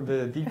decipher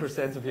the deeper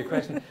sense of your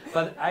question.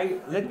 But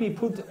let me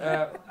put.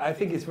 I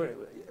think it's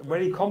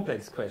very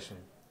complex question.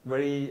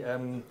 Very.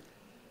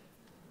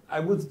 I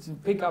would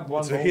pick up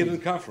one. It's a hidden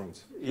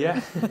conference. Yeah.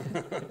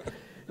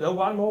 No,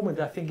 one moment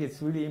I think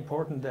it's really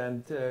important,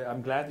 and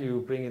I'm glad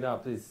you bring it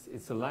up.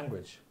 It's a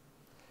language,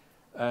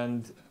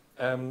 and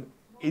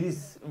it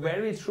is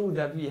very true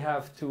that we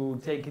have to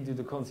take into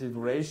the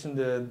consideration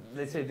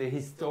let's say the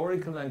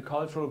historical and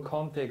cultural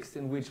context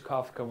in which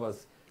Kafka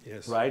was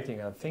writing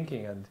and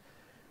thinking,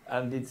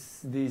 and it's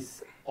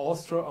this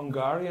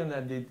Austro-Hungarian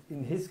and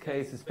in his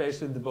case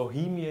especially the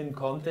Bohemian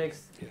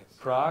context,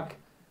 Prague,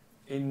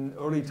 in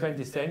early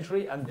 20th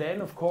century, and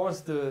then of course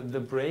the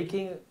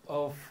breaking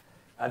of,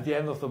 at the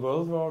end of the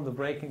World War, the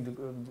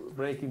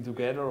breaking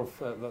together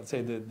of let's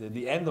say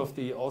the end of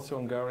the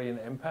Austro-Hungarian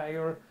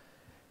Empire,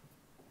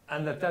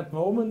 and at that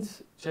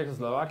moment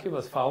Czechoslovakia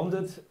was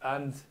founded,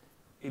 and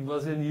it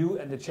was a new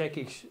and a Czech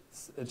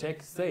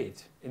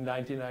state in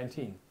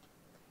 1919.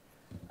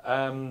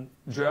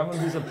 German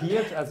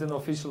disappeared as an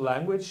official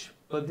language,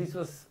 but this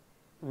was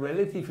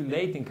relatively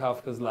late in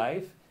Kafka's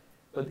life.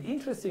 But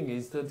interesting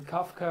is that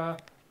Kafka,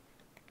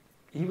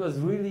 he was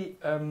really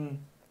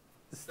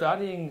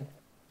studying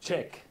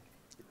Czech.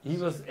 He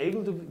was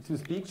able to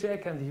speak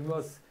Czech, and he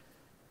was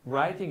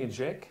writing in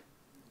Czech.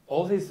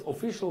 All his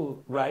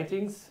official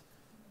writings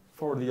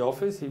for the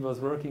office, he was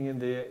working in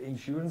the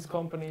insurance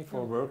company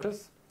for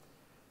workers.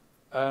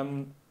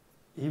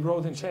 He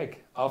wrote in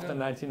Czech after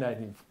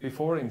 1919,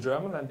 before in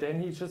German, and then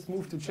he just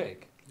moved to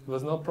Czech. It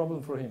was no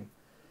problem for him.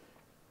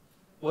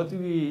 What do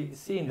we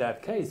see in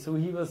that case? So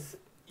he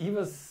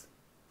was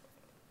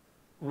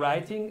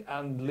writing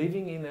and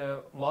living in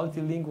a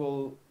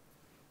multilingual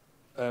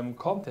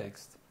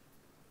context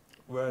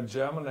where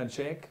German and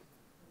Czech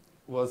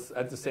was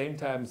at the same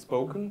time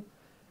spoken,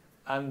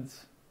 and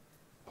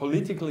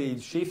politically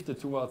it shifted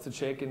towards the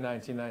Czech in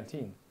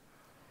 1919.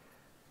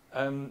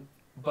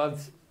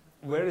 But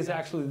where is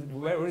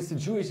the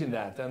Jewish in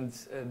that? And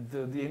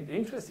the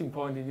interesting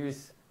point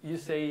is you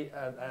say,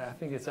 and I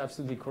think it's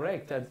absolutely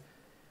correct, that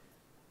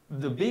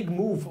the big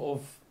move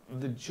of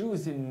the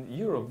Jews in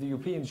Europe, the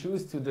European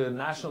Jews, to the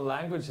national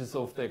languages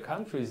of their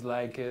countries,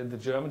 like the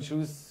German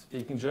Jews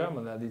speaking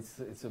German, and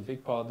it's a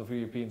big part of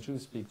European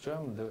Jews speak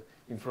German.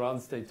 In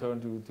France they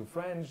turned to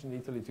French, in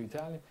Italy to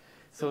Italian.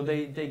 So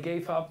they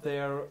gave up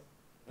their,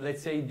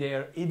 let's say,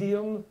 their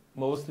idiom,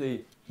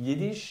 mostly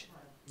Yiddish,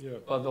 Yeah.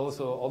 but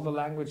also other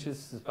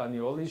languages,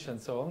 Spanish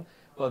and so on.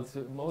 But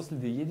mostly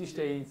the Yiddish,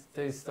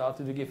 they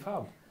started to give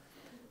up.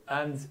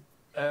 And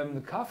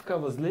Kafka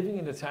was living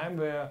in a time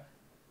where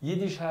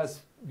Yiddish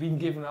has been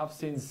given up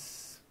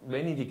since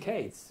many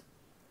decades.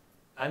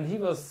 And he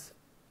was,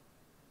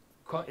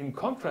 in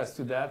contrast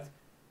to that,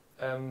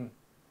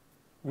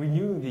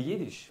 renewing the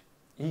Yiddish.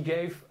 He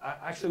gave,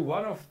 actually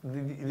one of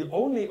the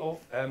only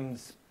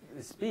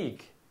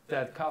speak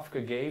that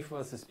Kafka gave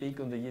was to speak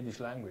on the Yiddish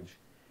language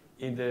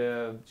in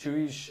the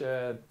Jewish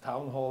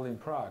town hall in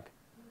Prague.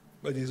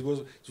 But it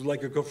was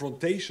like a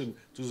confrontation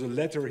to the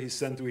letter he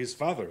sent to his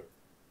father.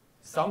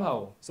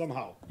 Somehow.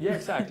 Somehow. Yeah,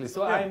 exactly.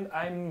 So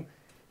Yeah.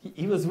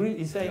 he was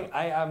really saying, Yeah.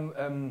 I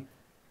am,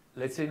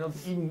 let's say, not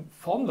even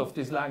fond of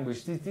this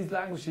language. This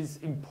language is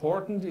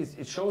important.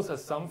 It shows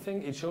us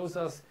something. It shows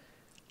us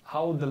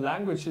how the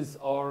languages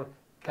are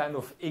kind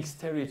of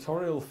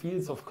exterritorial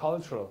fields of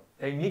culture.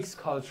 They mix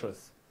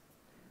cultures.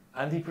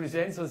 And he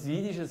presents us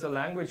Yiddish as a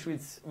language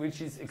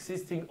which is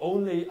existing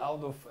only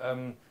out of,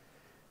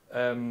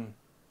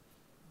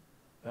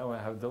 now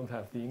I don't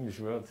have the English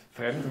word,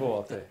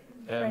 Fremdworte.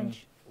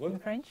 French. What? In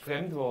French?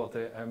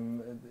 Fremdworte.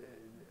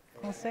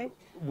 Français?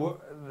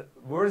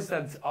 Words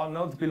that are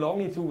not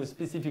belonging to a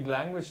specific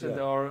language, that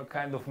Yeah. are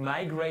kind of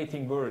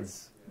migrating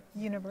words.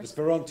 Universal.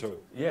 Esperanto.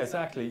 Yeah,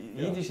 exactly.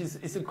 Yeah. Yiddish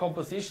is a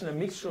composition, a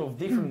mixture of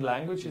different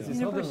languages. Yeah. It's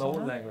not an Universal, old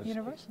huh? language.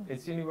 Universal.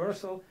 It's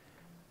universal.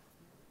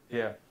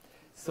 Yeah.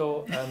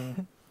 So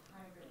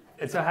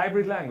it's a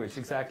hybrid language,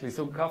 exactly.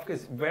 So Kafka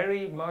is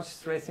very much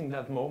stressing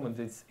that moment.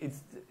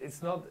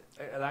 It's not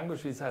a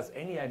language which has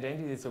any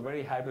identity. It's a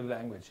very hybrid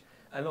language.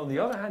 And on the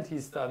other hand,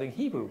 he's studying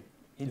Hebrew.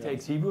 He Yeah.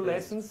 takes Hebrew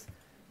lessons,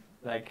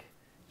 like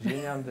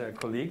Zhenya and the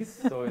colleagues.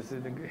 So it's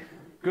in a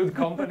good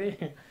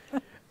company.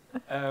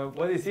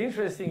 What is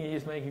interesting, he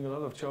is making a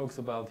lot of jokes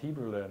about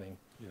Hebrew learning.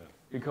 Yeah.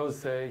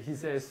 Because he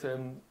says,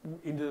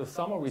 in the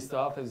summer we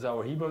start with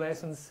our Hebrew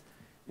lessons.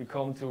 We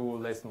come to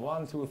lesson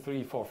 1, 2,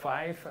 3, 4,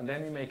 5, and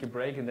then we make a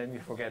break, and then we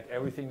forget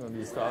everything when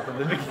we start at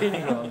the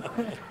beginning on.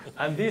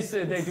 And this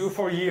they do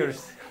for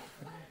years.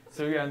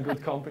 So you're in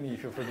good company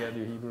if you forget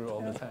your Hebrew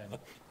all the time.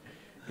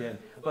 Again.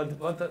 But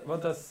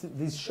what does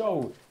this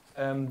show?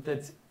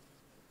 That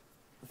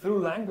through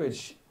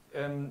language,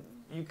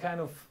 you kind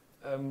of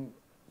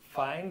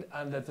find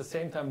and at the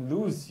same time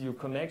lose your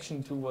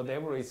connection to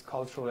whatever is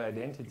cultural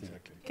identity.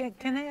 Exactly.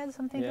 Can I add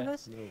something Yeah. to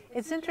this? No.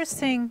 It's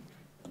interesting.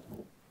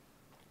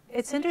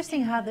 It's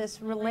interesting how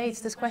this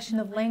relates, this question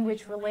of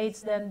language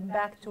relates then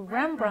back to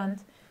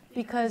Rembrandt,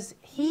 because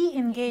he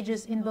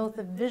engages in both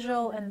the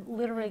visual and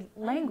literary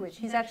language.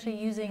 He's actually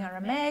using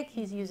Aramaic,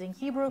 he's using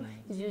Hebrew,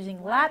 he's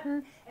using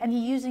Latin, and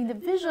he's using the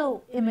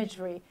visual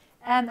imagery.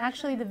 And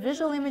actually the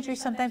visual imagery,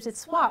 sometimes it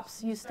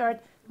swaps. You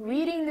start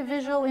reading the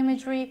visual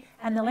imagery,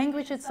 and the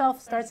language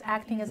itself starts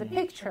acting as a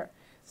picture.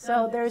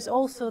 So there's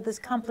also this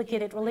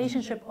complicated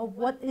relationship of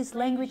what is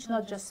language,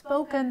 not just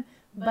spoken,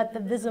 but the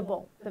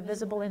visible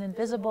and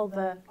invisible,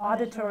 the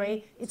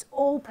auditory. It's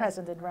all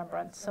present in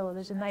Rembrandt. So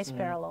there's a nice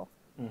parallel.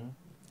 Mm-hmm.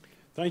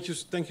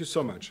 Thank you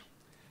so much.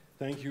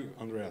 Thank you,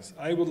 Andreas.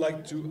 I would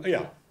like to,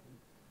 yeah,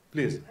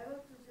 please. I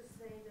want to just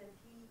say that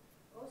he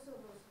also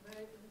was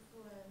very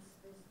influenced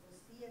with the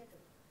theater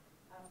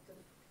after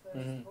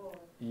First War.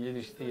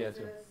 Yiddish Because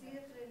theater. the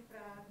theater in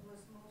Prague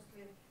was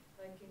mostly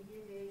like in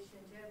Yiddish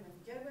and German.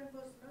 German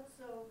was not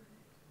so,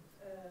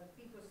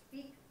 people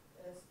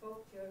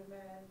spoke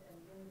German, and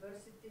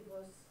university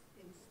was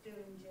still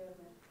in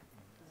German.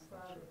 My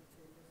father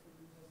was in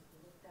university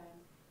at the time.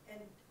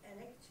 And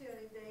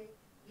actually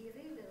he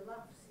really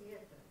loved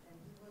theater, and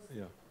he was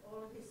Yeah.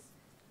 all his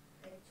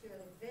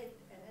actually wit,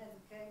 and then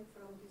came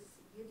from this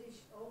Yiddish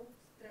old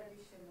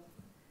tradition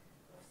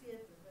of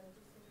theater. Don't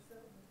you think so?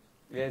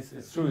 Yes,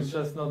 it's true. It's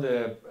just not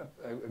a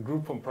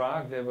group from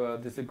Prague.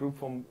 There's a group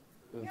from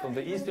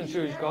the Eastern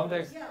Jewish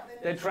context.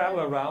 They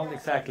travel around,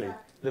 exactly.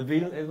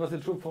 It was a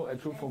troupe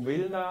from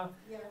Vilna,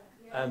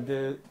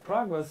 and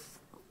Prague was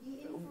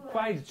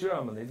quite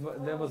German.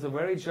 There was a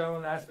very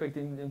German aspect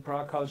in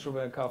Prague culture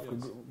where Kafka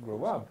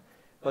grew up.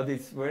 But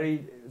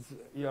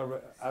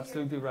you're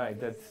absolutely right,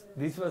 that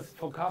this was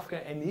for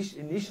Kafka an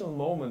initial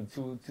moment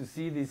to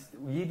see this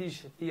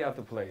Yiddish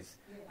theater place.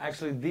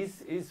 Actually,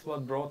 this is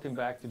what brought him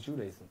back to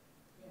Judaism.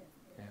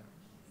 Yeah.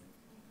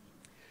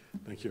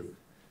 Thank you.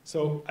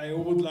 So I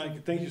would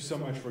like, thank you so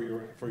much for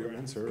your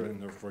answer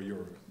and for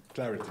your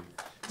clarity.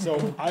 So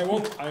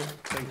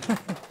thank you.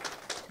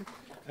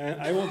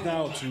 And I want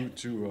now to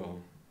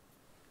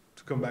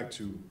come back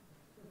to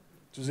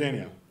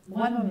Zhenya.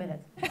 1 more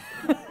minute.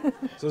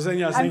 So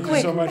Zhenya, thank you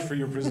quick. so much for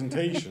your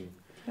presentation.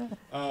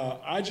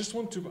 I just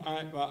want to,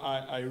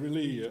 I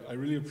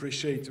really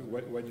appreciate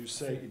what you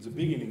say at the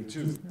beginning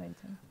too,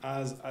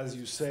 as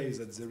you say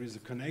that there is a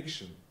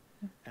connection,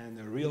 and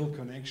a real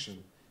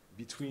connection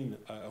between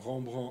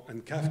Rembrandt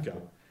and Kafka,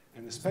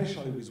 and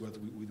especially with what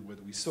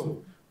we saw,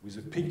 with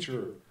the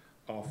picture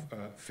of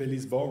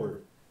Felice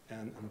Bauer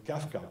and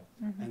Kafka,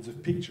 and the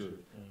picture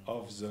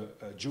of the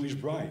Jewish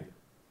bride.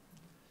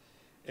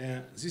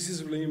 And this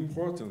is really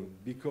important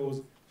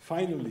because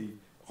finally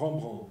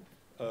Rembrandt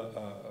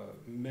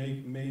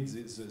made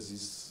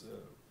this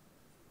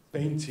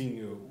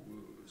painting,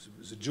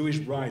 the Jewish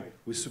bride,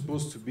 was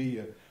supposed to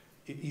be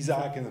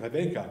Isaac and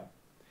Rebecca,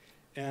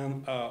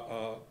 and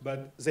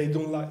but they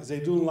don't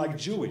like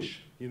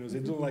Jewish, you know, they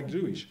don't like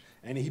Jewish,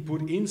 and he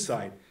put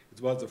inside. It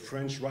was the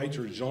French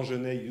writer Jean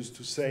Genet used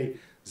to say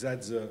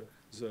that the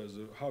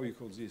how you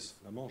call this,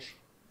 la manche?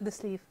 The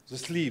sleeve.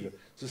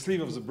 The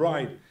sleeve of the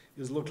bride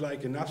is look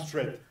like an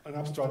abstract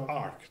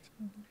art.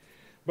 Mm-hmm.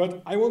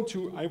 But I want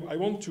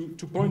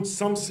to point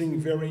something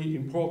very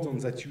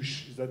important that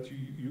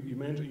you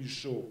mentioned. You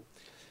show.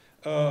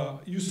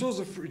 You saw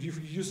the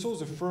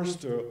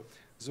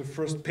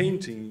first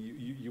painting.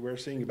 You were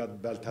saying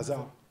about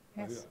Balthazar.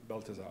 Yes.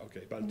 Balthazar.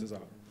 Okay,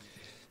 Balthazar.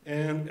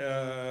 And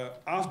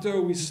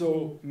after we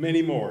saw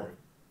many more.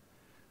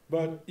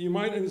 But you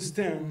might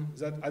understand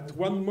that at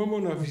one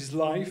moment of his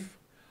life,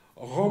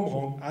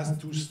 Rembrandt has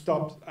to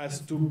stop, has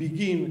to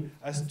begin,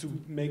 has to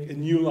make a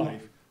new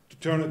life, to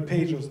turn the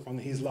pages on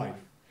his life.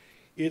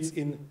 It's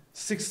in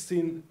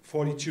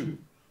 1642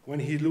 when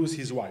he loses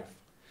his wife.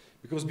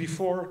 Because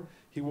before,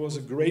 he was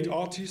a great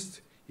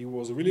artist, he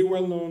was really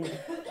well known,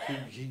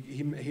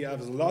 he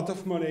has a lot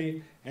of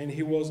money, and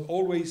he was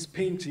always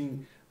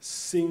painting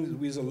things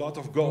with a lot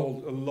of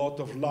gold, a lot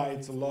of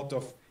lights, a lot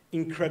of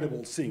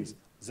incredible things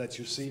that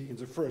you see in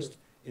the first,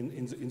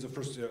 in the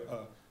first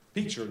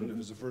picture, in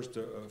the first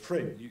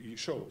frame you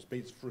show,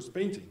 first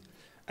painting.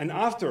 And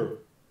after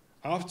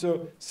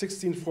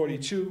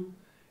 1642,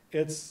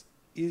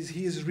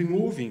 he is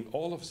removing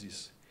all of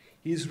this.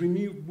 He is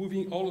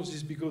removing all of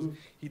this because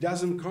he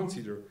doesn't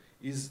consider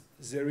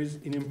there is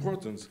an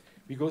importance,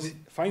 because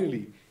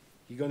finally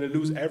he's going to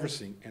lose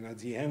everything, and at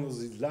the end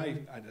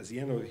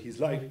of his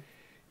life,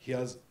 he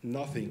has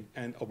nothing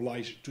and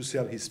obliged to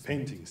sell his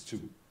paintings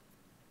too.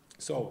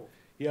 So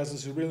he has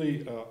this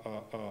really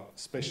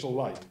special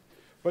life.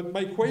 But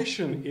my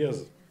question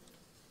is,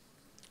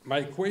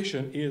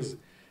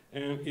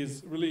 and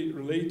is really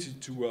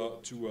related to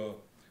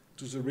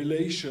the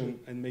relation,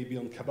 and maybe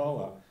on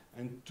Kabbalah,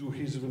 and to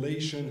his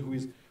relation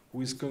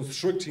who is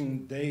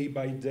constructing day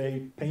by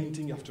day,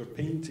 painting after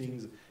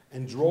paintings,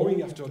 and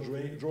drawing after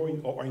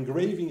drawing, or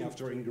engraving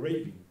after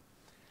engraving.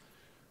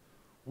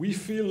 We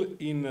feel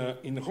in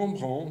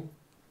Rembrandt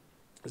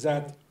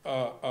that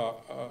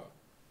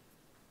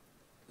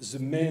the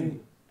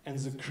man and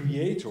the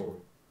creator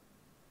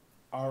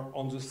are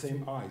on the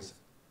same eyes.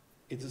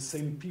 It's the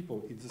same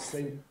people, it's the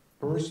same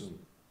person.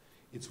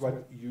 It's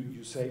what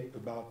you say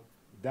about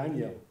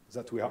Daniel,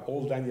 that we are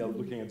all Daniel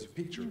looking at the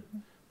picture.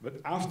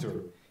 But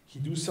after, he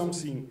do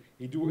something,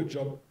 he do a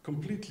job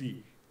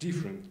completely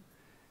different.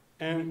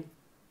 And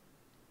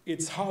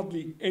it's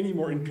hardly any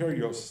more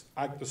imperious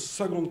act of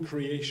second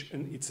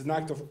creation. It's an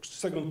act of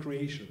second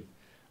creation,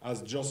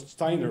 as Just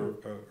Steiner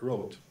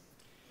wrote,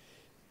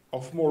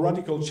 of more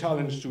radical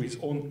challenge to his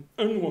own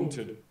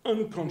unwanted,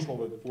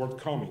 uncontrolled word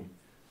coming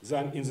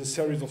than in the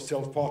series of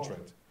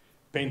self-portrait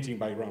painting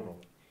by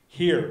Rembrandt.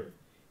 Here,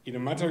 in a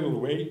material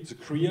way, the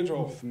creator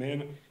of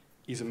man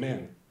is a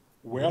man.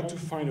 Where to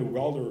find a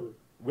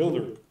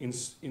wilder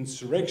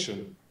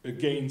insurrection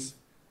against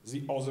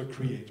the other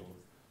creator?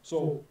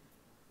 So,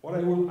 what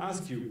I will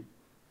ask you,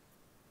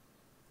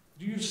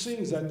 do you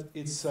think that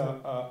it's,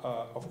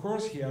 of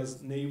course he has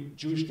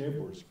Jewish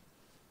neighbors,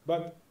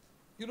 but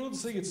you don't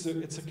think it's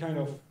a kind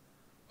of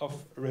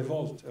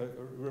revolt,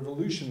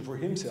 revolution for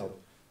himself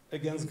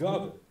against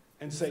God,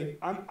 and say,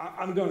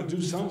 I'm going to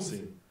do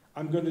something.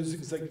 I'm going to do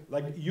things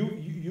like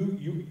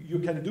you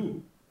can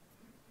do.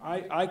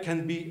 I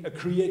can be a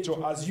creator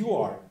as you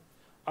are.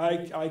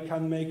 I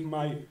can make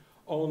my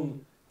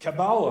own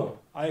Kabbalah.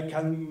 I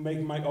can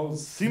make my own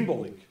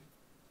symbolic.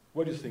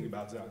 What do you think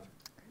about that?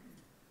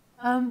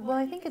 Well,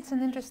 I think it's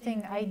an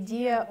interesting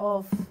idea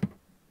of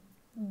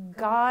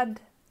God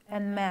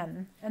and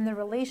man, and the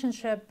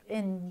relationship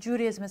in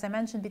Judaism, as I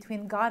mentioned,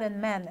 between God and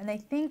man. And I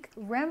think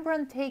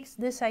Rembrandt takes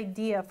this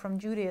idea from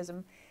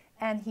Judaism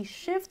and he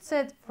shifts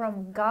it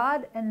from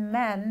God and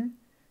man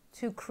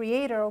to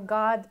creator, or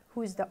God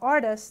who is the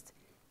artist,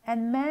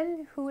 and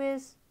man who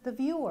is the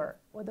viewer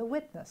or the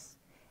witness.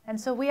 And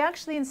so we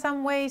actually in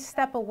some ways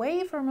step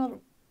away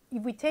from,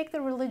 we take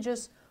the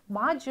religious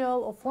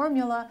module or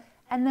formula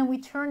and then we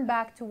turn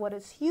back to what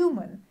is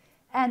human.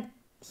 And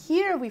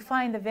here we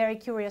find a very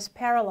curious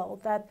parallel,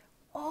 that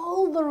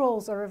all the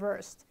roles are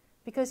reversed,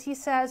 because he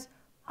says,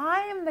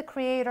 I am the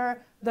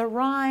creator, the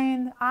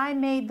Rhine, I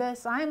made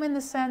this, I'm in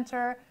the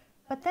center.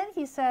 But then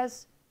he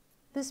says,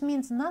 this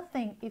means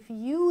nothing if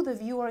you, the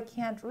viewer,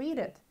 can't read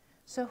it.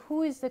 So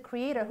who is the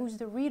creator? Who's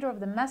the reader of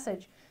the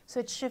message? So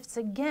it shifts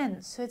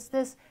again. So it's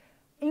this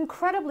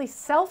incredibly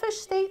selfish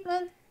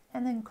statement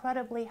and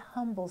incredibly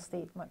humble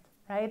statement,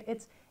 right?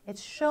 It's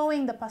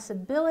showing the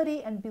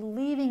possibility and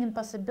believing in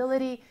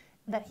possibility,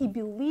 that he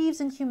believes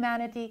in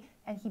humanity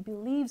and he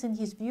believes in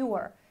his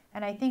viewer.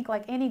 And I think,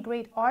 like any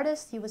great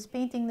artist, he was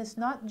painting this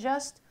not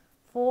just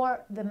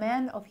for the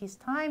men of his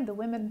time, the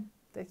women,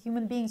 the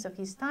human beings of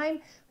his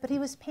time, but he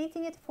was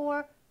painting it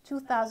for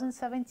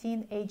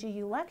 2017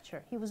 AGU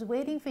lecture. He was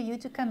waiting for you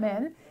to come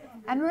in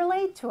and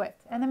relate to it.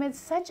 And I mean, it's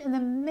such an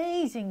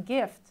amazing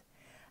gift.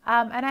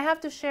 And I have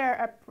to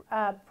share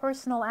a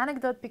personal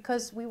anecdote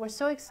because we were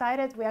so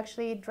excited. We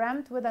actually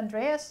dreamt with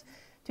Andreas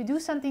to do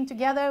something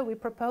together. We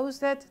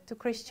proposed it to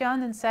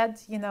Christian and said,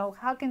 you know,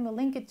 how can we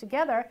link it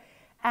together?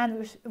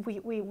 And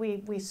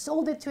we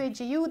sold it to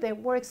AGU. They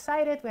were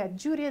excited. We had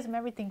Judaism,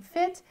 everything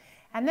fit.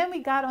 And then we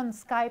got on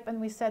Skype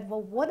and we said,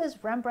 well, what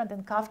does Rembrandt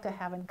and Kafka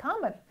have in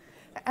common?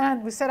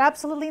 And we said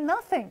absolutely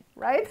nothing,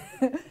 right?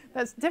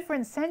 That's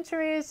different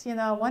centuries. You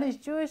know, one is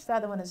Jewish, the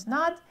other one is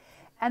not.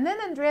 And then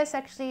Andreas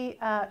actually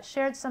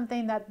shared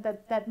something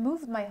that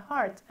moved my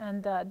heart.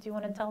 And do you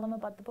want to tell them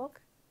about the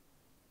book?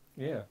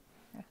 Yeah.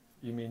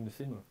 You mean the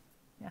Simmel?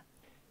 Yeah.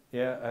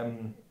 Yeah.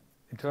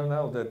 It turned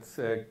out that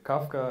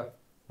Kafka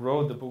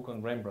wrote the book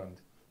on Rembrandt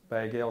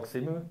by Georg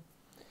Simmel,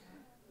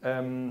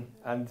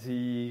 and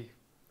he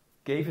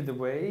gave it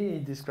away. He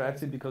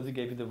describes it because he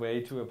gave it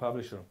away to a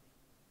publisher,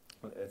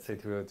 let's say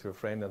to a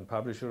friend and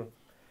publisher.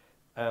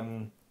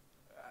 And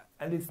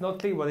it's not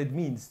clear what it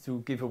means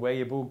to give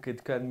away a book.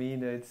 It can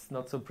mean it's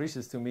not so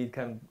precious to me. It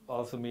can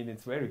also mean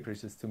it's very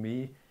precious to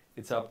me.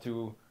 It's up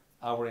to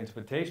our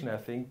interpretation, I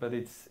think. But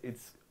it's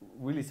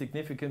really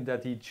significant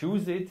that he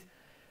chose it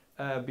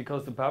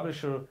because the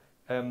publisher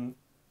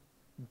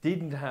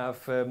didn't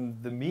have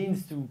the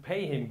means to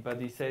pay him. But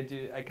he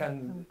said, I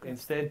can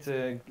instead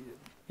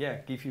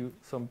give you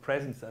some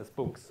presents as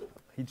books.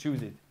 He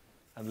chose it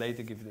and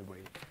later give it away.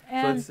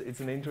 And so it's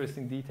an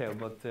interesting detail,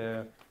 but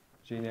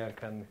Zhenya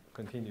can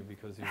continue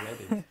because you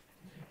read it.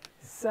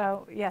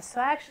 So, yes,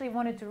 so I actually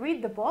wanted to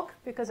read the book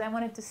because I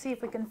wanted to see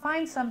if we can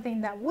find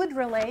something that would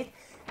relate.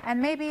 And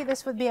maybe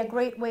this would be a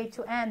great way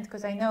to end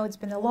because I know it's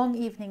been a long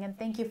evening and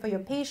thank you for your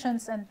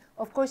patience. And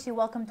of course, you're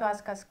welcome to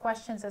ask us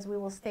questions as we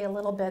will stay a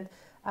little bit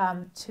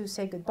to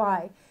say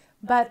goodbye.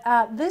 But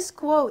this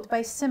quote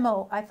by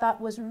Simmel I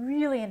thought was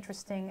really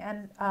interesting,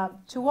 and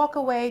to walk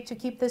away, to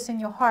keep this in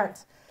your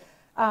heart.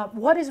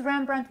 What is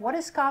Rembrandt? What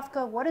is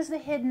Kafka? What is the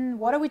hidden?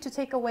 What are we to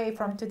take away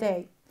from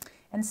today?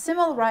 And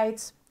Simmel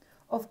writes,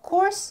 of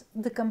course,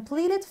 the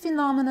completed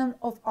phenomenon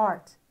of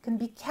art can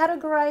be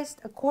categorized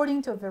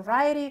according to a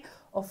variety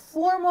of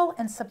formal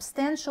and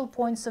substantial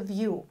points of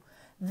view,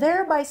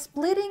 thereby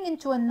splitting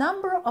into a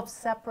number of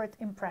separate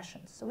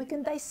impressions. So we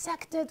can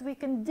dissect it, we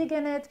can dig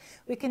in it,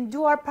 we can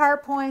do our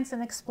PowerPoints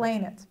and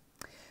explain it.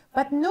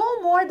 But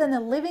no more than a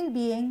living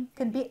being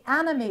can be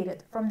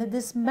animated from the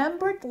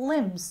dismembered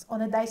limbs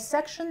on a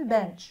dissection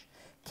bench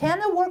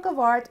can a work of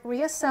art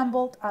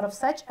reassembled out of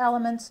such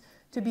elements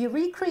to be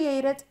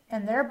recreated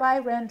and thereby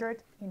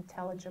rendered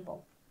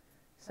intelligible.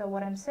 So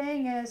what I'm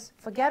saying is,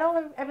 forget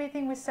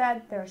everything we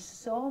said, there's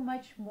so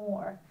much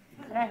more.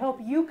 And I hope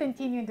you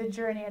continue the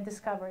journey and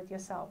discover it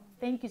yourself.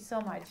 Thank you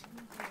so much.